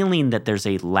feeling that there's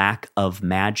a lack of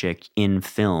magic in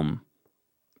film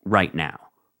right now.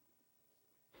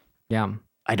 Yeah.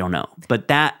 I don't know. But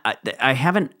that,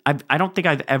 I don't think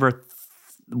I've ever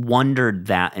wondered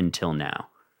that until now.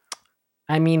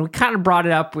 I mean, we kind of brought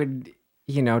it up with,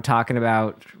 talking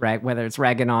about whether it's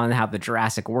ragging on how the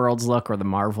Jurassic Worlds look or the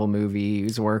Marvel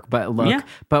movies work. But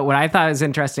but what I thought was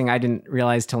interesting, I didn't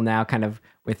realize till now, kind of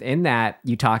within that,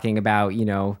 you talking about,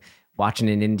 watching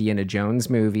an Indiana Jones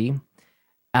movie.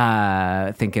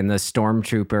 thinking the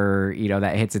stormtrooper, you know,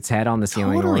 that hits its head on the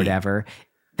ceiling or whatever,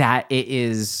 that it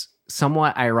is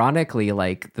somewhat ironically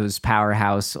like those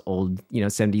powerhouse old, you know,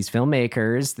 70s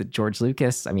filmmakers that George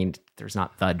Lucas, I mean, there's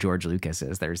not the George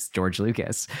Lucases, there's George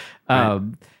Lucas,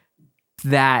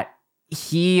 that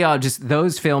he just,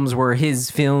 those films were his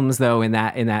films though, in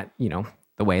that, you know,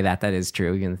 the way that is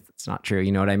true, even if it's not true,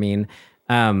 you know what I mean?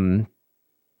 And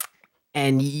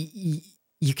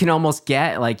you can almost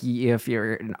get, like, if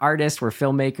you're an artist or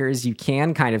filmmakers, you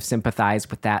can kind of sympathize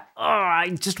with that. Oh, I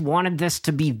just wanted this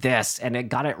to be this, and it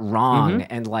got it wrong.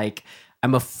 And like,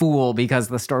 I'm a fool because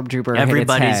the stormtrooper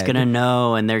everybody's hit its head. Gonna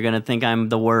know, and they're gonna think I'm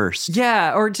the worst.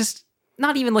 Yeah, or just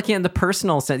not even looking at the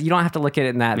personal sense. You don't have to look at it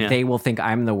in that they will think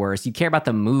I'm the worst. You care about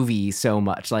the movie so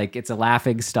much, like it's a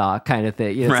laughing stock kind of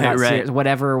thing. It's not serious,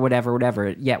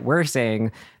 whatever. Yet we're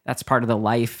saying that's part of the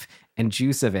life and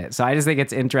juice of it. So I just think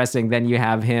it's interesting. Then you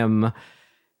have him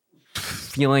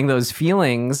feeling those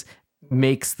feelings,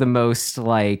 makes the most,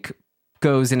 like,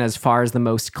 goes in as far as the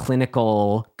most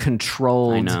clinical,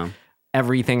 controlled,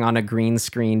 everything on a green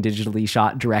screen, digitally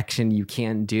shot direction you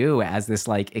can do as this,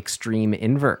 like, extreme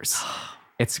inverse.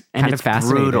 It's kind of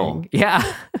fascinating. Brutal. Yeah.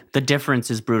 The difference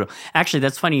is brutal. Actually,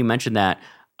 that's funny you mentioned that.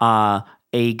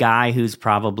 A guy who's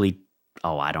probably,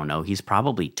 I don't know, he's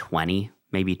probably 20,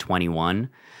 maybe 21,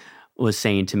 was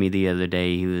saying to me the other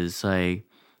day, he was like,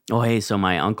 oh, hey, so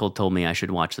my uncle told me I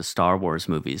should watch the Star Wars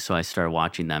movies. So I started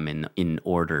watching them in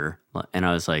order. And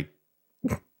I was like,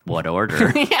 what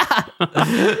order?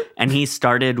 Yeah. And he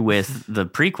started with the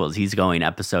prequels. He's going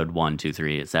episode 1, 2,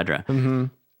 3, etc. Mm-hmm.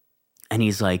 And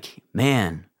he's like,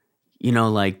 man, you know,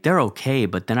 like, they're okay.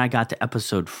 But then I got to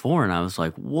episode 4 and I was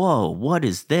like, whoa, what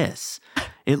is this?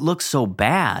 It looks so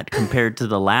bad compared to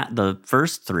the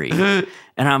first 3.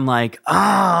 And I'm like,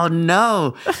 oh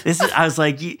no, I was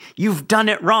like, you've done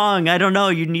it wrong. I don't know.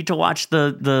 You need to watch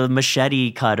the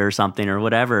machete cut or something or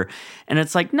whatever. And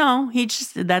it's like, no,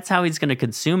 that's how he's going to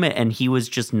consume it. And he was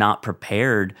just not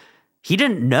prepared. He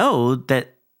didn't know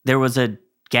that there was a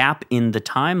gap in the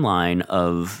timeline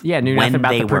of knew when nothing about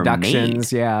they the were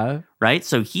productions. made. Yeah. Right?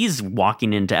 So he's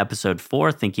walking into episode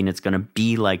 4 thinking it's going to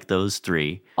be like those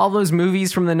 3. All those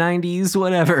movies from the 90s,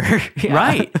 whatever. Yeah.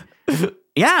 Right.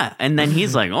 Yeah. And then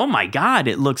he's like, oh my God,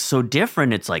 it looks so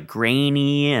different. It's like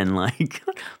grainy and like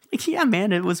yeah,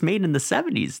 man, it was made in the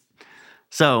 70s.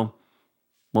 So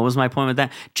what was my point with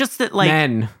that? Just that, like,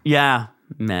 men. Yeah,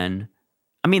 men.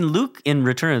 I mean, Luke in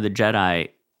Return of the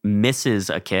Jedi misses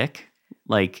a kick.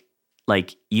 Like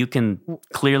you can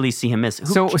clearly see him miss.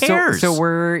 Who cares?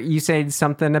 So you said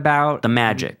something about the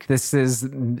magic. This is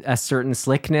a certain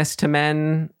slickness to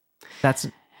men.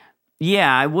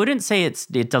 Yeah, I wouldn't say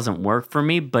it doesn't work for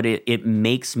me, but it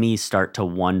makes me start to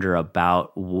wonder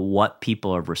about what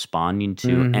people are responding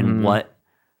to and what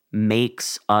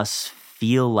makes us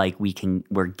feel like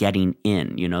we're getting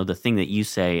in. You know, the thing that you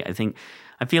say,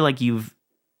 I feel like you've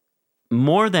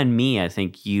more than me. I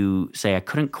think you say I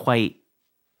couldn't quite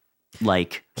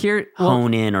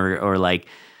hone in or like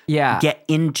get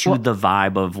into the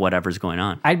vibe of whatever's going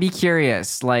on. I'd be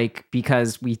curious, like,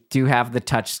 because we do have the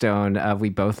touchstone of we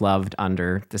both loved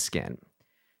Under the Skin.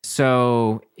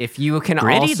 So if you can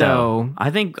Gritty, also, though,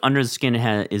 I think Under the Skin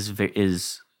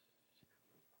is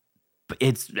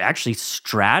it's actually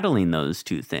straddling those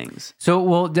two things. So,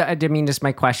 well, I mean, just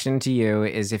my question to you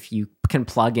is if you can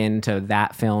plug into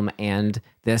that film and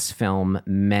this film,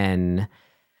 Men,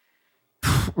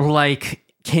 like,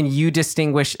 can you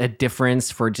distinguish a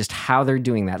difference for just how they're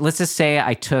doing that? Let's just say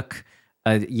I took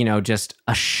just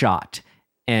a shot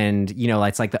and,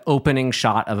 it's like the opening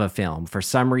shot of a film. For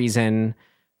some reason,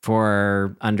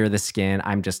 for Under the Skin,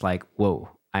 I'm just like, whoa,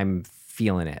 I'm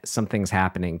feeling it. Something's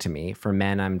happening to me. For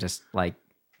Men, I'm just like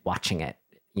watching it,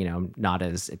 not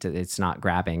as it's not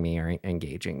grabbing me or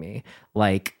engaging me.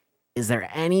 Like, is there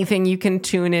anything you can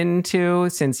tune into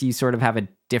since you sort of have a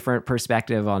different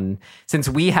perspective since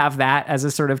we have that as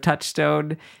a sort of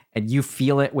touchstone and you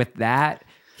feel it with that?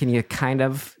 Can you kind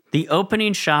of... The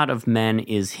opening shot of Men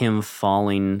is him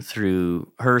falling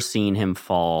through, her seeing him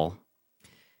fall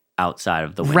outside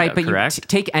of the window, right? But correct? You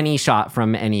take any shot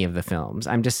from any of the films.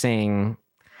 I'm just saying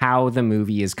how the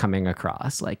movie is coming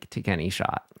across. Like, take any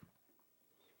shot.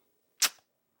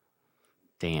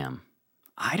 Damn.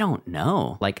 I don't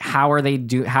know. Like, how are they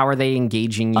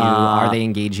engaging you? Are they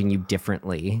engaging you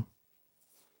differently?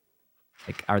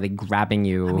 Like, are they grabbing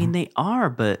you? I mean, they are,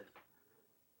 but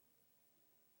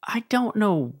I don't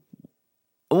know.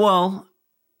 Well,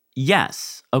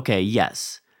 yes. Okay,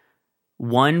 yes.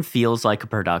 One feels like a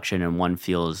production and one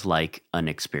feels like an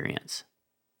experience.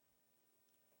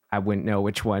 I wouldn't know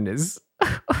which one is.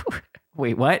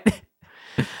 Wait, what?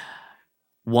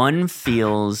 One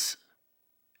feels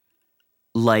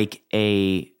like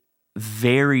a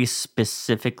very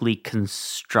specifically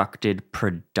constructed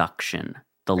production.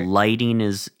 The lighting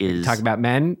is Talking about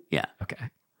Men? Yeah. Okay.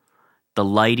 The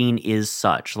lighting is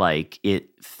such, like, it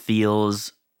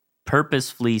feels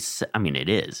purposefully, I mean, it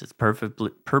is. It's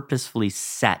purposefully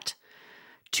set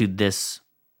to this,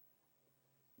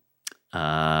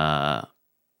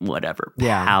 whatever,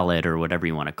 palette or whatever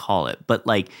you want to call it. But,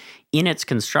 like, in its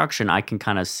construction, I can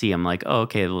kind of see, I'm like, oh,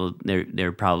 okay, well,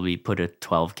 they're probably put a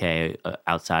 12K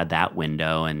outside that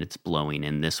window and it's blowing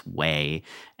in this way.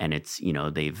 And it's, you know,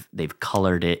 they've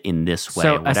colored it in this way,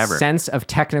 so whatever. A sense of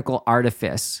technical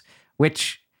artifice,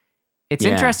 which it's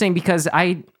interesting because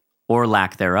or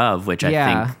lack thereof, which I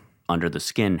think Under the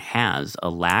Skin has a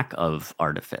lack of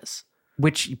artifice.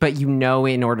 But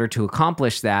in order to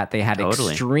accomplish that, they had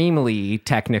extremely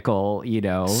technical,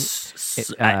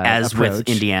 as approach. with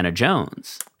Indiana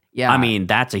Jones. Yeah. I mean,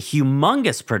 that's a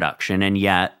humongous production, and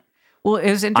yet it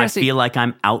was interesting. I feel like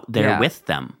I'm out there with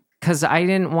them. Because I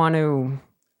didn't want to...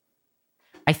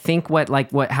 I think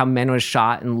how Men was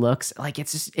shot and looks, like,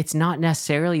 it's not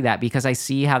necessarily that, because I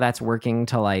see how that's working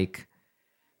to, like,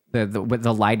 with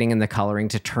the lighting and the coloring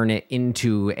to turn it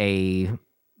into a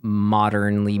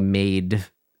modernly made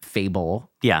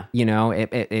fable. Yeah.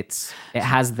 It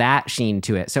has that sheen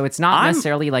to it. So it's not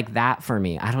necessarily like that for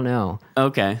me. I don't know.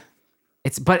 Okay.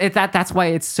 That's why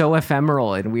it's so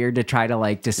ephemeral and weird to try to,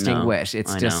 like, distinguish.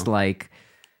 It's just like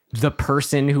the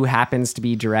person who happens to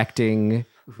be directing,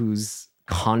 who's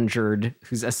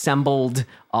assembled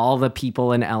all the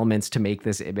people and elements to make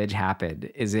this image happen.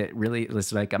 Is it really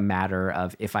just like a matter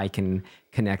of if I can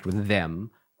connect with them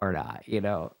or not,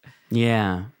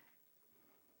 Yeah.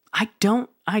 I don't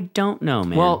know,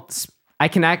 man. Well,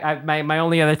 my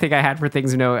only other thing I had for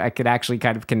things to know, I could actually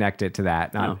kind of connect it to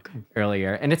that,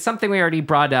 earlier. And it's something we already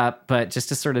brought up, but just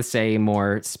to sort of say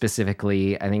more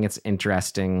specifically, I think it's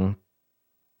interesting.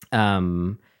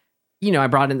 I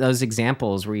brought in those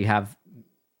examples where you have,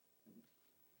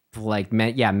 like,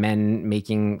 men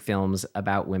making films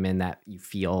about women that you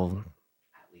feel,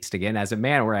 at least again as a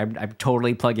man, where I'm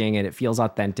totally plugging it. It feels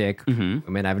authentic. Mm-hmm.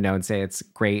 Women I've known say it's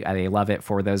great. They love it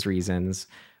for those reasons,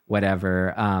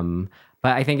 whatever.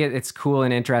 But I think it's cool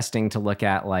and interesting to look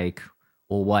at, like,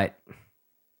 well, what,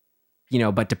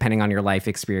 but depending on your life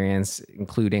experience,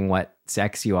 including what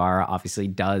sex you are, obviously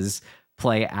does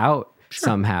play out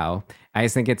somehow. I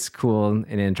just think it's cool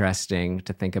and interesting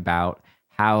to think about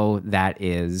how that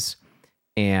is,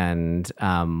 and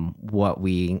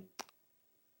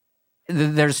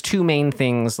there's two main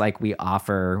things, like, we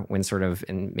offer when sort of,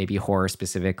 and maybe horror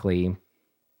specifically,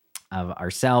 of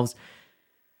ourselves.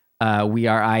 We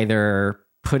are either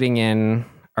putting in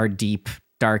our deep,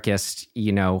 darkest,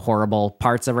 horrible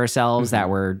parts of ourselves that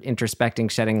we're introspecting,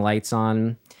 shedding lights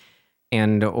on,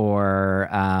 and or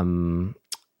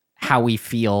how we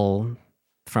feel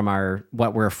from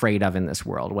what we're afraid of in this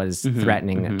world, what is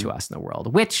threatening to us in the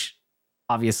world, which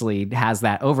obviously has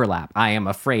that overlap. I am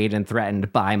afraid and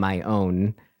threatened by my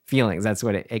own feelings. That's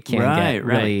what it can get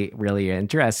really, really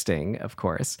interesting, of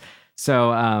course.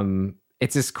 So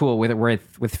it's just cool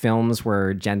with films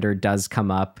where gender does come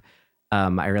up.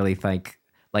 I really think,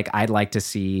 like, I'd like to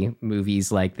see movies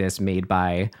like this made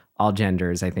by all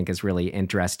genders. I think is really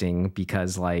interesting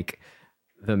because, like,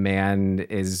 the man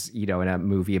is, in a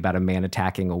movie about a man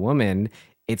attacking a woman,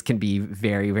 it can be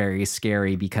very, very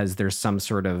scary because there's some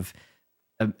sort of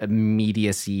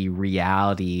immediacy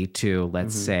reality to,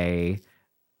 let's say,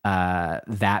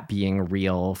 that being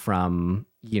real from,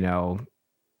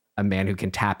 a man who can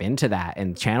tap into that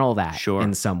and channel that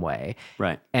in some way.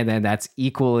 Right. And then that's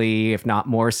equally, if not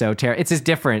more so, it's just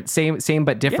different, same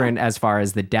but different as far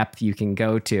as the depth you can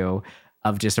go to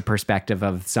of just a perspective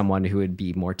of someone who would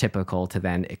be more typical to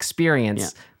then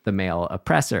experience the male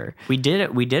oppressor. We did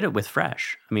it with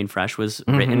Fresh. I mean, Fresh was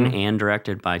written and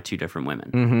directed by two different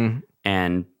women.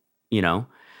 And,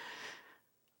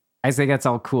 I think that's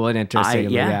all cool and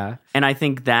interesting. And I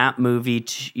think that movie,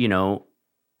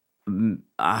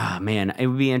 man, it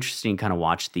would be interesting to kind of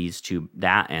watch these two,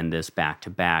 that and this, back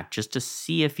to back, just to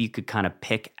see if you could kind of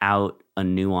pick out a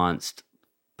nuanced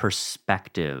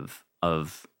perspective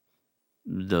of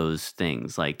those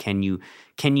things. Like, can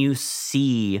you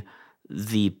see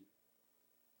the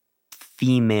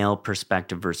female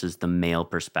perspective versus the male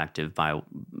perspective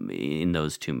in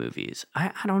those two movies?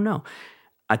 I don't know.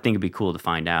 I think it'd be cool to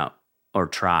find out or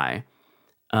try.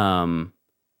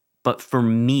 But for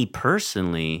me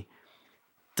personally,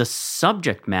 the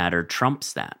subject matter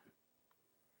trumps that.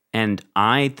 And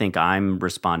I think I'm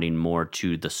responding more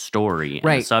to the story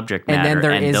and the subject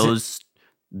matter, and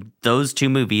those two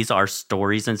movies are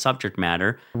stories and subject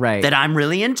matter Right. that I'm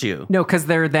really into. No, because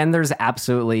there's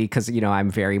absolutely, because,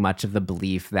 I'm very much of the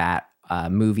belief that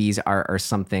movies are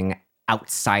something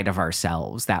outside of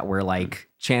ourselves that we're like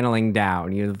channeling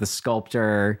down. The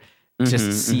sculptor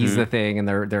just sees the thing and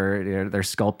they're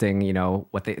sculpting,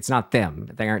 it's not them.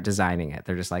 They aren't designing it.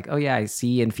 They're just like, oh yeah, I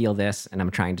see and feel this and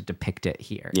I'm trying to depict it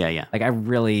here. Yeah. Like I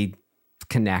really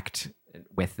connect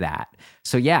with that.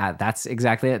 So yeah, that's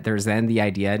exactly it. There's then the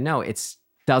idea, no, it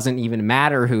doesn't even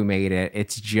matter who made it.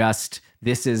 It's just,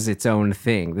 this is its own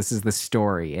thing. This is the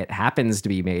story. It happens to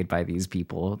be made by these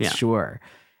people. Yeah. Sure.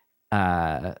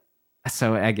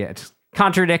 So I get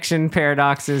contradiction,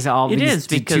 paradoxes, all It these is,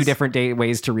 because- two different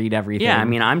ways to read everything. Yeah, I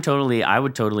mean, I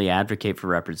would totally advocate for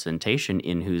representation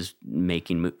in who's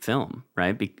making film,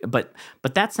 right? But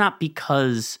that's not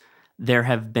because there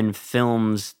have been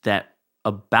films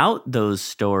about those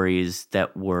stories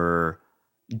that were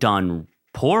done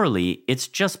poorly. It's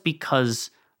just because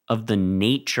of the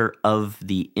nature of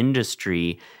the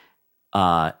industry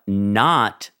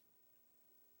not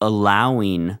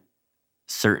allowing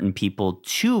certain people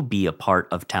to be a part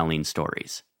of telling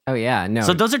stories. Oh yeah, no.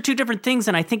 So those are two different things,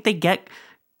 and I think they get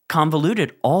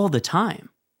convoluted all the time.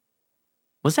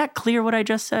 Was that clear what I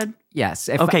just said? Yes.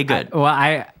 Okay, good.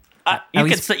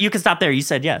 You can stop there. You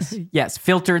said yes. Yes,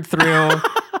 filtered through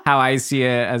how I see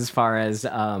it as far as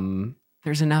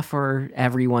there's enough for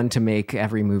everyone to make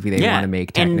every movie they want to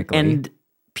make technically. And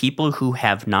people who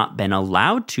have not been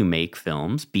allowed to make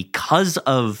films because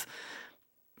of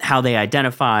how they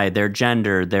identify, their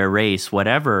gender, their race,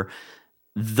 whatever,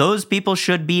 those people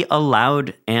should be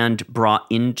allowed and brought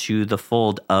into the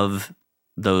fold of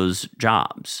those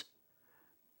jobs.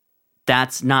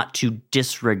 That's not to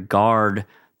disregard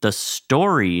the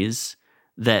stories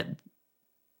that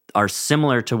are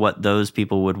similar to what those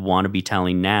people would want to be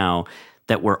telling now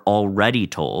that were already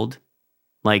told.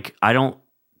 Like, I don't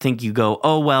think you go,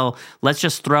 oh, well, let's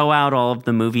just throw out all of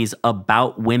the movies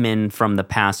about women from the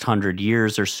past 100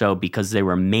 years or so because they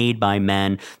were made by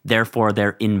men, therefore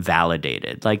they're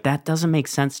invalidated. Like, that doesn't make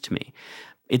sense to me.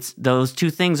 It's those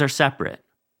two things are separate.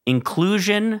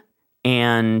 Inclusion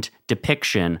and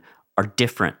depiction are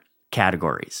different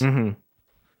categories. Mm-hmm.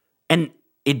 And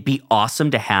it'd be awesome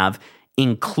to have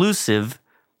inclusive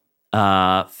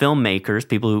filmmakers,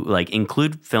 people who like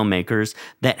include filmmakers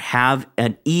that have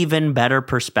an even better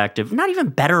perspective, not even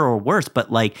better or worse, but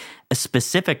like a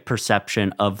specific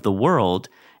perception of the world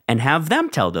and have them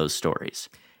tell those stories.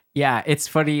 Yeah, it's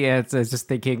funny. It's just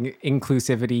thinking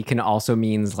inclusivity can also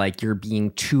means like you're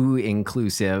being too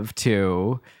inclusive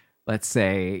to, let's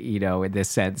say, in this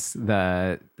sense,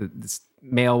 the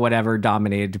male whatever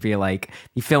dominated to be like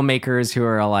the filmmakers who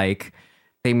are like,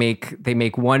 they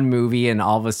make one movie and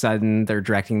all of a sudden they're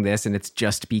directing this and it's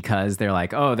just because they're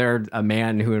like, oh, they're a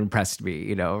man who impressed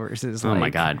me, versus oh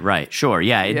my God. Right. Sure.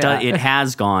 Yeah. It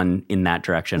has gone in that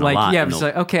direction a lot. Yeah. It's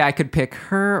like, okay, I could pick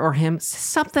her or him,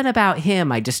 something about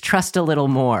him I just trust a little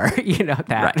more,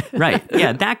 that. Right.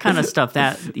 Yeah. That kind of stuff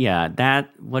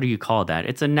what do you call that?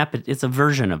 It's a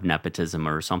version of nepotism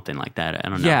or something like that. I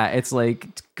don't know. Yeah. It's like,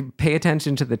 pay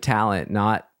attention to the talent,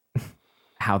 not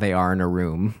how they are in a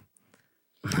room.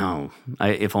 No,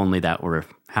 if only that were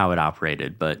how it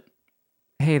operated. But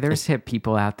hey, there's hip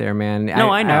people out there, man.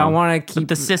 No, I know. I don't want to keep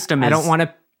the system. I don't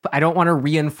want to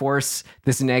reinforce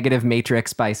this negative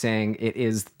matrix by saying it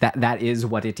is that is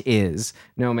what it is.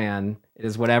 No, man, it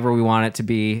is whatever we want it to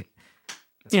be.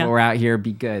 That's what we're out here.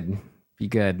 Be good. Be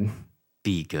good.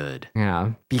 Be good.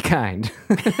 Yeah. Be kind.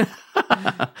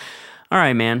 All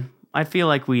right, man. I feel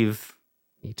like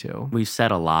Me too. We've said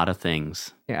a lot of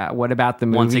things. Yeah. What about the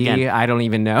movie? Once again, I don't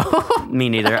even know. Me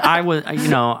neither.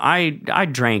 I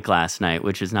drank last night,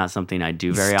 which is not something I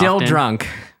do very often. Still drunk.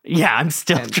 Yeah, I'm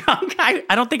still drunk. I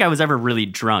don't think I was ever really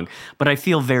drunk, but I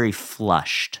feel very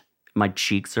flushed. My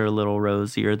cheeks are a little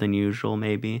rosier than usual,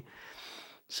 maybe.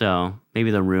 So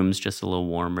maybe the room's just a little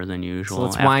warmer than usual. So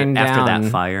let's wind down. After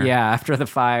that fire. Yeah, after the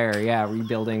fire. Yeah,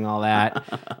 rebuilding all that.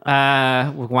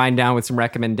 We'll wind down with some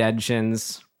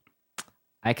recommendations.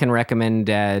 I can recommend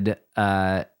Dead.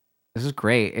 This is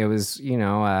great. It was,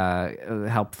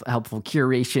 helpful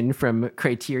curation from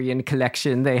Criterion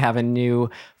Collection. They have a new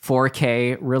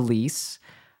 4K release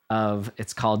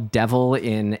it's called Devil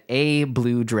in a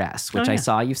Blue Dress, which I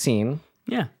saw you've seen.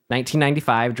 Yeah.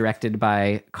 1995, directed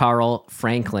by Carl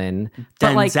Franklin.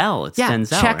 Denzel. It's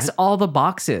Denzel. Checks right? all the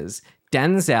boxes.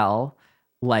 Denzel,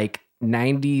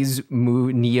 90s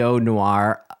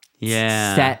neo-noir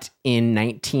set in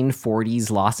 1940s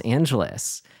Los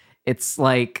Angeles. It's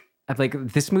like like,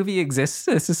 this movie exists.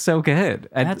 This is so good.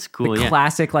 That's cool. The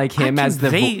classic, like him as the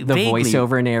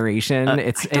voiceover narration.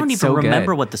 I don't even so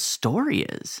remember good. what the story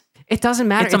is. It doesn't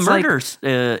matter. It's a murder.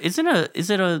 Like, Is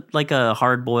it a like a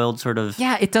hard boiled sort of?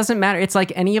 Yeah, it doesn't matter. It's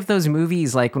like any of those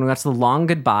movies, like when we watch The Long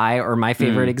Goodbye, or my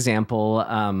favorite example,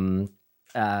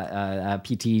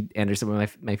 P.T. Anderson, one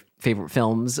of my favorite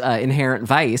films, Inherent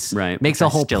Vice, right? Makes a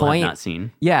whole point. Have not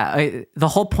seen. Yeah, the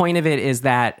whole point of it is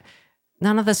that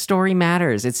none of the story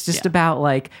matters. It's just about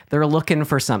like they're looking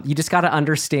for something. You just got to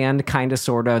understand kind of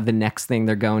sort of the next thing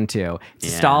they're going to. It's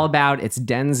just all about it's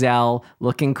Denzel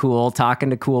looking cool, talking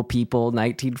to cool people,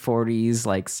 1940s,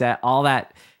 like set, all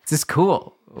that. It's just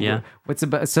cool. Yeah. What's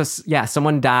about? So yeah,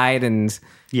 someone died and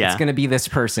it's going to be this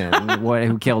person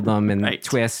who killed them, and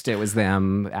twist, it was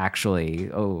them actually.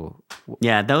 Oh.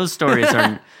 Yeah, those stories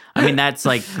are... I mean, that's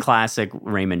like classic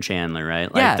Raymond Chandler, right?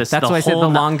 Like yeah, that's why I said The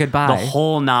Long Goodbye. The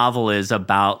whole novel is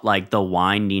about like the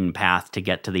winding path to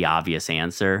get to the obvious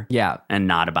answer. Yeah. And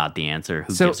not about the answer.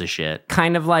 Who gives a shit?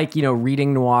 Kind of like,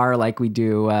 reading noir like we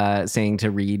do saying to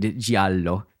read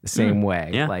giallo the same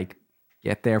way. Yeah. Like,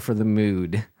 get there for the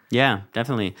mood. Yeah,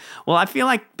 definitely. Well, I feel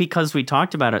like because we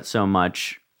talked about it so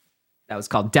much... That was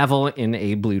called Devil in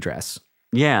a Blue Dress.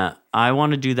 Yeah, I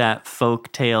want to do that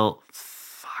folk tale...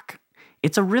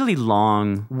 It's a really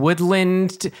long...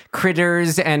 Woodland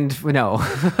critters and... No.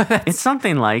 It's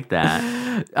something like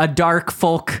that. A dark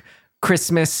folk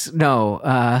Christmas...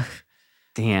 No.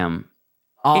 Damn.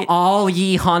 All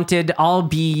ye haunted, all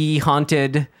be ye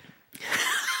haunted.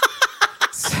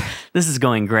 This is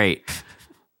going great.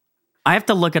 I have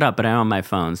to look it up, but I'm on my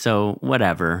phone, so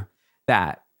whatever.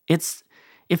 That. It's...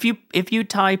 If you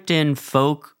typed in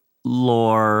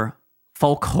folklore...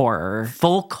 Folk horror.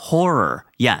 Folk horror.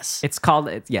 Yes. It's called,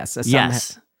 yes.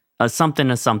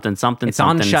 Something. It's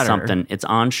on Shudder. It's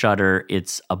on Shudder.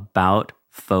 It's about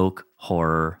folk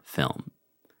horror film.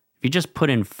 If you just put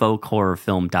in folk horror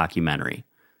film documentary,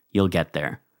 you'll get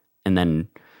there. And then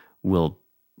we'll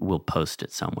post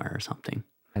it somewhere or something.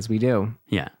 As we do.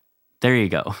 Yeah. There you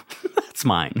go. That's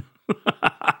mine.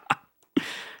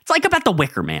 It's like about the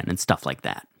Wicker Man and stuff like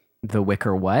that. The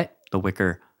Wicker what? The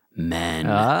Wicker Men.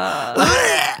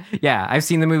 Yeah, I've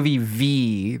seen the movie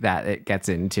V that it gets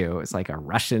into. It's like a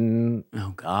Russian.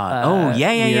 Oh God.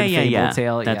 Yeah.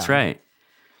 Tale. That's right.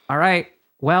 All right.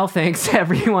 Well, thanks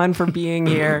everyone for being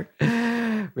here.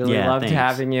 Really loved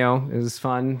having you. It was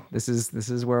fun. This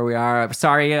is where we are.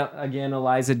 Sorry again,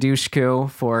 Eliza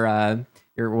Dushku, for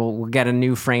we'll get a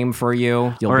new frame for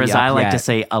you. Or as I like to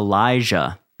say,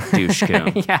 Elijah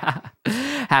Dushku. Yeah.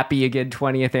 Happy again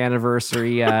 20th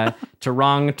anniversary to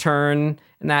Wrong Turn,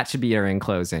 and that should be our in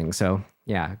closing. So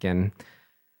yeah, again,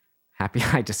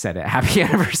 I just said it. Happy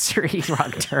anniversary,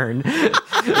 Wrong Turn.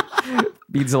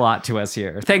 Means a lot to us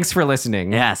here. Thanks for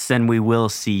listening. Yes, and we will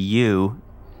see you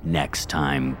next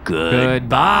time. Goodbye.